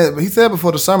just said that. He said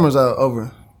before the summer's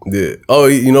over. Yeah. Oh,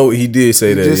 you know he did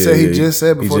say that. He just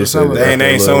said before the summer. They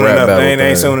ain't soon enough. They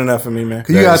ain't soon enough for me, man.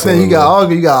 You got to think. You got all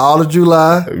of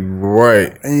July.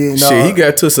 Right. And, you know, shit, he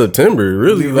got to September.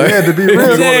 Really? Yeah, to be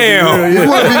real. Damn. You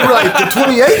want to be like the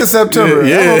 28th of September.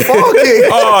 Yeah.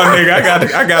 Oh, nigga,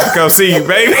 I got to come see you,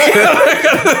 baby.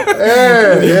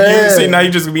 Yeah. See, now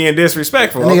you just being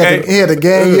disrespectful. Okay. He had the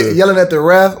gang yelling at the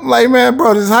ref. I'm like, man,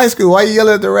 bro, this is high school. Why you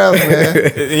yelling at the ref, man?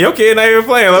 And your kid not even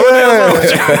playing. Like, what the hell's wrong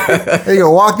with you? He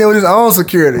gonna walk in with his own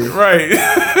security. Right.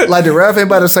 Like the ref ain't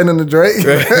about to say nothing to Drake.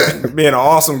 Being an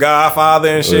awesome godfather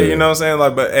and shit, you know what I'm saying?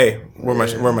 Like, but hey,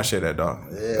 where my shit at, dog?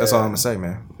 Yeah. That's all I'm gonna say,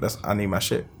 man. I need my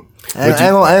shit. I ain't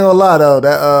gonna lie though,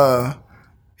 that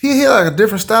he hit like a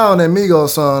different style than that Migos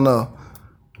song though.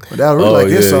 But that was really like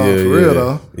his song for real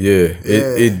though. Yeah.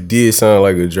 It did sound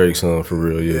like a Drake song for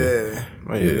real, yeah.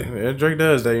 Yeah, Drake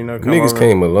does that, you know. Niggas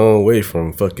came a long way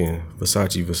from fucking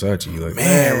Versace, like,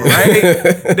 man,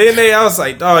 right? Then I was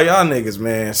like, dog, y'all niggas,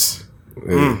 man.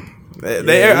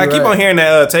 I keep on hearing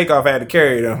that Takeoff had to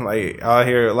carry them. Like, I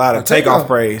hear a lot of Takeoff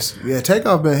praise. Yeah,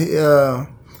 Takeoff been a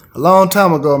long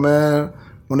time ago, man.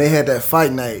 When they had that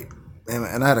fight night,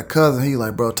 and I had a cousin, he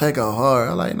like, bro, Takeoff hard.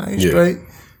 I like, nah, he's straight.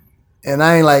 And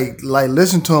I ain't like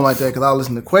listen to him like that because I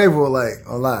listen to Quavo like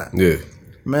a lot. Yeah.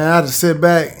 Man, I just sit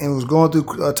back and was going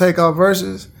through Takeoff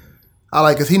verses. I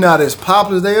like, cause he not as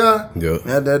popular as they are.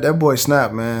 Yeah, that boy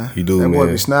snap, man. He do, that man.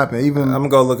 boy be snapping. Even I'm gonna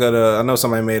go look at I know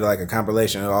somebody made like a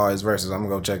compilation of all his verses. I'm gonna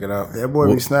go check it out. That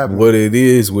boy be snapping. What it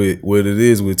is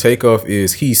with Takeoff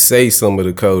is he say some of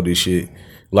the coldest shit.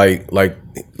 Like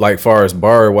far as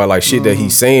bar while like shit that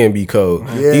he's saying be cold.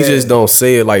 Yeah. He just don't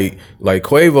say it like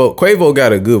Quavo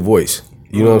got a good voice.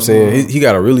 You know what I'm saying? He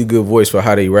got a really good voice for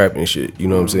how they rap and shit. You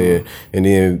know what I'm saying? And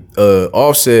then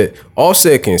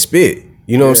Offset can spit.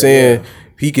 You know what I'm saying?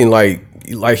 He can like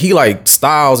he like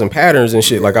styles and patterns and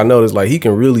shit. Like I noticed, like he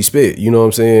can really spit. You know what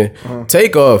I'm saying?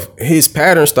 Takeoff, his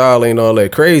pattern style ain't all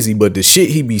that crazy, but the shit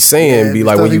he be saying be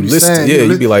like when you listen,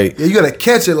 you be like, you gotta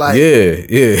catch it, like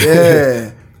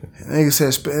yeah. And he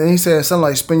said something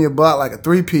like spin your block like a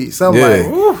 3-piece, something like.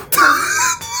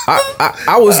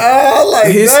 I was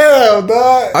like damn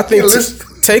dog. I think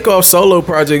Takeoff solo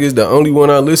project is the only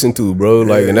one I listen to, bro.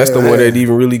 Like, and that's the one that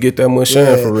even really get that much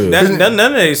shine for real. None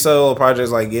of these solo projects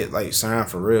like get like shine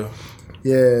for real.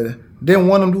 Yeah, didn't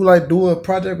one of them do a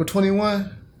project with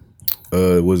 21?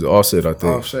 It was Offset, I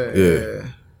think. Offset, yeah.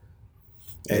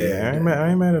 I ain't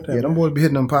mad at that. Yeah, them boys be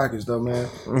hitting them pockets though, man.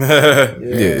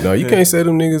 No, you can't say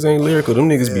them niggas ain't lyrical. Them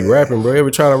niggas be rapping, bro.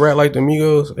 Ever try to rap like the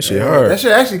Migos? That shit hard. That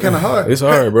shit actually kind of hard. It's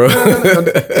hard, bro.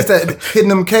 It's that hitting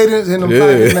them cadence, hitting them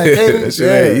pockets, that cadence. That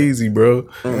shit ain't easy, bro.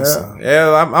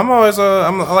 I'm always I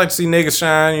like to see niggas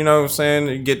shine. You know what I'm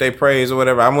saying? Get their praise or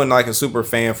whatever. I wasn't like a super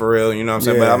fan for real. You know what I'm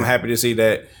saying? But I'm happy to see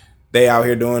that they out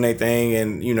here doing their thing,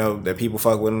 and you know that people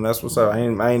fuck with them. That's what's up. I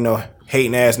ain't no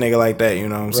hating ass nigga like that. You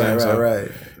know what I'm saying? Right.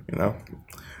 You know.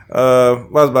 What I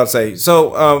was about to say.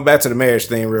 So back to the marriage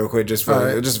thing real quick, just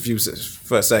for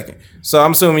a second. So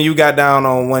I'm assuming you got down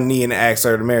on one knee and asked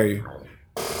her to marry you.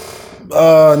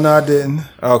 No, I didn't.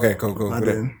 Okay, cool. I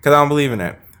didn't. Because I don't believe in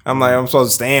that. I'm like, I'm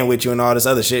supposed to stand with you and all this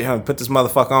other shit. Put this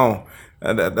motherfucker on.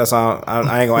 That's all.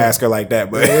 I ain't gonna ask her like that,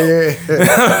 but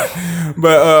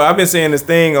but I've been seeing this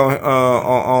thing on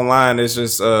online. It's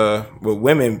just with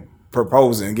women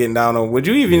proposing, getting down on. Would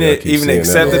you even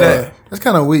accept that? That's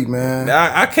kind of weak, man.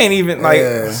 I can't even like.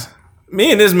 Me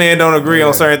and this man don't agree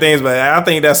on certain things, but I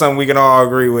think that's something we can all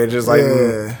agree with. Just like,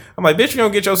 I'm like, bitch, you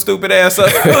don't get your stupid ass up.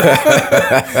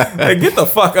 Like, get the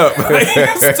fuck up. Like, you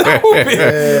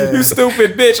stupid. You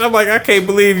stupid bitch. I'm like, I can't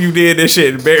believe you did this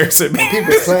shit, embarrassing me.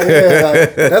 People claim,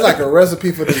 that's like a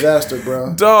recipe for disaster,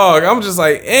 bro. Dog, I'm just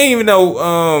like, ain't even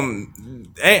know,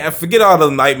 I forget all the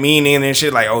like meaning and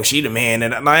shit. Like, oh, she the man,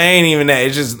 and I ain't even that.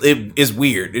 It's just it's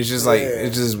weird. It's just like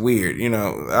it's just weird. You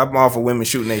know, I'm all for women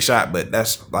shooting a shot, but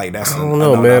that's. I don't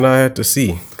know, man. I have to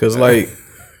see because like,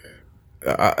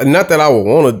 not that I would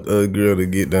want a girl to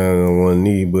get down on one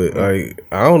knee, but like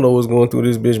I don't know what's going through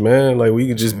this bitch, man. Like we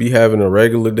could just be having a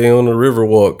regular day on the river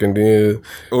walk, and then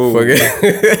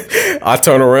I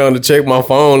turn around to check my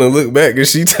phone and look back, and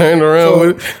she turned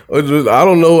around I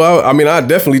don't know. I mean, I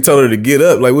definitely told her to get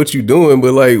up. Like, what you doing?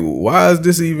 But like, why is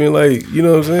this even like? You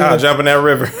know what I'm saying? I'll jump in that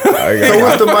river. So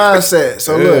what's the mindset?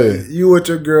 So look, you with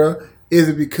your girl. Is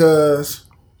it because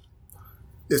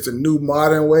it's a new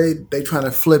modern way? They trying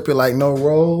to flip it like no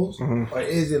roles, or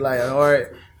is it like, all right,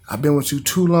 I've been with you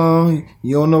too long.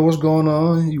 You don't know what's going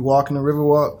on. You walking the river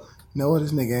walk. You know what?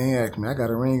 This nigga ain't asked me. I got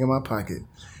a ring in my pocket.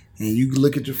 And you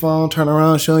look at your phone, turn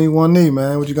around, showing you one knee,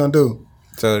 man. What you gonna do?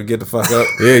 Tell her to get the fuck up.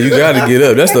 Yeah, you gotta get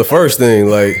up. That's the first thing.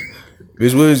 Like,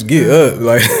 bitch, we'll just get up.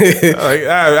 Like,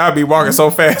 I'll be walking so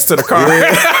fast to the car.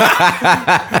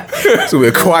 So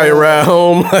we're quiet ride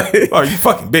home. Like, oh, you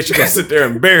fucking bitch! You gonna sit there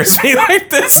and embarrass me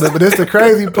like this? But it's the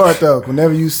crazy part though.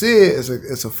 Whenever you see it,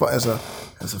 it's a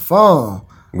phone.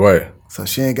 Right. So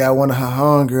she ain't got one of her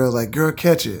homegirls like, girl,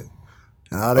 catch it.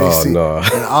 And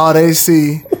all they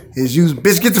see is you,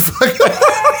 bitch, get the fuck up.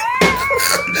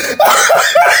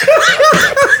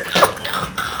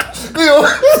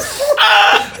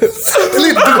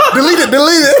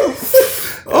 Delete it.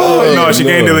 Oh, no, she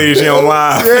can't delete it. She on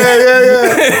live.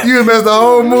 Yeah. You messed the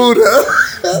whole mood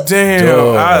up.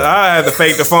 Damn. I had to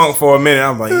fake the funk for a minute.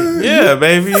 I'm like, yeah,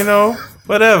 baby, you know,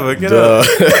 whatever. Get up.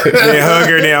 Then hug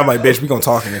her. Then I'm like, bitch, we gonna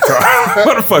talk in the car.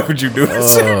 What the fuck would you do?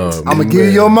 I'm gonna give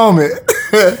you your moment.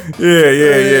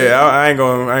 Yeah. I ain't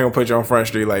gonna put you on Front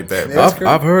Street like that.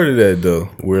 I've heard of that though,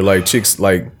 where like chicks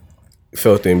like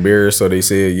felt embarrassed, so they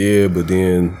said yeah, but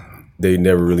then they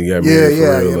never really got married.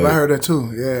 Yeah. Like, I heard that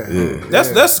too. Yeah.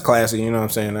 That's classy. You know what I'm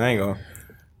saying? I ain't gonna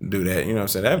do that. You know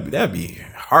what I'm saying? That'd be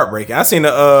heartbreaking. I seen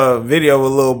a video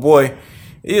with a little boy.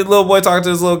 Little boy talking to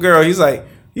this little girl. He's like,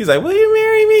 will you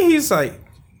marry me?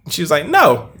 She's like,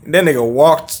 no. And that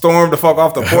nigga stormed the fuck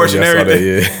off the porch and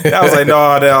everything. I was like, no,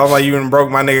 I was like, you done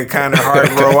broke my nigga kind of heart,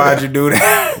 bro. Why'd you do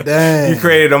that? Dang. You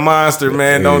created a monster,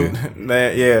 man.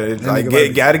 It's like,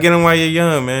 gotta get him while you're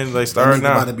young, man. Like, start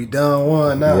now. About to be done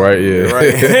one now. Right, yeah.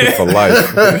 Right. For life.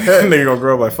 Nigga gonna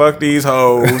grow up like, fuck these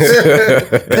hoes. Pimps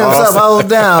up, hoes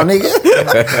down, nigga.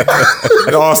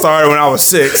 It all started when I was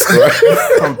 6.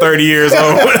 I'm 30 years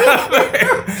old.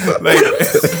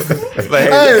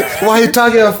 Hey, why you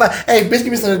talking about? Hey, bitch, give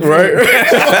me some. Right.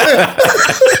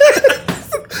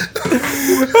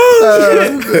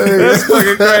 That's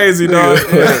fucking crazy, dog.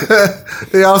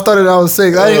 Yeah, I started. I was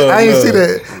 6. I ain't see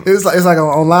that. It's like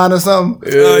online or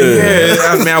something.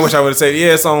 Yeah. I wish I would have said,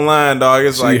 yeah, it's online, dog.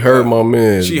 It's like she hurt my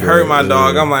man. She hurt my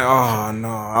dog. I'm like, oh no.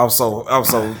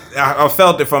 I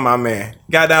felt it from my man.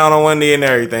 Got down on one knee and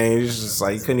everything. It's just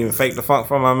like you couldn't even fake the funk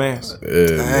from my man.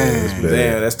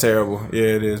 Damn, that's terrible. Yeah,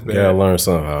 it is bad. Gotta learn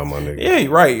somehow, my nigga. Yeah,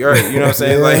 right. You know what I'm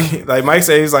saying? Like Mike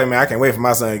said, he's like, man, I can't wait for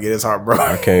my son to get his heart broke.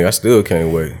 I still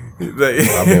can't wait.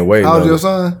 I've been waiting. How old your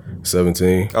son?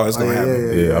 17. Oh, it's gonna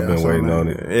happen. Yeah, I've been waiting on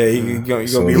it. Yeah, he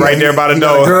gonna be right there by the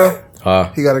door. Got a girl?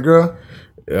 Huh? He got a girl?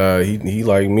 He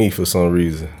like me for some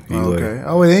reason. He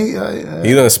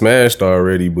done smashed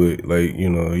already, but like, you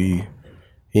know,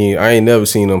 I ain't never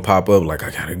seen him pop up like, I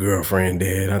got a girlfriend,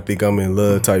 Dad. I think I'm in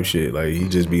love type shit. Like, he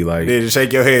just be like, just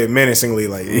shake your head menacingly,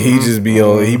 like he just be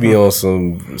on. He be on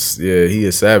some. Yeah, he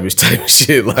a savage type of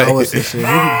shit. Like,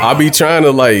 I be trying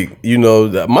to, like, you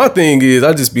know, my thing is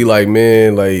I just be like,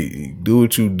 man, like, do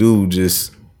what you do,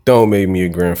 just don't make me a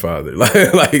grandfather. Like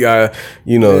I,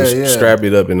 you know, strap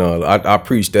it up and all. I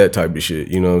preach that type of shit.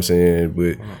 You know what I'm saying?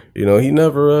 But you know, he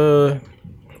never.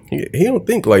 He don't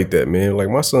think like that, man. Like,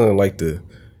 my son like to.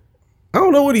 I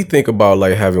don't know what he think about,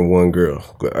 like, having one girl.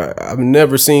 I've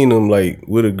never seen him, like,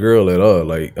 with a girl at all.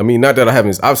 Like, I mean, not that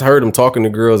I've heard him talking to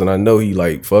girls, and I know he,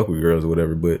 like, fuck with girls or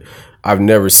whatever, but I've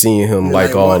never seen him,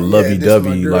 like all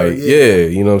lovey-dovey, like,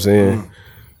 you know what I'm saying?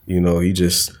 You know, he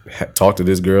just talk to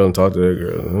this girl and talk to that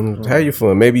girl. Have your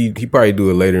fun. Maybe he probably do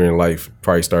it later in life.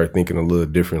 Probably start thinking a little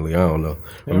differently. I don't know.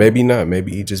 Or maybe not.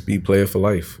 Maybe he just be player for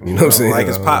life. You know what I'm saying? Like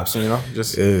his pops, you know?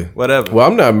 Just whatever. Well,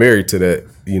 I'm not married to that,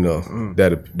 you know,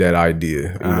 that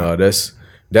idea. You know,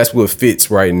 that's what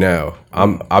fits right now.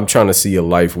 I'm trying to see a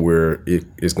life where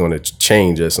it's going to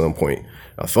change at some point.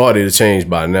 I thought it'd change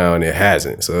by now and it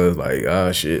hasn't. So it's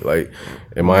like, shit, like,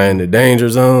 am I in the danger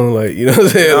zone? Like, you know what I'm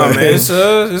saying? No, like,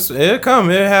 man, it'll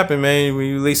come. It'll happen, man. When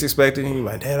you least expect it, you're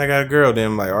like, Dad, I got a girl. Then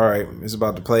I'm like, all right, it's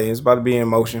about to play. It's about to be in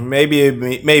motion. Maybe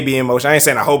it may be in motion. I ain't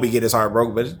saying I hope he get his heart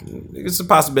broke, but it's a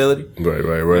possibility. Right. You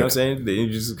know what I'm saying? You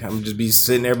just be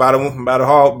sitting there by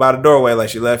the doorway like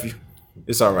she left you.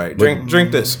 It's all right.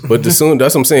 Drink this. But that's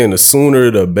what I'm saying. The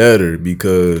sooner the better,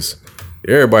 because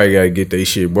everybody gotta get their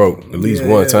shit broke at least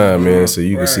one time, man, so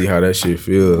you can see how that shit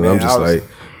feels. And man, I'm just like,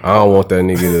 I don't want that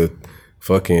nigga to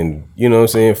fucking, you know what I'm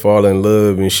saying, fall in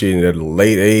love and shit at a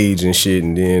late age and shit,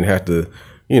 and then have to,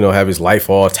 you know, have his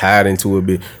life all tied into a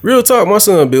bit. Real talk, my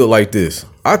son built like this.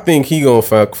 I think he gonna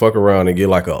fuck around and get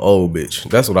like an old bitch.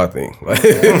 That's what I think. Like,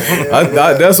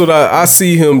 that's what I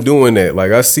see him doing that.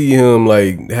 Like, I see him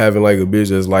like having like a bitch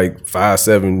that's like 5,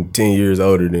 7, 10 years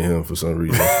older than him for some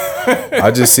reason. I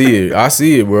just see it. I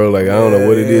see it, bro. Like, I don't know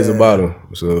what it is about him.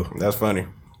 So that's funny.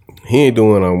 He ain't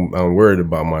doing I'm worried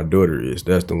about. My daughter is.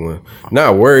 That's the one.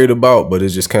 Not worried about, but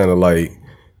it's just kind of like,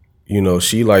 you know,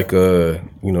 she like you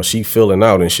know, she filling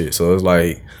out and shit. So it's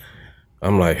like,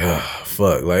 I'm like,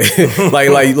 fuck, like,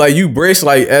 like you brace,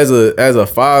 like, as a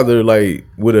father, like,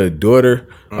 with a daughter,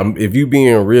 if you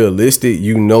being realistic,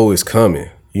 you know it's coming.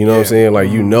 You know what I'm saying? Like,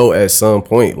 you know, at some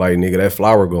point, like, nigga, that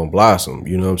flower gonna blossom.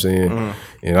 You know what I'm saying?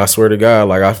 And I swear to God,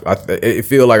 like, it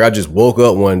feel like I just woke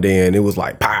up one day and it was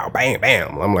like, pow, bam,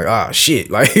 bam. I'm like, shit,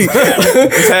 like,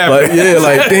 like, yeah,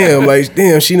 like,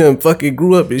 damn, she done fucking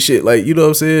grew up and shit, like, you know what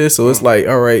I'm saying? So it's like,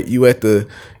 all right, you at the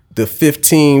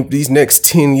 15, these next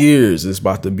 10 years is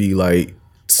about to be like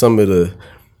some of the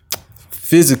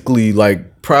physically,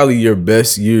 like, probably your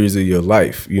best years of your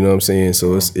life. You know what I'm saying?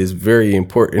 So it's very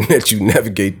important that you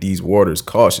navigate these waters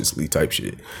cautiously type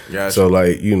shit. Gotcha. So,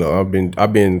 like, you know,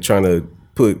 I've been trying to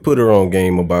put her on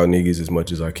game about niggas as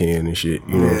much as I can and shit.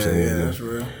 You know what I'm saying? Yeah, that's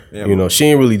real. Yeah, you know, she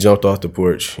ain't really jumped off the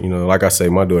porch. You know, like I say,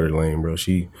 my daughter lame, bro.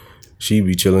 She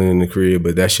be chilling in the crib,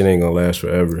 but that shit ain't gonna last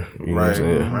forever. You know what I'm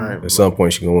saying? Right. At some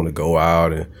point, she gonna want to go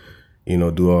out and, you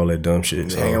know, do all that dumb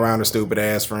shit. Hang around with stupid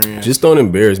ass friends. Just don't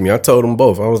embarrass me. I told them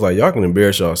both. I was like, y'all can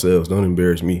embarrass yourselves. Don't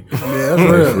embarrass me. Yeah, that's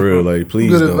real. For real. Like,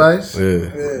 please Good don't. advice.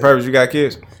 Yeah. Purpose, you got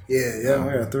kids? Yeah,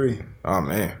 I got 3. Oh,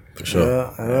 man. For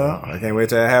sure. Yeah. I can't wait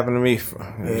till that happen to me.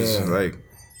 Just like,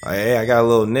 hey, I got a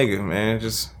little nigga, man.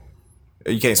 Just,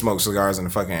 you can't smoke cigars in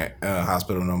the fucking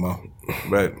hospital no more.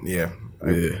 But, yeah.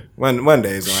 Like, one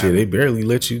day it's gonna happen. They barely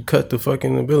let you cut the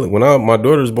fucking umbilical. When my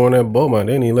daughter was born at Beaumont,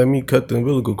 they didn't even let me cut the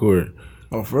umbilical cord.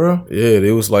 Oh, for real? Yeah,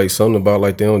 it was like something about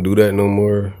like they don't do that no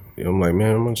more. I'm like,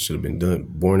 man, I should have been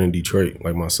born in Detroit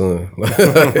like my son.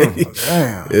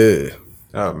 Damn. Yeah.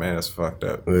 Oh man, that's fucked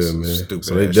up. Yeah, that's man. Stupid.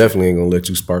 So they definitely ain't gonna let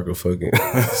you spark a fucking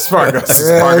spark a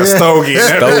stogie.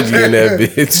 Stogie in that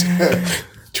bitch.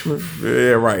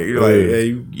 Yeah, right. You're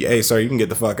like, hey, sir, you can get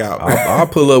the fuck out. I'll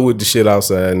pull up with the shit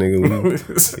outside,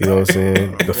 nigga. You know what I'm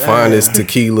saying? The finest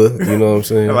tequila. You know what I'm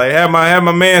saying? Like, have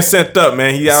my man sent up,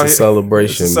 man. He out here.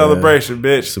 Celebration. It's a celebration,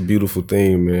 bitch. It's a beautiful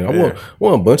thing, man. I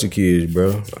want a bunch of kids,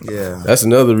 bro. Yeah. That's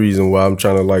another reason why I'm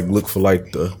trying to like look for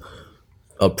like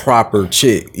a proper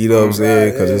chick. You know what I'm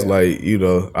saying? Because it's like, you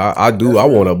know, I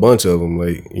want a bunch of them,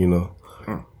 like, you know.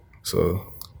 So.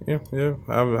 Yeah.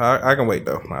 I can wait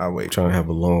though. I'll wait. Trying to have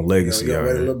a long legacy. You gonna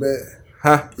wait a little bit?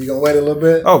 Huh? You gonna wait a little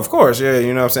bit? Oh, of course, yeah.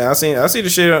 You know what I'm saying? I see the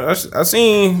shit. I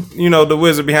seen, you know, the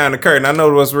wizard behind the curtain. I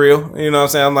know what's real. You know what I'm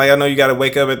saying? I'm like, I know you got to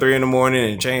wake up at 3 a.m.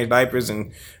 and change diapers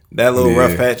and that little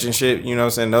rough patch and shit. You know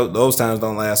what I'm saying? Those times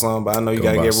don't last long, but I know you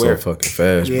got to get weird. So fucking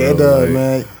fast, bro. Yeah, it does,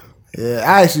 man. Yeah,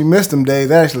 I actually missed them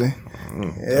days, actually.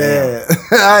 Yeah.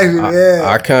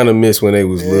 I kind of miss when they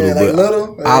was little, but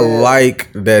little? I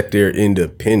like that they're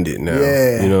independent now.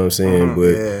 Yeah. You know what I'm saying?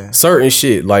 But certain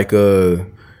shit, like right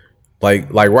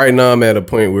now I'm at a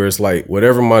point where it's like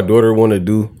whatever my daughter want to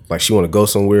do, like she want to go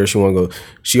somewhere,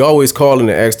 she always calling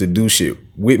and ask to do shit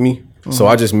with me. So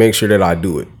I just make sure that I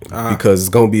do it because it's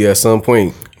gonna be at some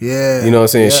point. Yeah. You know what I'm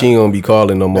saying? Yeah. She ain't gonna be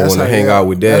calling no more when I hang out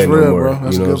with dad no more. Bro.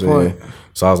 That's, you know what I'm saying?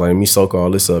 So I was like, let me soak all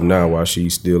this up now while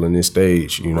she's still in this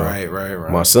stage, you know.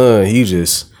 Right. My son, he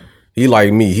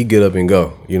like me, he get up and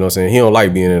go. You know what I'm saying? He don't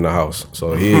like being in the house.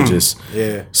 So he just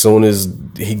soon as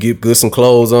he get some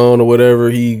clothes on or whatever,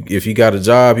 if he got a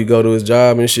job, he go to his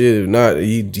job and shit. If not,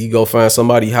 he go find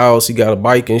somebody's house, he got a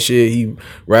bike and shit, he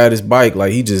ride his bike,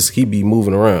 like he be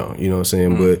moving around, you know what I'm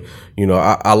saying? But, you know,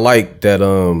 I like that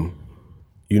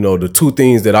you know, the two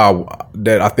things that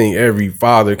I think every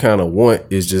father kind of want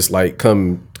is just like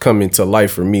come into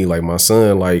life for me. Like my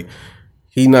son, like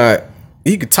he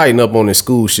could tighten up on his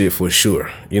school shit for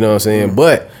sure. You know what I'm saying?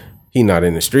 But he not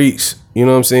in the streets. You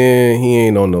know what I'm saying? He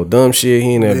ain't on no dumb shit.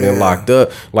 He ain't never been locked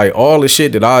up. Like all the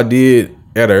shit that I did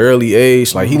at an early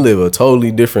age, like he live a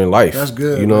totally different life. That's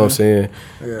good. You know what I'm saying?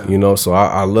 Yeah. You know, so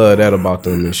I love that about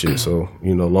them and shit. So,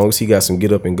 you know, as long as he got some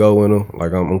get up and go in him,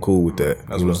 like I'm cool with that.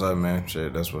 That's what's up, man.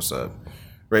 Shit, that's what's up.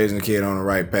 Raising the kid on the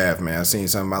right path, man. I seen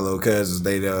some of my little cousins,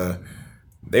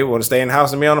 they want to stay in the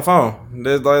house and be on the phone.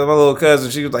 There's like my little cousin,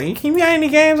 she was like, "Can you play any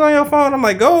games on your phone?" I'm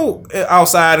like, "Go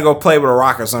outside and go play with a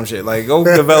rock or some shit. Like, go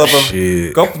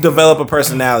develop a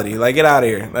personality. Like, get out of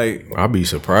here." Like, I'll be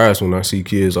surprised when I see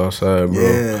kids outside, bro.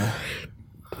 Yeah.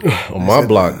 On my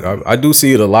block, I do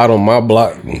see it a lot on my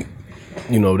block.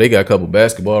 You know, they got a couple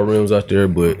basketball rims out there,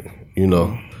 but you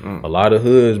know, a lot of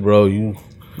hoods, bro. You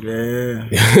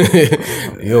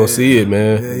don't see it,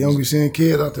 man. Yeah, you don't be seeing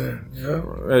kids out there.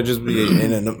 Yeah, just be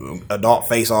in an adult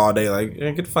face all day. Like,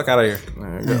 get the fuck out of here.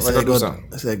 Go do something.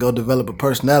 I said, go develop a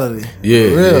personality.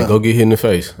 Yeah, go get hit in the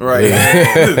face. Right.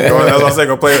 That's what I said.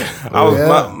 Go play.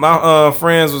 My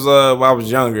friends was when I was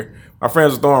younger. My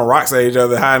friends was throwing rocks at each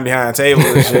other, hiding behind tables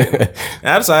and shit. And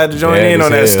I decided to join in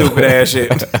on that stupid ass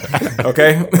shit.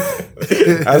 Okay?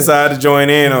 I decided to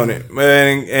join in on it.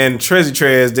 And Trezzy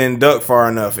Trez didn't duck far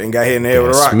enough and got hit in the head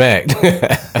with a rock. Smacked.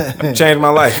 Changed my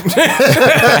life.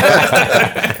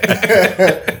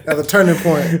 That's a turning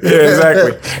point. Yeah,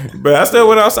 exactly. But I still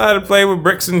went outside to play with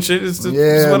bricks and shit. It's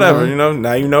whatever, man. You know?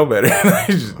 Now you know better.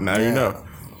 Now you know.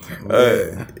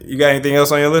 You got anything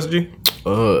else on your list, G?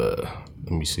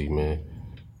 Let me see, man.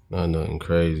 Not nothing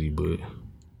crazy, but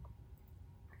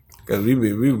because we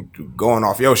going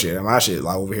off your shit and my shit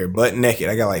like over here butt naked.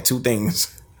 I got like 2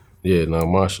 things. Yeah, no,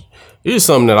 my shit. It's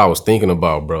something that I was thinking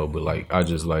about, bro. But like, I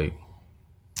was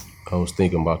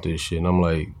thinking about this shit, and I'm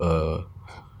like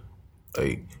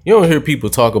you don't hear people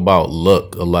talk about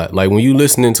luck a lot. Like when you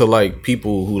listening to like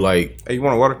people who like, hey, you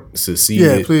want a water?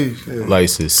 Succeeded, yeah, please, like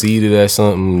succeeded at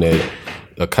something, that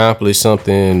accomplished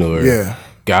something, or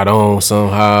got on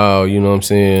somehow, you know what I'm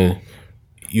saying?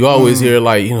 You always hear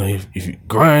like, you know, if you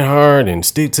grind hard and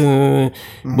stick to it.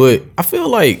 But I feel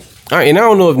like, and I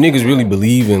don't know if niggas really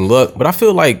believe in luck, but I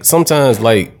feel like sometimes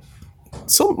like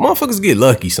some motherfuckers get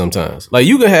lucky sometimes. Like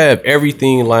you can have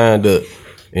everything lined up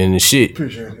and this shit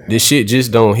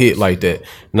just don't hit like that.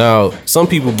 Now, some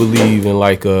people believe in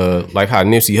like how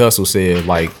Nipsey Hussle said,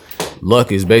 like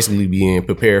luck is basically being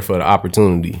prepared for the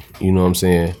opportunity. You know what I'm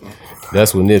saying?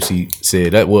 That's what Nipsey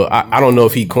said. I don't know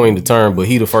if he coined the term, but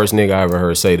he the first nigga I ever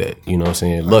heard say that. You know what I'm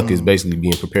saying? Luck is basically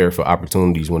being prepared for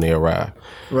opportunities when they arrive.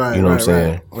 Right. You know what I'm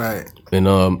saying? Right. And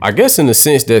I guess in a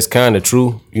sense that's kind of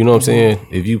true. You know what I'm saying?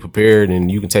 If you prepared and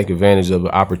you can take advantage of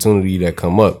an opportunity that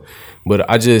come up. But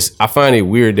I find it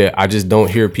weird that I just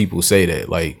don't hear people say that.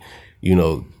 Like, you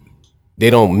know, they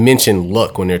don't mention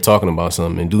luck when they're talking about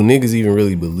something. And do niggas even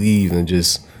really believe in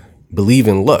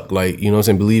luck? Like, you know what I'm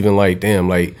saying? Believe in like, damn,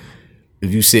 like,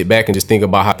 if you sit back and just think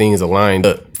about how things are lined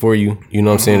up for you, you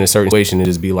know what I'm saying, in a certain situation, and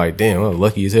just be like, damn, I'm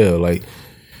lucky as hell. Like,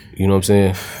 you know what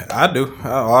I'm saying? I do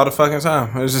all the fucking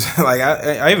time. It's just like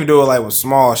I even do it like with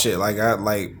small shit. Like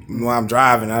when I'm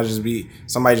driving, I just be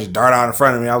somebody just dart out in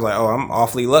front of me. I was like, oh, I'm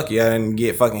awfully lucky I didn't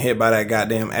get fucking hit by that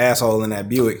goddamn asshole in that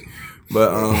Buick.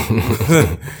 But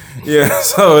yeah.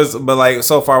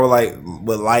 So far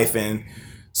with life and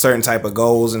certain type of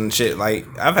goals and shit, like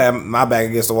I've had my back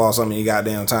against the wall so many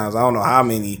goddamn times. I don't know how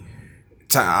many.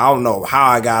 I don't know how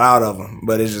I got out of them,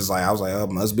 but it's just like I was like, oh,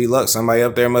 must be luck. Somebody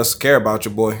up there must care about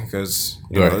your boy, because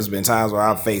you know there's been times where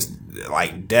I've faced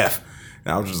like death,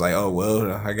 and I was just like, oh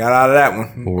well, I got out of that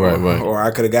one, right. Or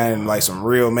I could have gotten in like some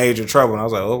real major trouble, and I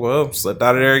was like, oh well, slipped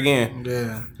out of there again.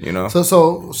 Yeah, you know.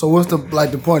 So what's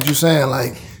the point you saying?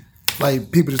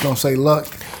 Like people just don't say luck.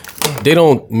 They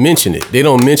don't mention it. They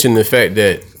don't mention the fact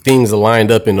that things are lined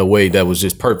up in a way that was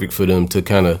just perfect for them to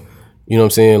kind of, you know what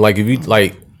I'm saying? Like if you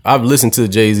like. I've listened to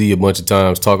Jay-Z a bunch of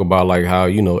times talk about like how,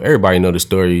 you know, everybody know the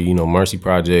story, you know, Mercy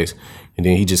Projects, and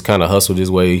then he just kind of hustled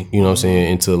his way, you know what I'm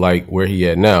saying, into like where he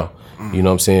at now, you know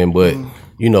what I'm saying? But,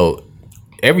 you know,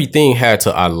 everything had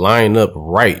to line up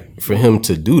right for him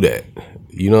to do that,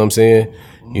 you know what I'm saying?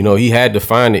 You know, he had to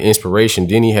find the inspiration,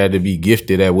 then he had to be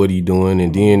gifted at what he doing,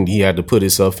 and then he had to put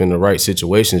himself in the right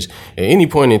situations. At any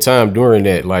point in time during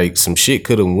that, like some shit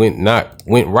could have went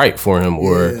right for him,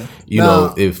 or you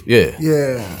know, if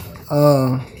you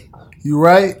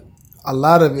right. A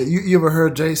lot of it. You ever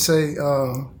heard Jay say,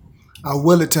 "I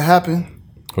will it to happen"?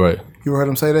 Right. You ever heard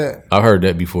him say that? I've heard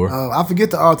that before. I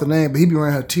forget the author name, but he be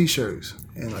wearing her T-shirts,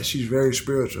 and like she's very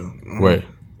spiritual. Right.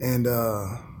 And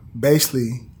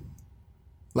basically,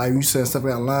 like you said, stuff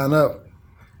got to line up.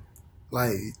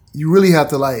 Like you really have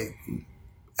to like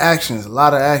actions, a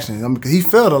lot of actions. I mean, cause he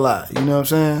failed a lot. You know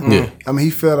what I'm saying? Yeah. I mean,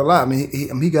 he failed a lot. I mean,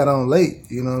 he got on late.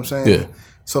 You know what I'm saying? Yeah.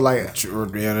 So like,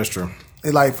 yeah, that's true.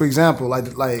 Like for example, like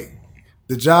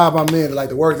the job I'm in, like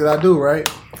the work that I do, right?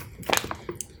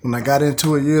 When I got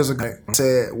into it years ago, I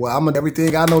said, "Well, I'm gonna do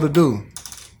everything I know to do.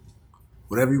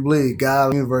 Whatever you believe,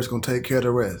 God, the universe gonna take care of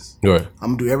the rest. Right.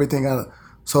 I'm gonna do everything I know."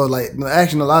 So like, the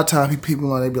action, a lot of times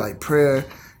people they be like prayer.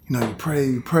 You know, you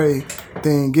pray.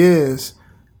 Thing is,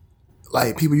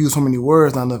 like people use so many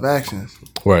words, not enough actions.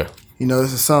 Right. You know,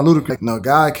 this is something ludicrous. No,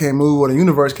 God can't move, or the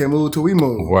universe can't move till we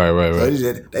move. Right. So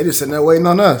they just sitting there waiting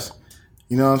on us.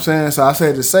 You know what I'm saying? So I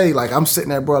say to say, like, I'm sitting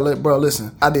there, bro,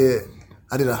 listen, I did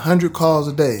 100 calls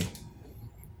a day.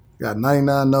 Got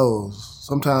 99 no's.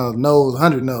 Sometimes no's,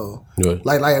 100 no's. Right.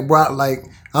 Like,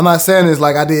 I'm not saying this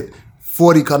like I did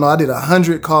 40 calls. No, I did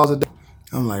 100 calls a day.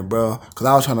 I'm like, bro, because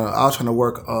I was trying to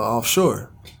work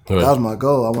offshore. Right. That was my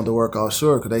goal. I wanted to work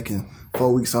offshore because they can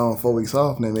 4 weeks on, 4 weeks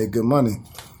off, and they make good money.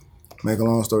 Make a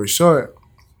long story short,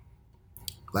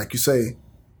 like you say,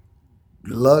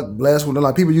 luck, blessed with them.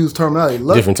 Like people use terminology.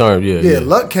 Luck, different terms, yeah.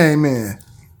 Luck came in.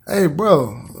 Hey,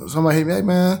 bro, somebody hit me. Hey,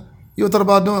 man, you ever thought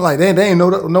about doing like they ain't know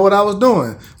what I was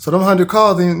doing. So them 100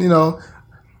 calls, and you know,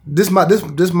 this my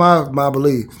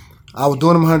belief. I was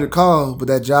doing them 100 calls, but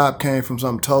that job came from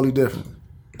something totally different.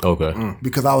 Okay.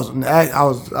 Because I was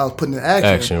putting in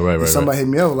action. Right. Somebody hit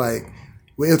me up like,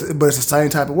 but it's the same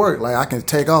type of work. Like I can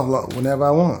take off whenever I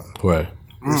want. Right.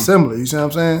 It's similar. You see what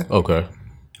I'm saying? Okay.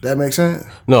 That makes sense?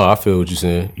 No, I feel what you're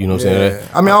saying. You know what I'm saying?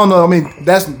 I mean, I don't know. I mean,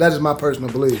 that is my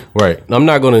personal belief. Right. I'm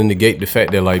not going to negate the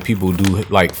fact that like people do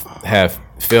like have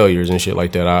failures and shit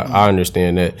like that. I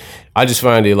understand that. I just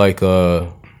find it like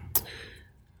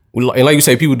and like you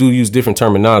say, people do use different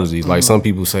terminologies. Like some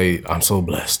people say, "I'm so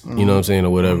blessed," you know what I'm saying, or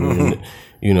whatever. And,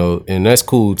 you know, and that's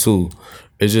cool too.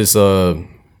 It's just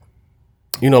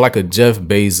you know, like a Jeff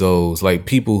Bezos, like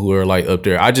people who are like up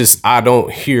there. I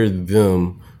don't hear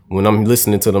them when I'm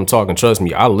listening to them talking. Trust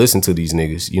me, I listen to these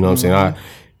niggas. You know what I'm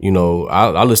saying?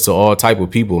 I listen to all type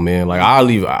of people, man. Like I'm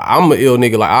an ill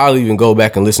nigga. Like I'll even go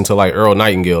back and listen to like Earl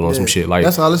Nightingale on some shit. Like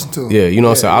that's what I listen to. Yeah, you know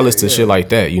what I'm saying? I listen to shit like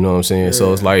that. You know what I'm saying?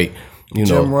 So it's like, you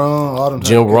know, Jim Rohn, all them.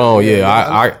 Jim Rohn,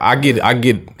 I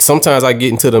get. Sometimes I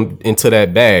get into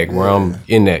that bag where I'm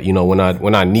in that. You know, when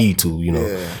I need to. You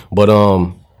know, but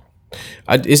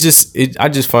I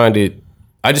just find it.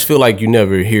 I just feel like you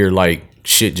never hear like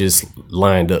shit just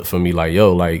lined up for me. Like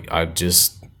yo, like I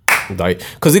just like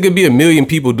because it could be a million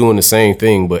people doing the same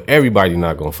thing, but everybody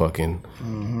not gonna fucking.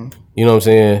 You know what I'm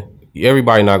saying?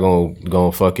 Everybody not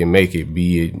gonna fucking make it,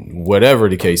 be it whatever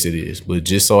the case it is. But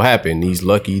just so happen these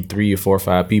lucky 3 or 4 or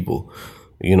 5 people,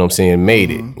 you know what I'm saying,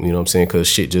 made it. You know what I'm saying? Because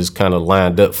shit just kind of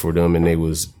lined up for them and they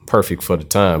was perfect for the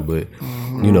time. But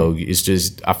you know, it's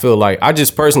just I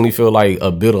just personally feel like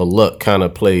a bit of luck kind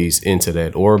of plays into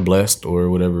that, or blessed, or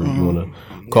whatever you want to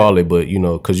call it. But you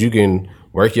know, because you can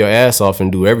work your ass off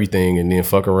and do everything and then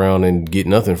fuck around and get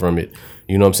nothing from it.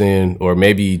 You know what I'm saying? Or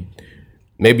maybe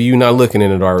you're not looking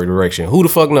in the right direction. Who the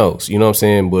fuck knows? You know what I'm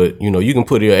saying? But, you know, you can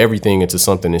put your everything into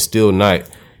something and still not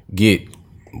get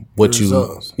what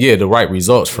the right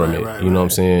results from it. You know what I'm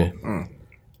saying?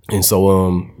 And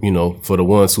so, you know, for the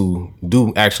ones who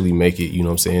do actually make it, you know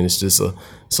what I'm saying? It's just a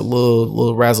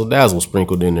little razzle dazzle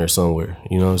sprinkled in there somewhere.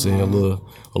 You know what I'm saying? A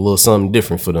little something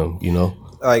different for them, you know?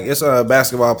 Like, it's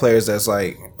basketball players that's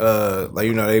like,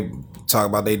 you know, they talk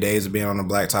about their days of being on the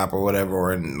blacktop or whatever,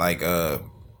 or in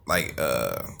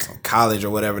college or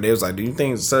whatever. They was like, do you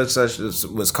think such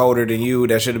was colder than you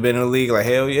that should have been in the league? Like,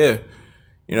 hell yeah.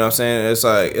 You know what I'm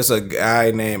saying? It's a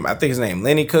guy named, I think his name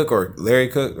Lenny Cook or Larry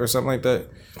Cook or something like that.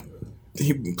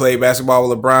 He played basketball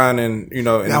with LeBron, and you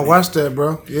know. I watched that,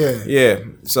 bro. Yeah. Yeah.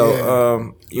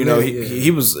 So, you know,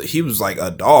 he was like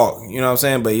a dog. You know what I'm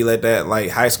saying? But he let that like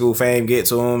high school fame get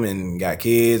to him, and got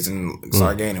kids, and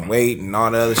started gaining weight and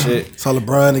all the other shit. So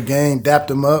LeBron again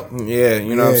dapped him up. Yeah,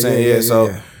 you know what I'm saying. Yeah. So,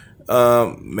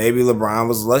 maybe LeBron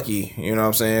was lucky. You know what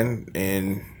I'm saying,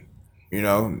 and you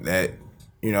know that.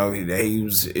 You know, that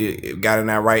he got in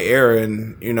that right era,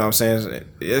 and you know what I'm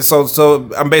saying. So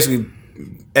I'm basically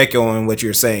echoing what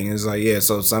you're saying. It's like, yeah,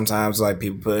 so sometimes like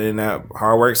people put in that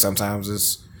hard work,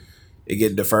 sometimes it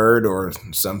get deferred, or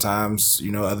sometimes,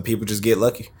 you know, other people just get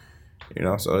lucky. You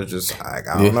know, so it's just like,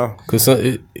 I don't know. Cause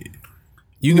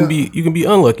you can be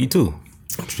unlucky too. You know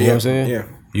what I'm saying? Yeah.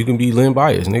 You can be Lynn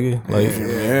Bias, nigga. Like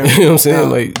you know what I'm saying?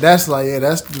 Now, like that's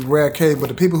the rare case. But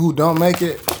the people who don't make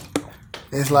it,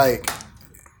 it's like.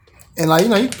 And like, you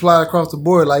know, you can apply across the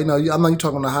board. Like, you know, I know you're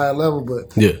talking on a higher level,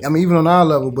 but I mean, even on our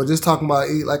level, but just talking about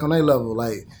like on their level,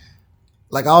 like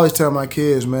I always tell my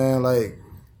kids, man, like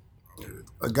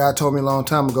a guy told me a long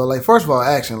time ago, like, first of all,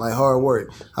 action, like hard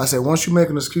work. I said, once you make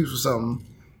an excuse for something,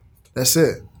 that's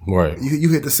it. Right. You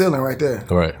hit the ceiling right there.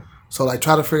 Right. So like,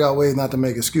 try to figure out ways not to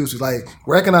make excuses. Like,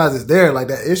 recognize it's there, like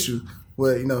that issue,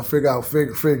 but you know,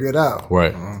 figure it out.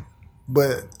 Right.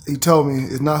 But he told me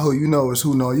it's not who you know, it's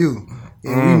who know you.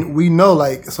 And we know,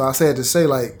 like, so I said to say,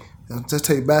 like, just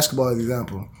take basketball as an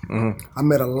example. I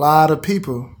met a lot of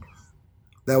people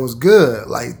that was good,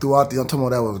 like, throughout I'm talking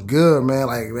about that was good, man.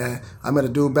 Like, man, I met a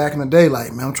dude back in the day,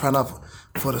 like, man, I'm trying out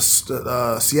for the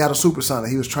Seattle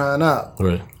Supersonics. He was trying out.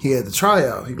 Right. He had the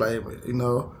tryout. He like, you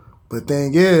know, but the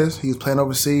thing is, he was playing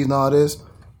overseas and all this,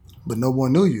 but no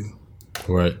one knew you.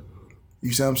 Right.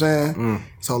 You see what I'm saying?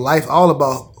 So life all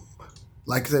about,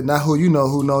 like I said, not who you know,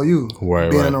 who know you. Right,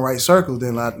 Being in the right circles,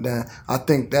 then I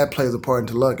think that plays a part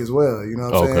into luck as well. You know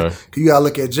what I'm saying? Because you gotta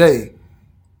look at Jay.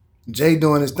 Jay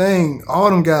doing his thing, all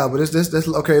them guys, but this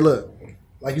okay, look.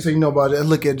 Like you said, you know about it, let's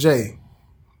look at Jay.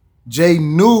 Jay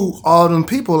knew all them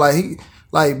people, being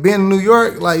in New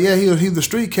York, like, yeah, he was the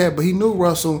street cat, but he knew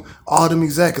Russell, all them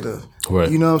executives.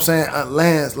 Right. You know what I'm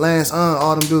saying? Lance,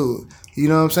 all them dudes. You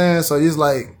know what I'm saying? So it's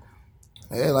like,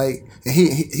 yeah, like, and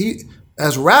he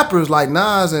as rappers like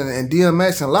Nas and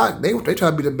DMX and Locke, they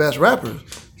try to be the best rappers.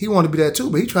 He wanted to be that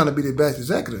too, but he trying to be the best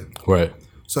executive. Right.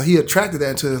 So he attracted that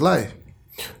into his life.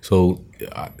 So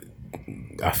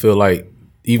I feel like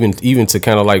even to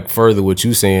kind of like further what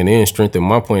you saying and strengthen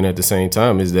my point at the same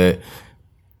time is that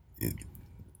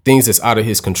things that's out of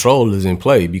his control is in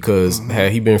play, because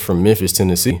had he been from Memphis,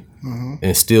 Tennessee,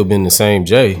 and still been the same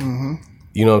Jay,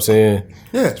 you know what I'm saying?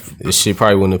 Yeah, this shit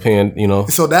probably wouldn't have panned, you know.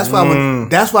 So that's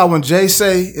why when Jay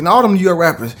say, and all them New York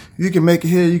rappers, you can make it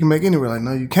here, you can make it anywhere. Like,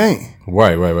 no, you can't.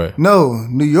 Right. No,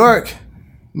 New York,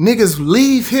 niggas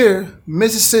leave here,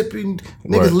 Mississippi,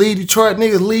 niggas leave Detroit,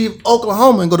 niggas leave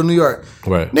Oklahoma and go to New York.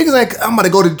 Right. Niggas ain't, I'm about to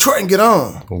go to Detroit and get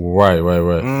on. Right.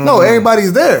 No,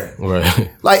 everybody's there.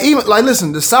 Right. Like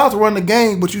listen, the South run the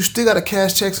game, but you still got to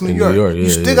cash checks in New York. You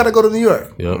still got to go to New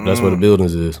York. Yep, that's where the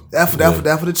buildings is. That's for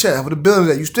the check, for the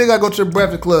buildings. You still got to go to the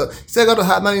Breakfast Club. You still got to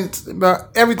Hot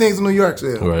 90. Everything's in New York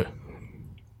still. Right.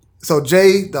 So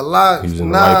Jay, the lot, he was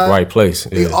in the right place.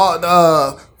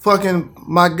 Yeah. Fucking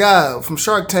my guy from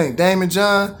Shark Tank, Damon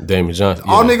John.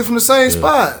 All niggas from the same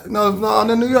spot. You know, all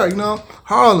in New York, you know,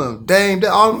 Harlem, Dame,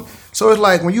 all. So it's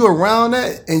like when you around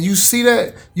that and you see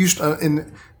that,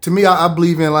 and to me, I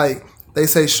believe in, like, they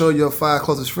say, show your 5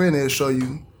 closest friends, they'll show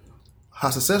you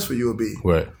how successful you will be.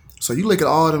 Right. So you look at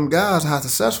all them guys and how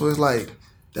successful, it's like,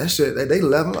 that shit, they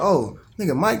level. Oh,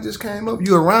 nigga, Mike just came up.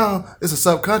 You around, it's a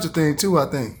subconscious thing too, I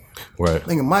think. Right.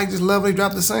 Nigga, Mike just leveled, he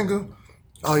dropped the single.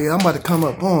 Oh yeah, I'm about to come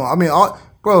up. Boom. I mean,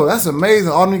 bro, that's amazing.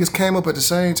 All the niggas came up at the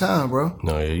same time, bro.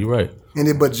 No, yeah, you're right.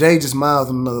 But Jay just miles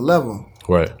on another level.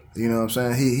 Right. You know what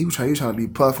I'm saying? He was trying to be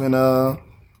Puff and old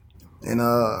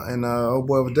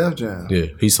boy with Def Jam. Yeah,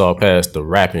 he saw past the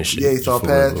rapping shit. Yeah, he saw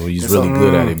past. He's really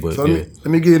good at it, but let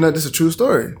me give you another. This is a true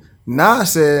story.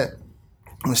 Nas said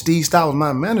when Steve Stout was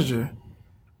my manager,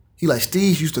 he like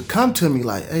Steve used to come to me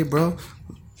like, "Hey, bro,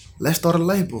 let's start a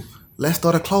label. Let's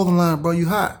start a clothing line, bro. You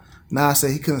hot?" Nas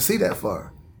said he couldn't see that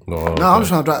far. Okay. No, I'm just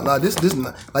trying to drop like this.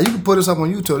 Like you can put this up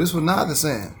on YouTube. This was not the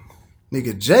saying.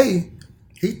 Nigga Jay,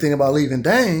 he thinking about leaving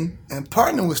Dame and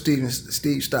partnering with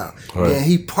Steve Stout. Right. And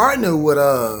he partnered with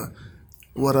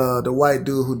the white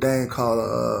dude who Dame called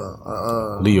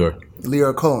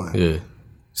Leor Cohen. Yeah.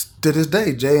 To this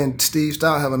day, Jay and Steve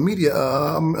Stout have a media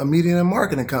and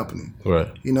marketing company.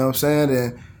 Right. You know what I'm saying?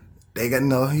 And they got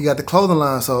he got the clothing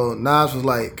line. So Nas was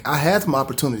like, I had some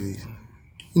opportunities.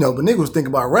 But nigga was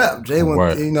thinking about rap. Jay went,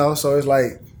 right. So it's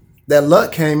like that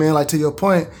luck came in, like to your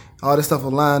point, all this stuff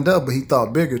was lined up, but he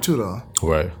thought bigger too though.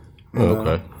 Right.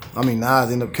 Okay. I mean,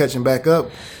 Nas ended up catching back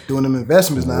up, doing them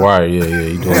investments now. Right, yeah.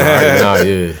 He doing it right now,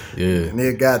 yeah.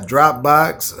 Nigga got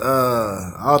Dropbox,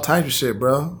 all types of shit,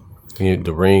 bro.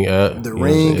 The Ring app. The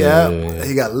Ring app. Yeah.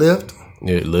 He got Lyft.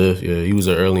 Yeah, Lyft. Yeah, he was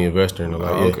an early investor in the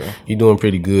like. Okay. He doing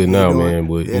pretty good now, man.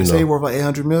 But they say he worth like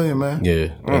 $800 million, man. Yeah,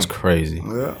 that's crazy.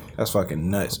 Yeah, that's fucking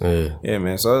nuts. Yeah,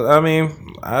 man. So I mean,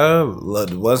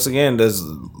 once again, does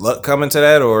luck come into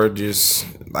that, or just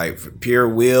like pure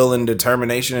will and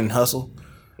determination and hustle?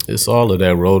 It's all of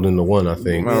that rolled into one. I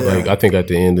think. Yeah. Like I think at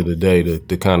the end of the day,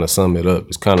 to kind of sum it up,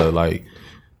 it's kind of like.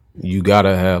 You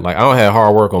gotta have I don't have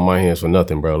hard work on my hands for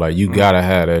nothing, bro. Like you gotta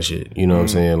have that shit. You know what I'm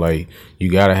saying? Like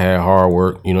you gotta have hard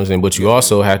work. You know what I'm saying? But you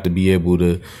also have to be able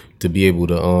to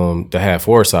have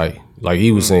foresight. Like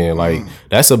he was saying, like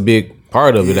that's a big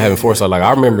part of it, having foresight. Like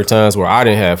I remember times where I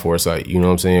didn't have foresight. You know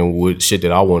what I'm saying? With shit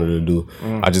that I wanted to do,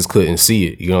 I just couldn't see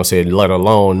it. You know what I'm saying? Let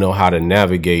alone know how to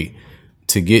navigate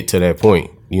to get to that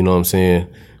point. You know what I'm saying?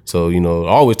 So, I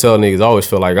always tell niggas, I always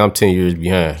feel like I'm 10 years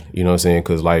behind, you know what I'm saying?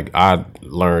 Because, I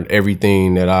learned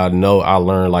everything that I know. I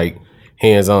learned,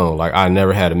 hands-on. I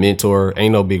never had a mentor.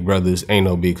 Ain't no big brothers. Ain't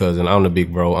no big cousin. I'm the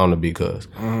big bro. I'm the big cuz.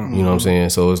 Mm-hmm. You know what I'm saying?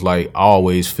 So, it's I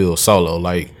always feel solo.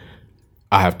 I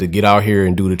have to get out here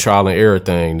and do the trial and error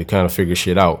thing to kind of figure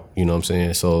shit out. You know what I'm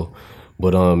saying? So,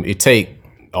 but it take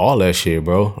all that shit,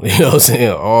 bro. You know what I'm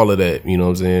saying? All of that. You know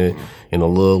what I'm saying? And a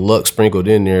little luck sprinkled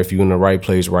in there if you're in the right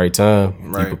place, right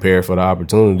time. Right. You prepare for the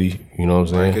opportunity. You know what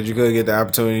I'm saying? Because you could get the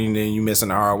opportunity and then you missing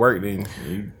the hard work. Then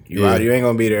you ain't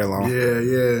gonna be there long.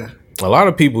 Yeah. A lot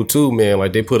of people too, man.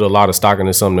 They put a lot of stock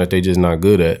into something that they just not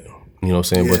good at. You know what I'm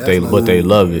saying? Yeah, but they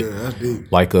love it. Yeah, that's deep.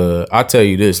 I tell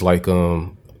you this,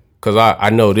 because I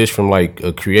know this from a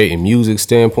creating music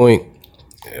standpoint.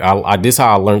 This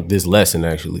how I learned this lesson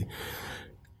actually.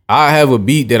 I have a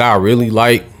beat that I really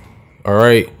like. All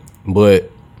right. But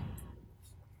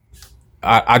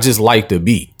I just like the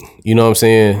beat. You know what I'm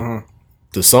saying? Mm-hmm.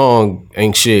 The song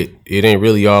ain't shit. It ain't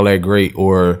really all that great,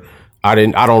 or I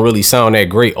don't really sound that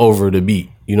great over the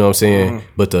beat. You know what I'm saying? Mm-hmm.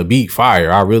 But the beat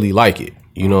fire, I really like it.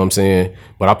 You know what I'm saying?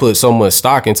 But I put so much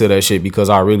stock into that shit because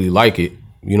I really like it.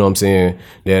 You know what I'm saying?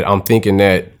 That I'm thinking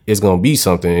that it's gonna be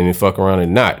something and then fuck around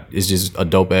and not. It's just a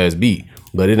dope ass beat.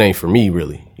 But it ain't for me,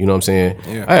 really. You know what I'm saying?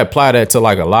 Yeah. I apply that to a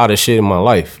lot of shit in my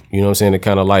life. You know what I'm saying? To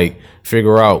kind of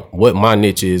figure out what my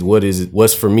niche is,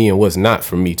 what's for me and what's not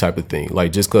for me type of thing.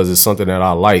 Just because it's something that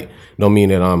I like, don't mean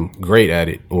that I'm great at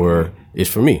it or it's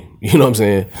for me. You know what I'm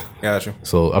saying? Gotcha.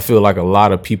 So I feel like a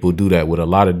lot of people do that with a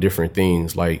lot of different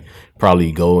things.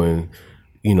 Probably go and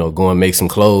make some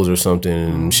clothes or something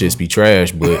and shits be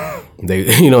trash. But they,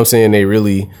 you know what I'm saying? They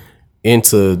really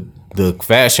into the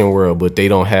fashion world, but they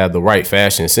don't have the right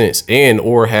fashion sense they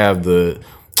don't have the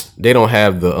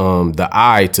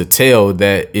eye to tell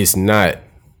that it's not,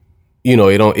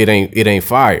 it ain't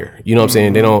fire. You know what I'm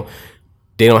saying? They don't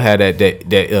have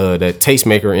that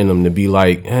tastemaker in them to be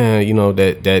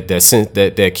that sense,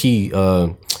 that key,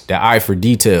 that eye for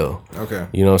detail. Okay.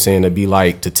 You know what I'm saying? To be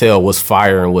to tell what's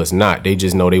fire and what's not. They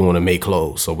just know they want to make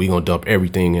clothes. So we gonna dump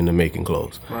everything into making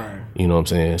clothes. Right. You know what I'm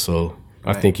saying? So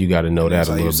I think you got to know that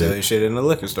a little bit. Sell your shit in the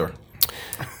liquor store.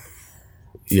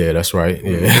 Yeah, that's right.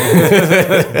 Yeah.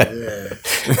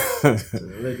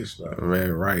 The liquor store.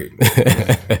 Right.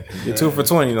 You're 2 for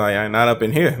 20. I'm not up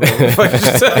in here.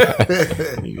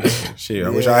 Shit, I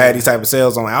wish I had these type of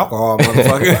sales on alcohol,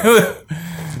 motherfucker.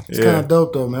 It's kind of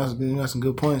dope though, man. You got some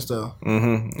good points though.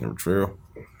 Mm-hmm. True.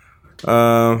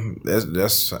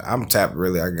 That's I'm tapped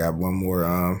really. I got one more.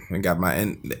 I got my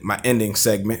ending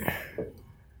segment.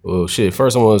 Well, shit.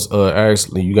 First one was ask,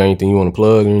 you got anything you want to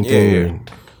plug or anything?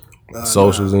 Yeah. Or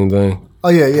socials, anything? Oh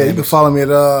yeah. You can follow me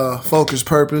at Focus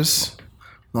Purpose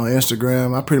on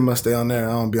Instagram. I pretty much stay on there.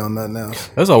 I don't be on nothing else.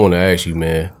 That's what I want to ask you,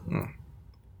 man.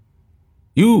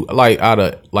 You out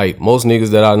of most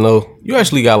niggas that I know, you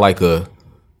actually got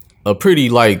a pretty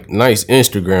nice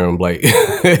Instagram.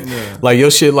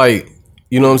 Your shit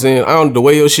You know what I'm saying? The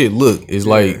way your shit look is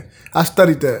like. I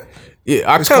studied that.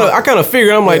 Yeah, I kind of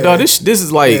figured. I'm like, dog, this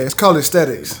is like. Yeah, it's called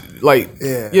aesthetics. Like,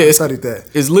 I studied that.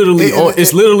 It's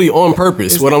literally on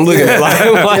purpose. What I'm looking at,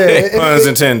 it's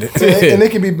intended. And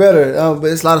it can be better, but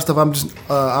it's a lot of stuff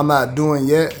I'm not doing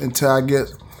yet until I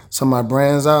get some of my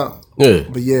brands out. Yeah,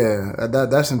 but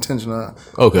that's intentional.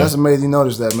 Okay, that's amazing. You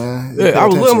notice that, man.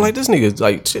 I'm like, this nigga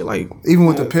like shit, like even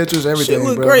with the pictures, everything. Shit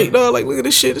look bro. great, dog. Like, look at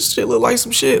this shit. This shit look like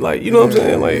some shit. Like, you know what I'm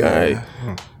saying? Like, all right.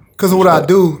 Because of what I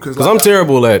do. Because I'm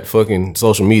terrible at fucking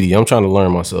social media. I'm trying to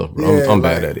learn myself, bro. I'm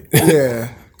bad at it.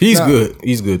 Yeah. He's good.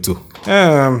 He's good too.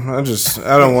 I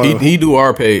don't want. He do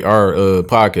our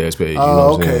podcast page. You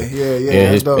know what I'm saying? Yeah.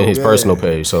 And his personal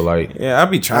page. So like, I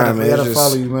be trying, man. They gotta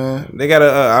follow you, man. They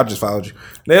gotta. I just followed you.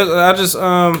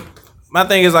 My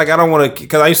thing is like I don't want to,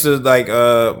 because I used to like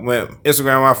when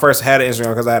Instagram, when I first had an Instagram,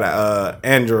 because I had a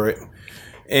Android.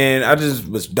 And I just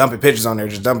was dumping pictures on there,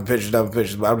 just dumping pictures.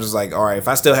 But I'm just like, all right, if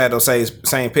I still had those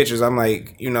same pictures, I'm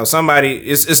like, you know, somebody,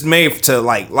 it's made to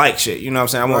like shit. You know what I'm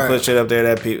saying? I'm going to put shit up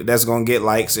there that's going to get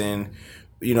likes. And,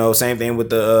 you know, same thing with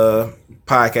the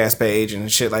podcast page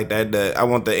and shit like that. I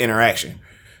want the interaction.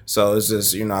 So it's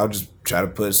just, you know, I'll just try to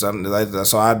put something like that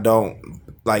so I don't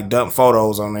like dump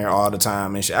photos on there all the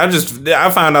time and shit. I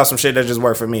find out some shit that just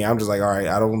work for me. I'm just like, all right,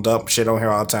 I don't dump shit on here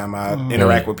all the time. I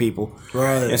interact with people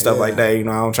and stuff like that. You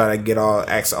know, I don't try to get all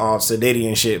sedity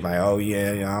and shit. Like, oh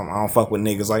yeah, you know, I don't fuck with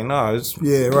niggas. Like, no, it's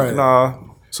Nah.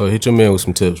 So hit your man with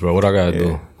some tips, bro. What I gotta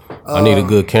do? I need a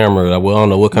good camera. I don't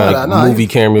know what kind of movie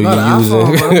camera you're using.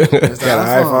 Got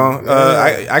an iPhone.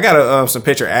 I got some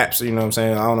picture apps. You know what I'm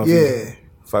saying? I don't know. If you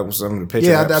fuck with some of the picture.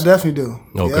 Yeah, apps. I definitely do.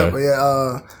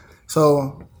 Okay. So,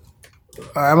 all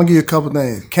right, I'm gonna give you a couple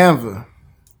things. Canva,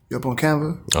 you up on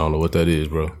Canva? I don't know what that is,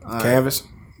 bro. Canvas.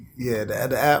 Yeah,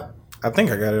 the app. I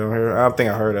think I got it on here. I think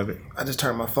I heard of it. I just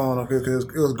turned my phone off because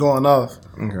it was going off.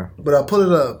 Okay. But I pull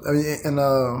it up. I mean,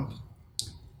 and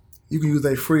you can use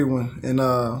a free one. And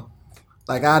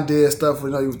like I did stuff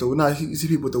with, you see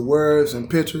people with the words and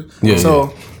pictures. Yeah.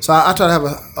 So I try to have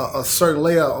a certain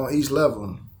layout on each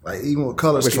level, like even with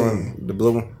color scheme. Which one? The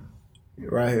blue one.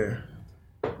 Right here.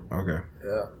 Okay.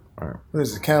 Yeah. All right. What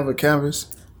is it? Canvas?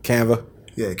 Canva.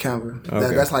 Yeah, Canva.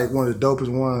 Okay. That's like one of the dopest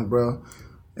ones, bro.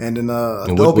 And then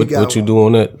and Adobe got what you do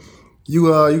on that? You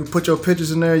can put your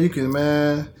pictures in there. You can,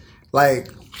 man. Like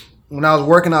when I was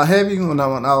working out heavy, when I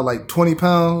was like 20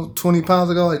 pounds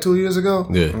ago, like 2 years ago.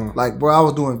 Yeah. Like, bro, I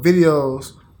was doing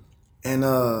videos, and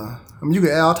I mean, you can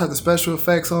add all types of special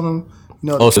effects on them. You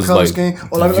know, the color scheme.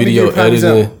 Video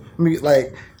editing.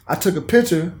 Like, I took a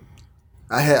picture.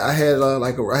 I had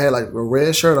like a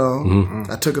red shirt on.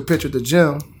 Mm-hmm. I took a picture at the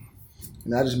gym,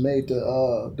 and I just made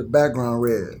the background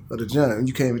red of the gym, and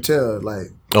you can't even tell. Like,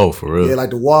 oh, for real? Yeah, like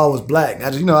the wall was black.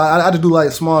 I just do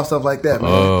like small stuff like that, man.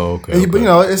 Oh, okay. But you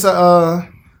know, it's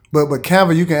but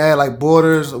Canva, you can add like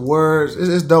borders, words.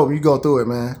 It's dope. You go through it,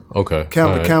 man. Okay.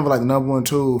 Canva like the number one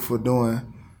tool for doing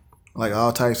like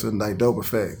all types of like dope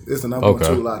effects. It's the number one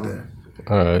tool out there.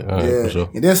 All right, yeah. For sure.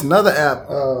 And there's another app.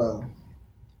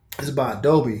 It's by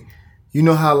Adobe. You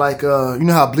know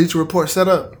how Bleacher Report set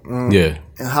up? Yeah.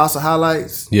 And House of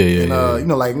Highlights? Yeah. You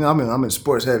know, like, I'm in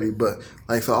sports heavy, but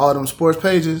like for all them sports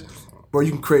pages, bro,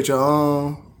 you can create your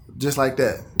own just like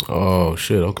that. Oh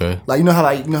shit, okay. Like you know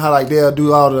how they'll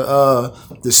do all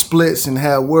the splits and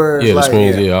have words. Yeah, like, the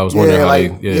screens, I was wondering how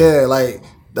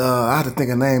I have to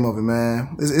think of the name of it,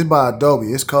 man. It's by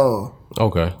Adobe. It's called.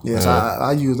 Okay. Yes,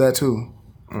 I use that too.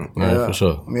 Yeah, for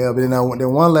sure. Yeah, but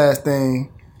then one last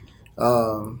thing.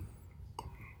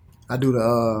 I do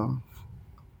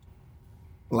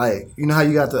like you know how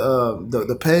you got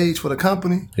the page for the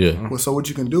company. Yeah. Well, so what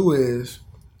you can do is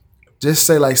just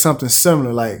say like something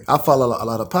similar. Like I follow a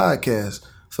lot of podcasts,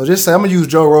 so just say I'm gonna use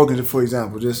Joe Rogan for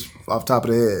example, just off the top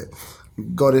of the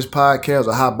head. Go to this podcast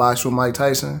or Hot Box with Mike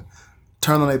Tyson.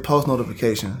 Turn on their post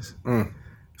notifications.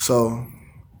 So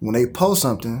when they post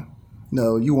something,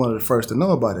 you one of the first to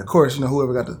know about it. Of course,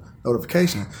 whoever got the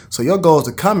notification. So your goal is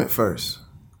to comment first.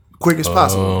 Quick as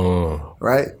possible,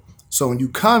 right? So when you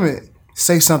comment,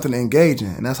 say something engaging,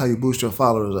 and that's how you boost your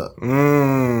followers up.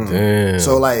 Damn.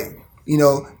 So like,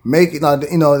 make it,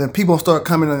 then people start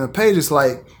coming on your page. It's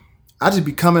like I just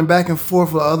be coming back and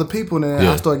forth with other people, and then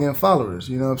I start getting followers.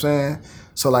 You know what I'm saying?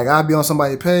 So like I'll be on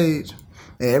somebody's page,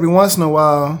 and every once in a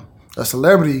while, a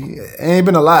celebrity, it ain't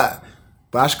been a lot.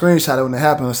 But I screenshot it when it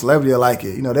happened. A celebrity will like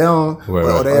it. They don't.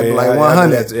 Or they have like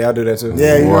 100. Yeah, I do that too.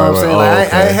 Yeah, you know what I'm saying.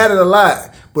 Like, I ain't had it a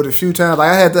lot, but a few times. Like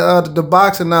I had the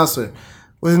box announcer.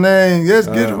 What's his name? Let's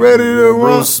get ready to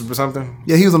run. Bruce or something.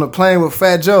 Yeah, he was on the plane with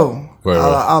Fat Joe. Right.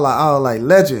 I was like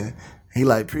legend. He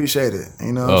like appreciate it.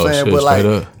 You know what I'm saying? Shit, but like,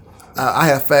 I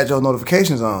have Fat Joe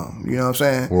notifications on. You know what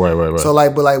I'm saying? Right. So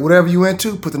like, but like whatever you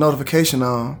into, put the notification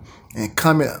on and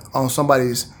comment on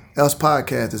somebody's else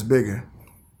podcast that's bigger.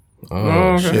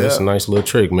 Oh shit, that's a nice little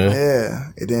trick, man.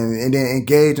 Yeah, and then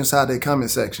engage inside their comment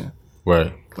section.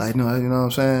 Right. Like, you know what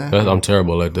I'm saying? I'm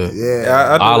terrible like that.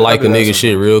 Yeah, I like a nigga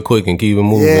shit real quick and keep it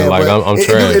moving. Yeah, like I'm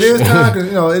trash. It is time,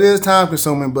 it is time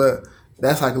consuming, but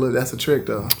that's like that's a trick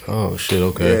though. Oh shit,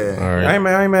 okay, Yeah. all right.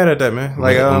 I ain't mad at that, man.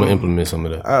 Like I'm gonna implement some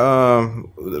of that.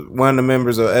 One of the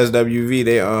members of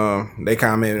SWV, they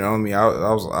commented on me. I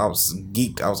was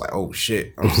geeked. I was like, oh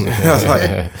shit.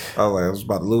 I was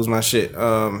about to lose my shit.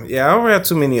 Yeah, I don't have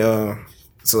too many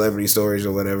celebrity stories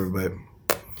or whatever, but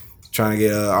trying to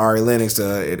get Ari Lennox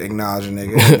to acknowledge a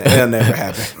nigga, it'll never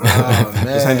happen. Oh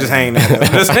man, just hang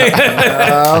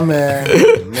that. Oh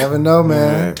man, never know,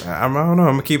 man. I don't know.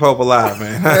 I'm gonna keep hope alive,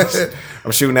 man.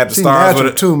 I'm shooting at the She stars with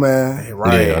natural it too, man.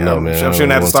 Right, Yeah, I know, man. I'm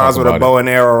shooting at the stars with a bow and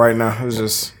arrow right now. It's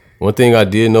just One thing I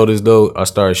did notice though, I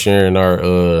started sharing our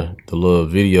the little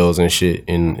videos and shit,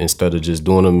 instead of just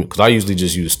doing them, because I usually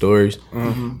just use stories,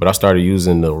 but I started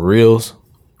using the reels.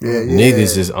 Yeah.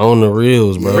 Niggas is on the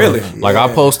reels, bro. Really? Like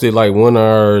I posted like one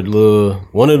of the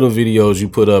videos you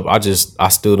put up. I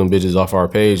steal them bitches off our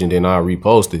page and then I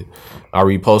reposted. I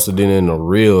reposted it in the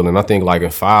reel, and I think like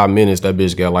in 5 minutes that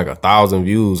bitch got like 1,000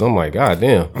 views. I'm like, God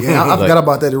damn. Yeah, I forgot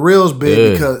about that. The reels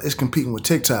big because it's competing with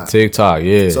TikTok.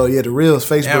 Yeah. So yeah, the reels,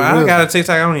 Facebook. I reels. got a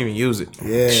TikTok. I don't even use it.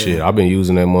 Yeah. Shit, I've been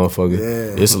using that motherfucker.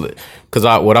 Yeah. It's because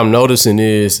what I'm noticing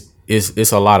is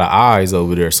it's a lot of eyes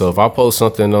over there. So if I post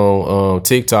something on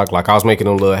TikTok, like I was making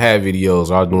them little hat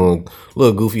videos, I was doing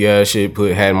little goofy ass shit,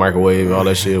 put hat in microwave, all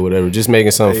that shit, whatever, just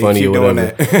making something funny or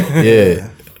whatever. Yeah.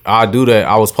 I do that.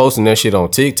 I was posting that shit on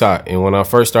TikTok, and when I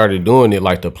first started doing it,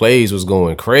 like the plays was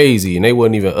going crazy, and they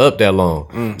wasn't even up that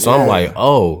long. So I'm like,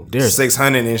 oh, there's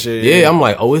 600 and shit. Yeah, I'm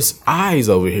like, oh, it's eyes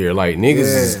over here. Like niggas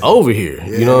is over here.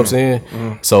 You know what I'm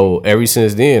saying? So ever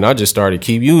since then, I just started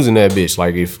keep using that bitch.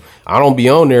 Like if I don't be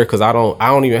on there, cause I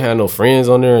don't even have no friends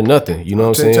on there or nothing. You know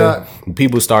what I'm saying?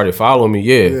 People started following me.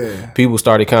 Yeah. People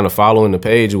started kind of following the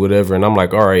page or whatever, and I'm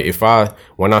like, all right,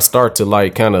 when I start to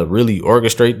like kind of really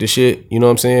orchestrate the shit, you know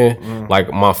what I'm saying?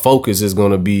 Like my focus is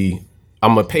gonna be,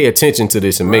 I'm gonna pay attention to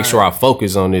this and make sure I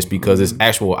focus on this because it's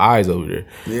actual eyes over there.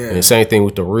 Yeah. And the same thing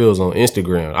with the reels on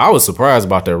Instagram. I was surprised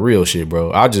about that reel shit,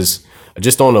 bro. I just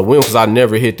on a whim because I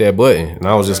never hit that button, and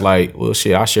I was just like, well,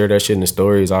 shit, I share that shit in the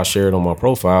stories. I share it on my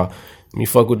profile. Let me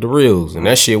fuck with the reels, and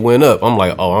that shit went up. I'm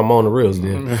like, oh, I'm on the reels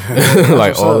then,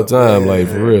 like all the time, like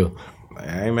for real.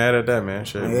 I ain't mad at that, man.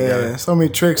 Shit. Yeah, so many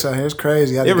tricks out here. It's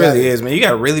crazy. It really is, man. You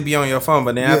gotta really be on your phone.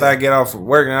 But then after I get off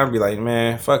work, and I'll be like,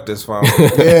 man, fuck this phone.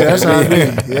 Yeah, that's how I be.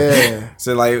 Yeah.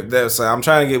 So like that's we're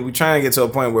trying to get to a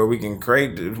point where we can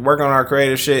work on our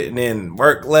creative shit and then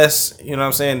work less. You know what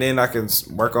I'm saying? Then I can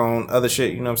work on other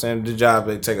shit. You know what I'm saying? The job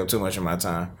they take up too much of my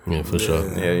time. Yeah, for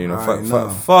sure. Yeah, you know,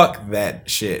 fuck that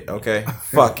shit. Okay,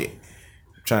 fuck it.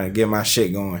 I'm trying to get my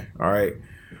shit going. All right.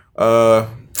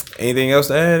 Anything else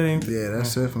to add? Yeah,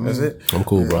 that's it for me. That's it. I'm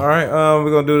cool, bro. All right,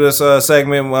 we're gonna do this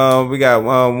segment. We got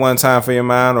one time for your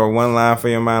mind or one line for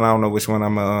your mind. I don't know which one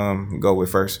I'm gonna go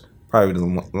with first. Probably the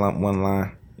one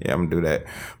line. Yeah, I'm gonna do that.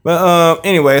 But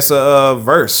anyway, it's a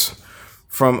verse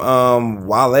from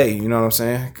Wale. You know what I'm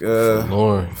saying?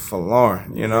 For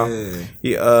Lauren. You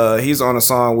know, he's on a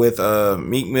song with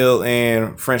Meek Mill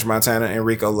and French Montana. And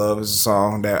Rico Love is a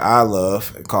song that I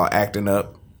love called "Acting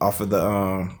Up" off of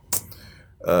the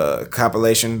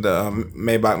compilation, the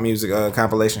Maybach Music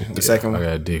compilation, the second one. I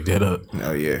gotta dig that up.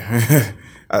 Oh yeah,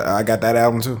 I got that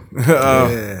album too.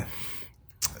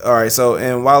 All right, so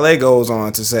and Wale goes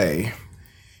on to say,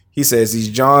 he says these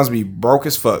Johns be broke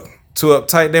as fuck, too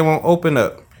uptight they won't open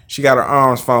up. She got her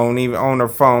arms phone, even on her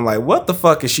phone, like what the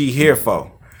fuck is she here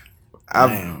for?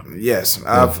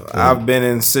 I've been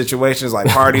in situations like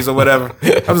parties or whatever.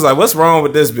 I was like, what's wrong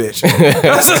with this bitch?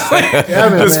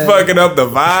 Just fucking up the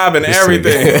vibe and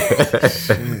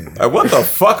everything. Like, what the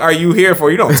fuck are you here for?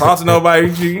 You don't talk to nobody.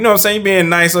 You know what I'm saying? You being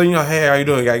nice, so you know, hey, how you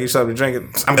doing? Gotta get something to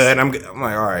drink. I'm good. I'm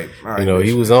like, all right. You know,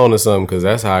 he was on to something because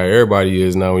that's how everybody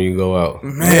is now when you go out.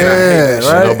 Man, I hate that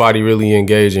shit. Nobody really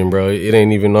engaging, bro. It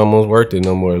ain't even almost worth it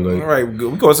no more. Like, all right,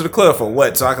 we go to the club for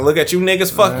what? So I can look at you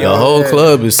niggas? Fuck y'all. The whole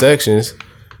club is sections.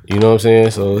 You know what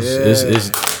I'm saying? So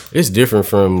it's different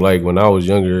from like when I was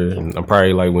younger, and I'm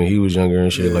probably like when he was younger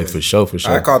and shit. Like for sure.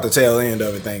 I caught the tail end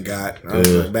of it, thank God.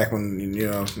 Back when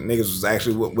niggas was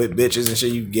actually with bitches and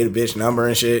shit. You get a bitch number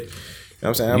and shit. You know what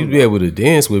I'm saying? You'd be able to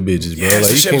dance with bitches, bro.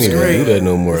 Like you can't even do that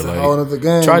no more. Like all of the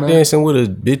game, try dancing with a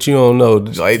bitch you don't know.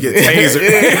 Like get taser.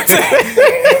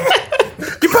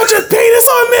 You put your penis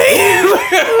on me.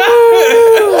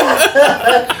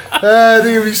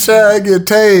 Nigga be shot, get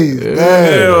tased.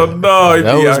 Hell no.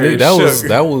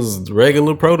 That was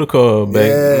regular protocol back.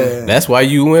 Yeah. That's why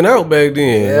you went out back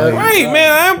then. Yeah. Like, right,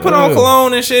 man. I didn't put on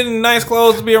cologne and shit and nice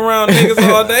clothes to be around niggas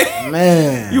all day.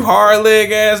 Man. You hard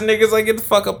leg ass niggas, like, get the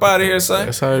fuck up out of here, son.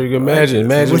 That's how you can imagine.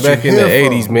 Imagine back in the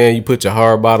 80s, man, you put your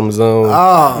hard bottoms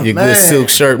on, your good silk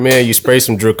shirt, man, you spray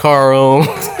some Dracar on.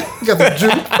 You got the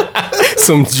juke.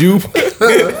 Some juke.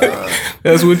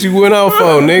 That's what you went out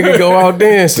for, nigga. Go out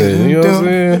dancing. You know what I'm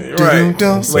saying? Right.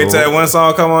 Wait till that one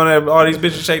song come on and all these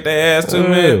bitches shake their ass too,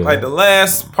 man. Like the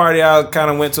last party I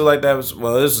kind of went to like that was,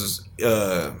 well, this was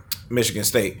Michigan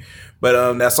State.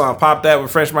 But that song Pop That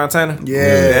with French Montana.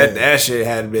 Yeah. That shit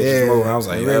had bitches moving. I was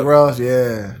like, Rick Ross,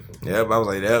 yeah. Yep, I was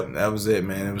like, that was it,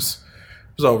 man. It was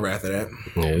over after that.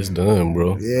 Yeah, it's done,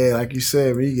 bro. Yeah, like you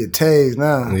said, bro, you get tased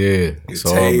now. Yeah, it's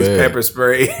all tased, bad. pepper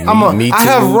spray. Me too. I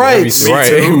have rights.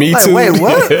 Me too. Wait,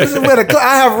 what? This is where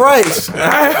I have rights.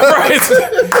 I have rights.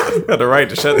 Got the right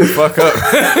to shut the fuck up.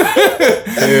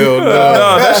 Hell no.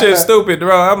 No, that shit's stupid,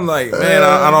 bro. I'm like, man,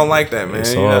 I don't like that, man.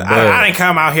 It's You know, I didn't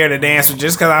come out here to dance with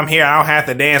just because I'm here. I don't have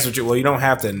to dance with you. Well, you don't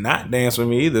have to not dance with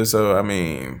me either. So I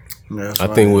mean, I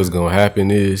think what's gonna happen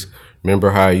is,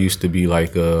 remember how it used to be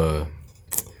like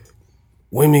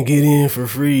women get in for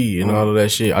free and all of that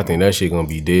shit. I think that shit gonna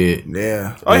be dead.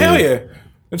 Yeah. Oh hell yeah!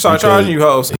 And start charging you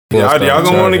hoes. Y'all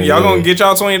gonna get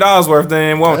y'all $20 worth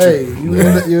then, won't you? Hey,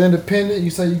 you're independent. You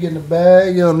say you get in the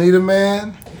bag. You don't need a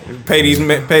man. Pay this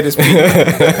entry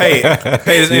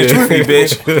fee,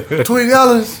 bitch.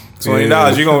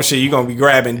 $20. You gonna be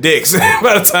grabbing dicks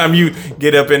by the time you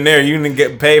get up in there. You didn't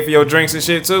get paid for your drinks and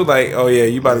shit too. Like, oh yeah,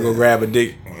 you about to go grab a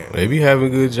dick. They be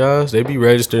having good jobs. They be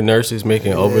registered nurses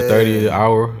making over 30 an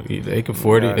hour. They can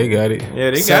afford it. They got it.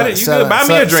 Yeah, they got it. You can buy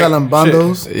me a drink. Selling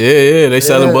bundles. Yeah. They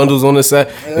selling bundles on the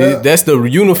side. Yeah. That's the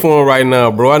uniform right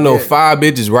now, bro. I know 5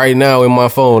 bitches right now in my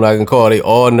phone I can call. They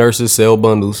all nurses, sell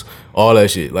bundles, all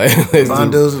that shit. Like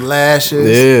bundles, lashes.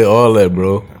 Yeah, all that,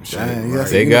 bro. Dang,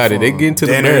 they got it. They get into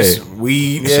Dinners, the bag.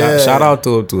 Weed. Shout out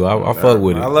to them too. I fuck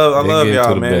with it. I love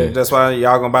y'all, man. Bag. That's why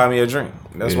y'all gonna buy me a drink.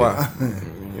 That's why.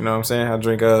 You know what I'm saying? I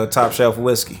drink top shelf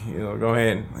whiskey. You know, go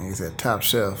ahead. He said top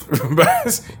shelf.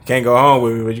 Can't go home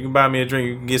with me, but you can buy me a drink.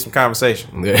 You can get some conversation.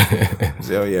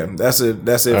 So yeah, that's it.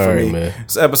 That's it for me. Man.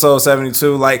 It's episode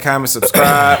 72. Like, comment,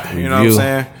 subscribe. You know what I'm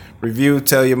saying? Review.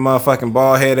 Tell your motherfucking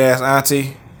bald head ass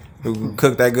auntie who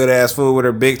cooked that good ass food with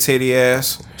her big titty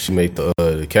ass. She made the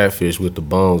catfish with the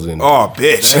bones in it. Oh,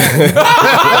 bitch.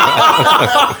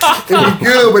 It be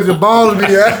good, but the bones be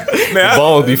the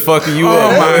bones be fucking you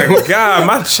up. Oh my God,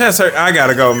 my chest hurt. I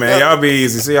gotta go, man. Y'all be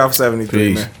easy. See y'all for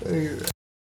 73, man.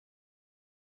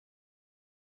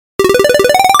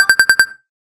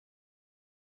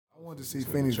 To see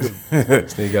Phoenix do.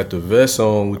 They got the vest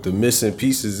on with the missing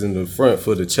pieces in the front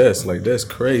for the chest. Like, that's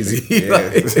crazy. Yeah.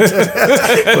 What is this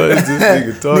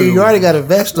nigga talking You already got a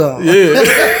vest on. Yeah.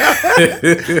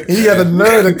 You got the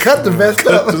nerve to cut the vest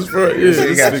up.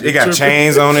 It got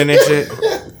chains on it and shit.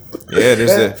 Yeah,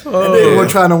 this is. They were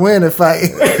trying to win the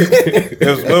fight.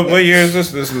 What year is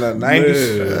this? This is the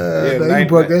 90s. Yeah, you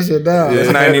broke that shit down. Yeah,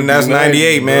 that's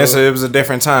 98, man. So it was a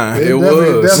different time. It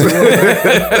was.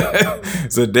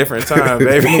 It's a different time,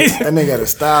 baby. And they got a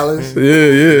stylist.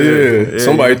 Yeah.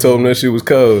 Somebody told them that shit was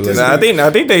cold. Like, I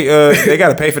think they got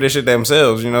to pay for this shit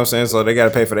themselves. You know what I'm saying? So they got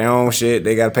to pay for their own shit.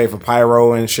 They got to pay for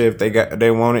pyro and shit. If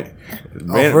they want it.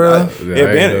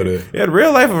 The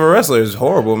real life of a wrestler is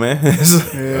horrible, man. I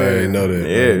didn't know that.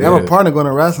 Yeah, I have a partner going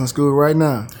to wrestling school right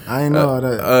now. I ain't know all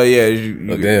that.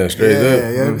 Damn, straight up.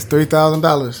 Yeah, it was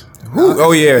 $3,000.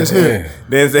 Oh yeah, it's here.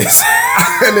 Then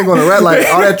and they're gonna rap like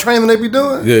all that training they be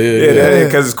doing. Yeah,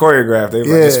 because it's choreographed. Like,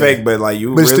 it's fake, but like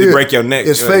you really still, break your neck.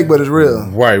 It's fake, but it's real.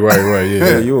 Right.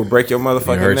 Yeah, you will break your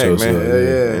motherfucking neck, man.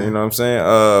 Yeah. You know what I'm saying?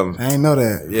 I ain't know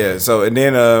that. Yeah. So and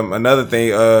then another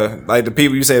thing, like the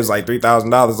people you say it was like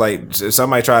 $3,000. Like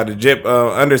somebody tried to jip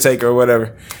Undertaker or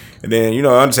whatever, and then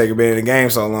Undertaker been in the game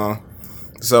so long,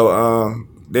 so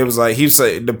It was like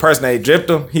the person that dripped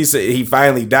him. He said he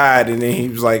finally died, and then he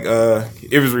was like,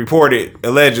 it was reported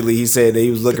allegedly. He said that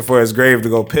he was looking for his grave to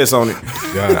go piss on it.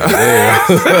 God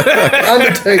damn,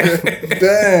 Undertaker,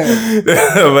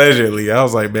 damn. Allegedly, I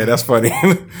was like, man, that's funny.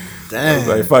 Damn. I was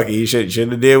like, fuck it, you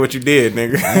shouldn't have did what you did,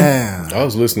 nigga. Damn. I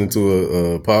was listening to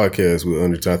a podcast with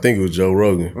Undertaker. I think it was Joe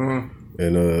Rogan. Mm-hmm.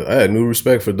 And I had new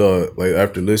respect for dog. Like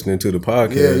after listening to the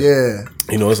podcast, yeah.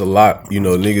 It's a lot.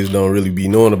 Niggas don't really be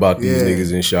knowing about these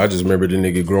niggas and shit. I just remember the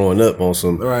nigga growing up on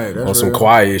some some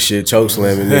quiet shit, choke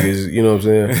slamming niggas. You know what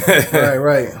I'm saying?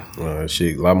 Right.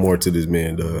 Shit, a lot more to this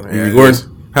man, dog.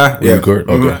 Huh? Yeah. Record?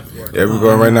 Okay. Yeah, we're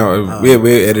going right now. We'll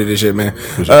edit this shit, man.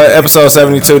 Episode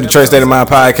 72, the Trace State of Mind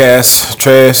podcast.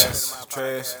 Trash.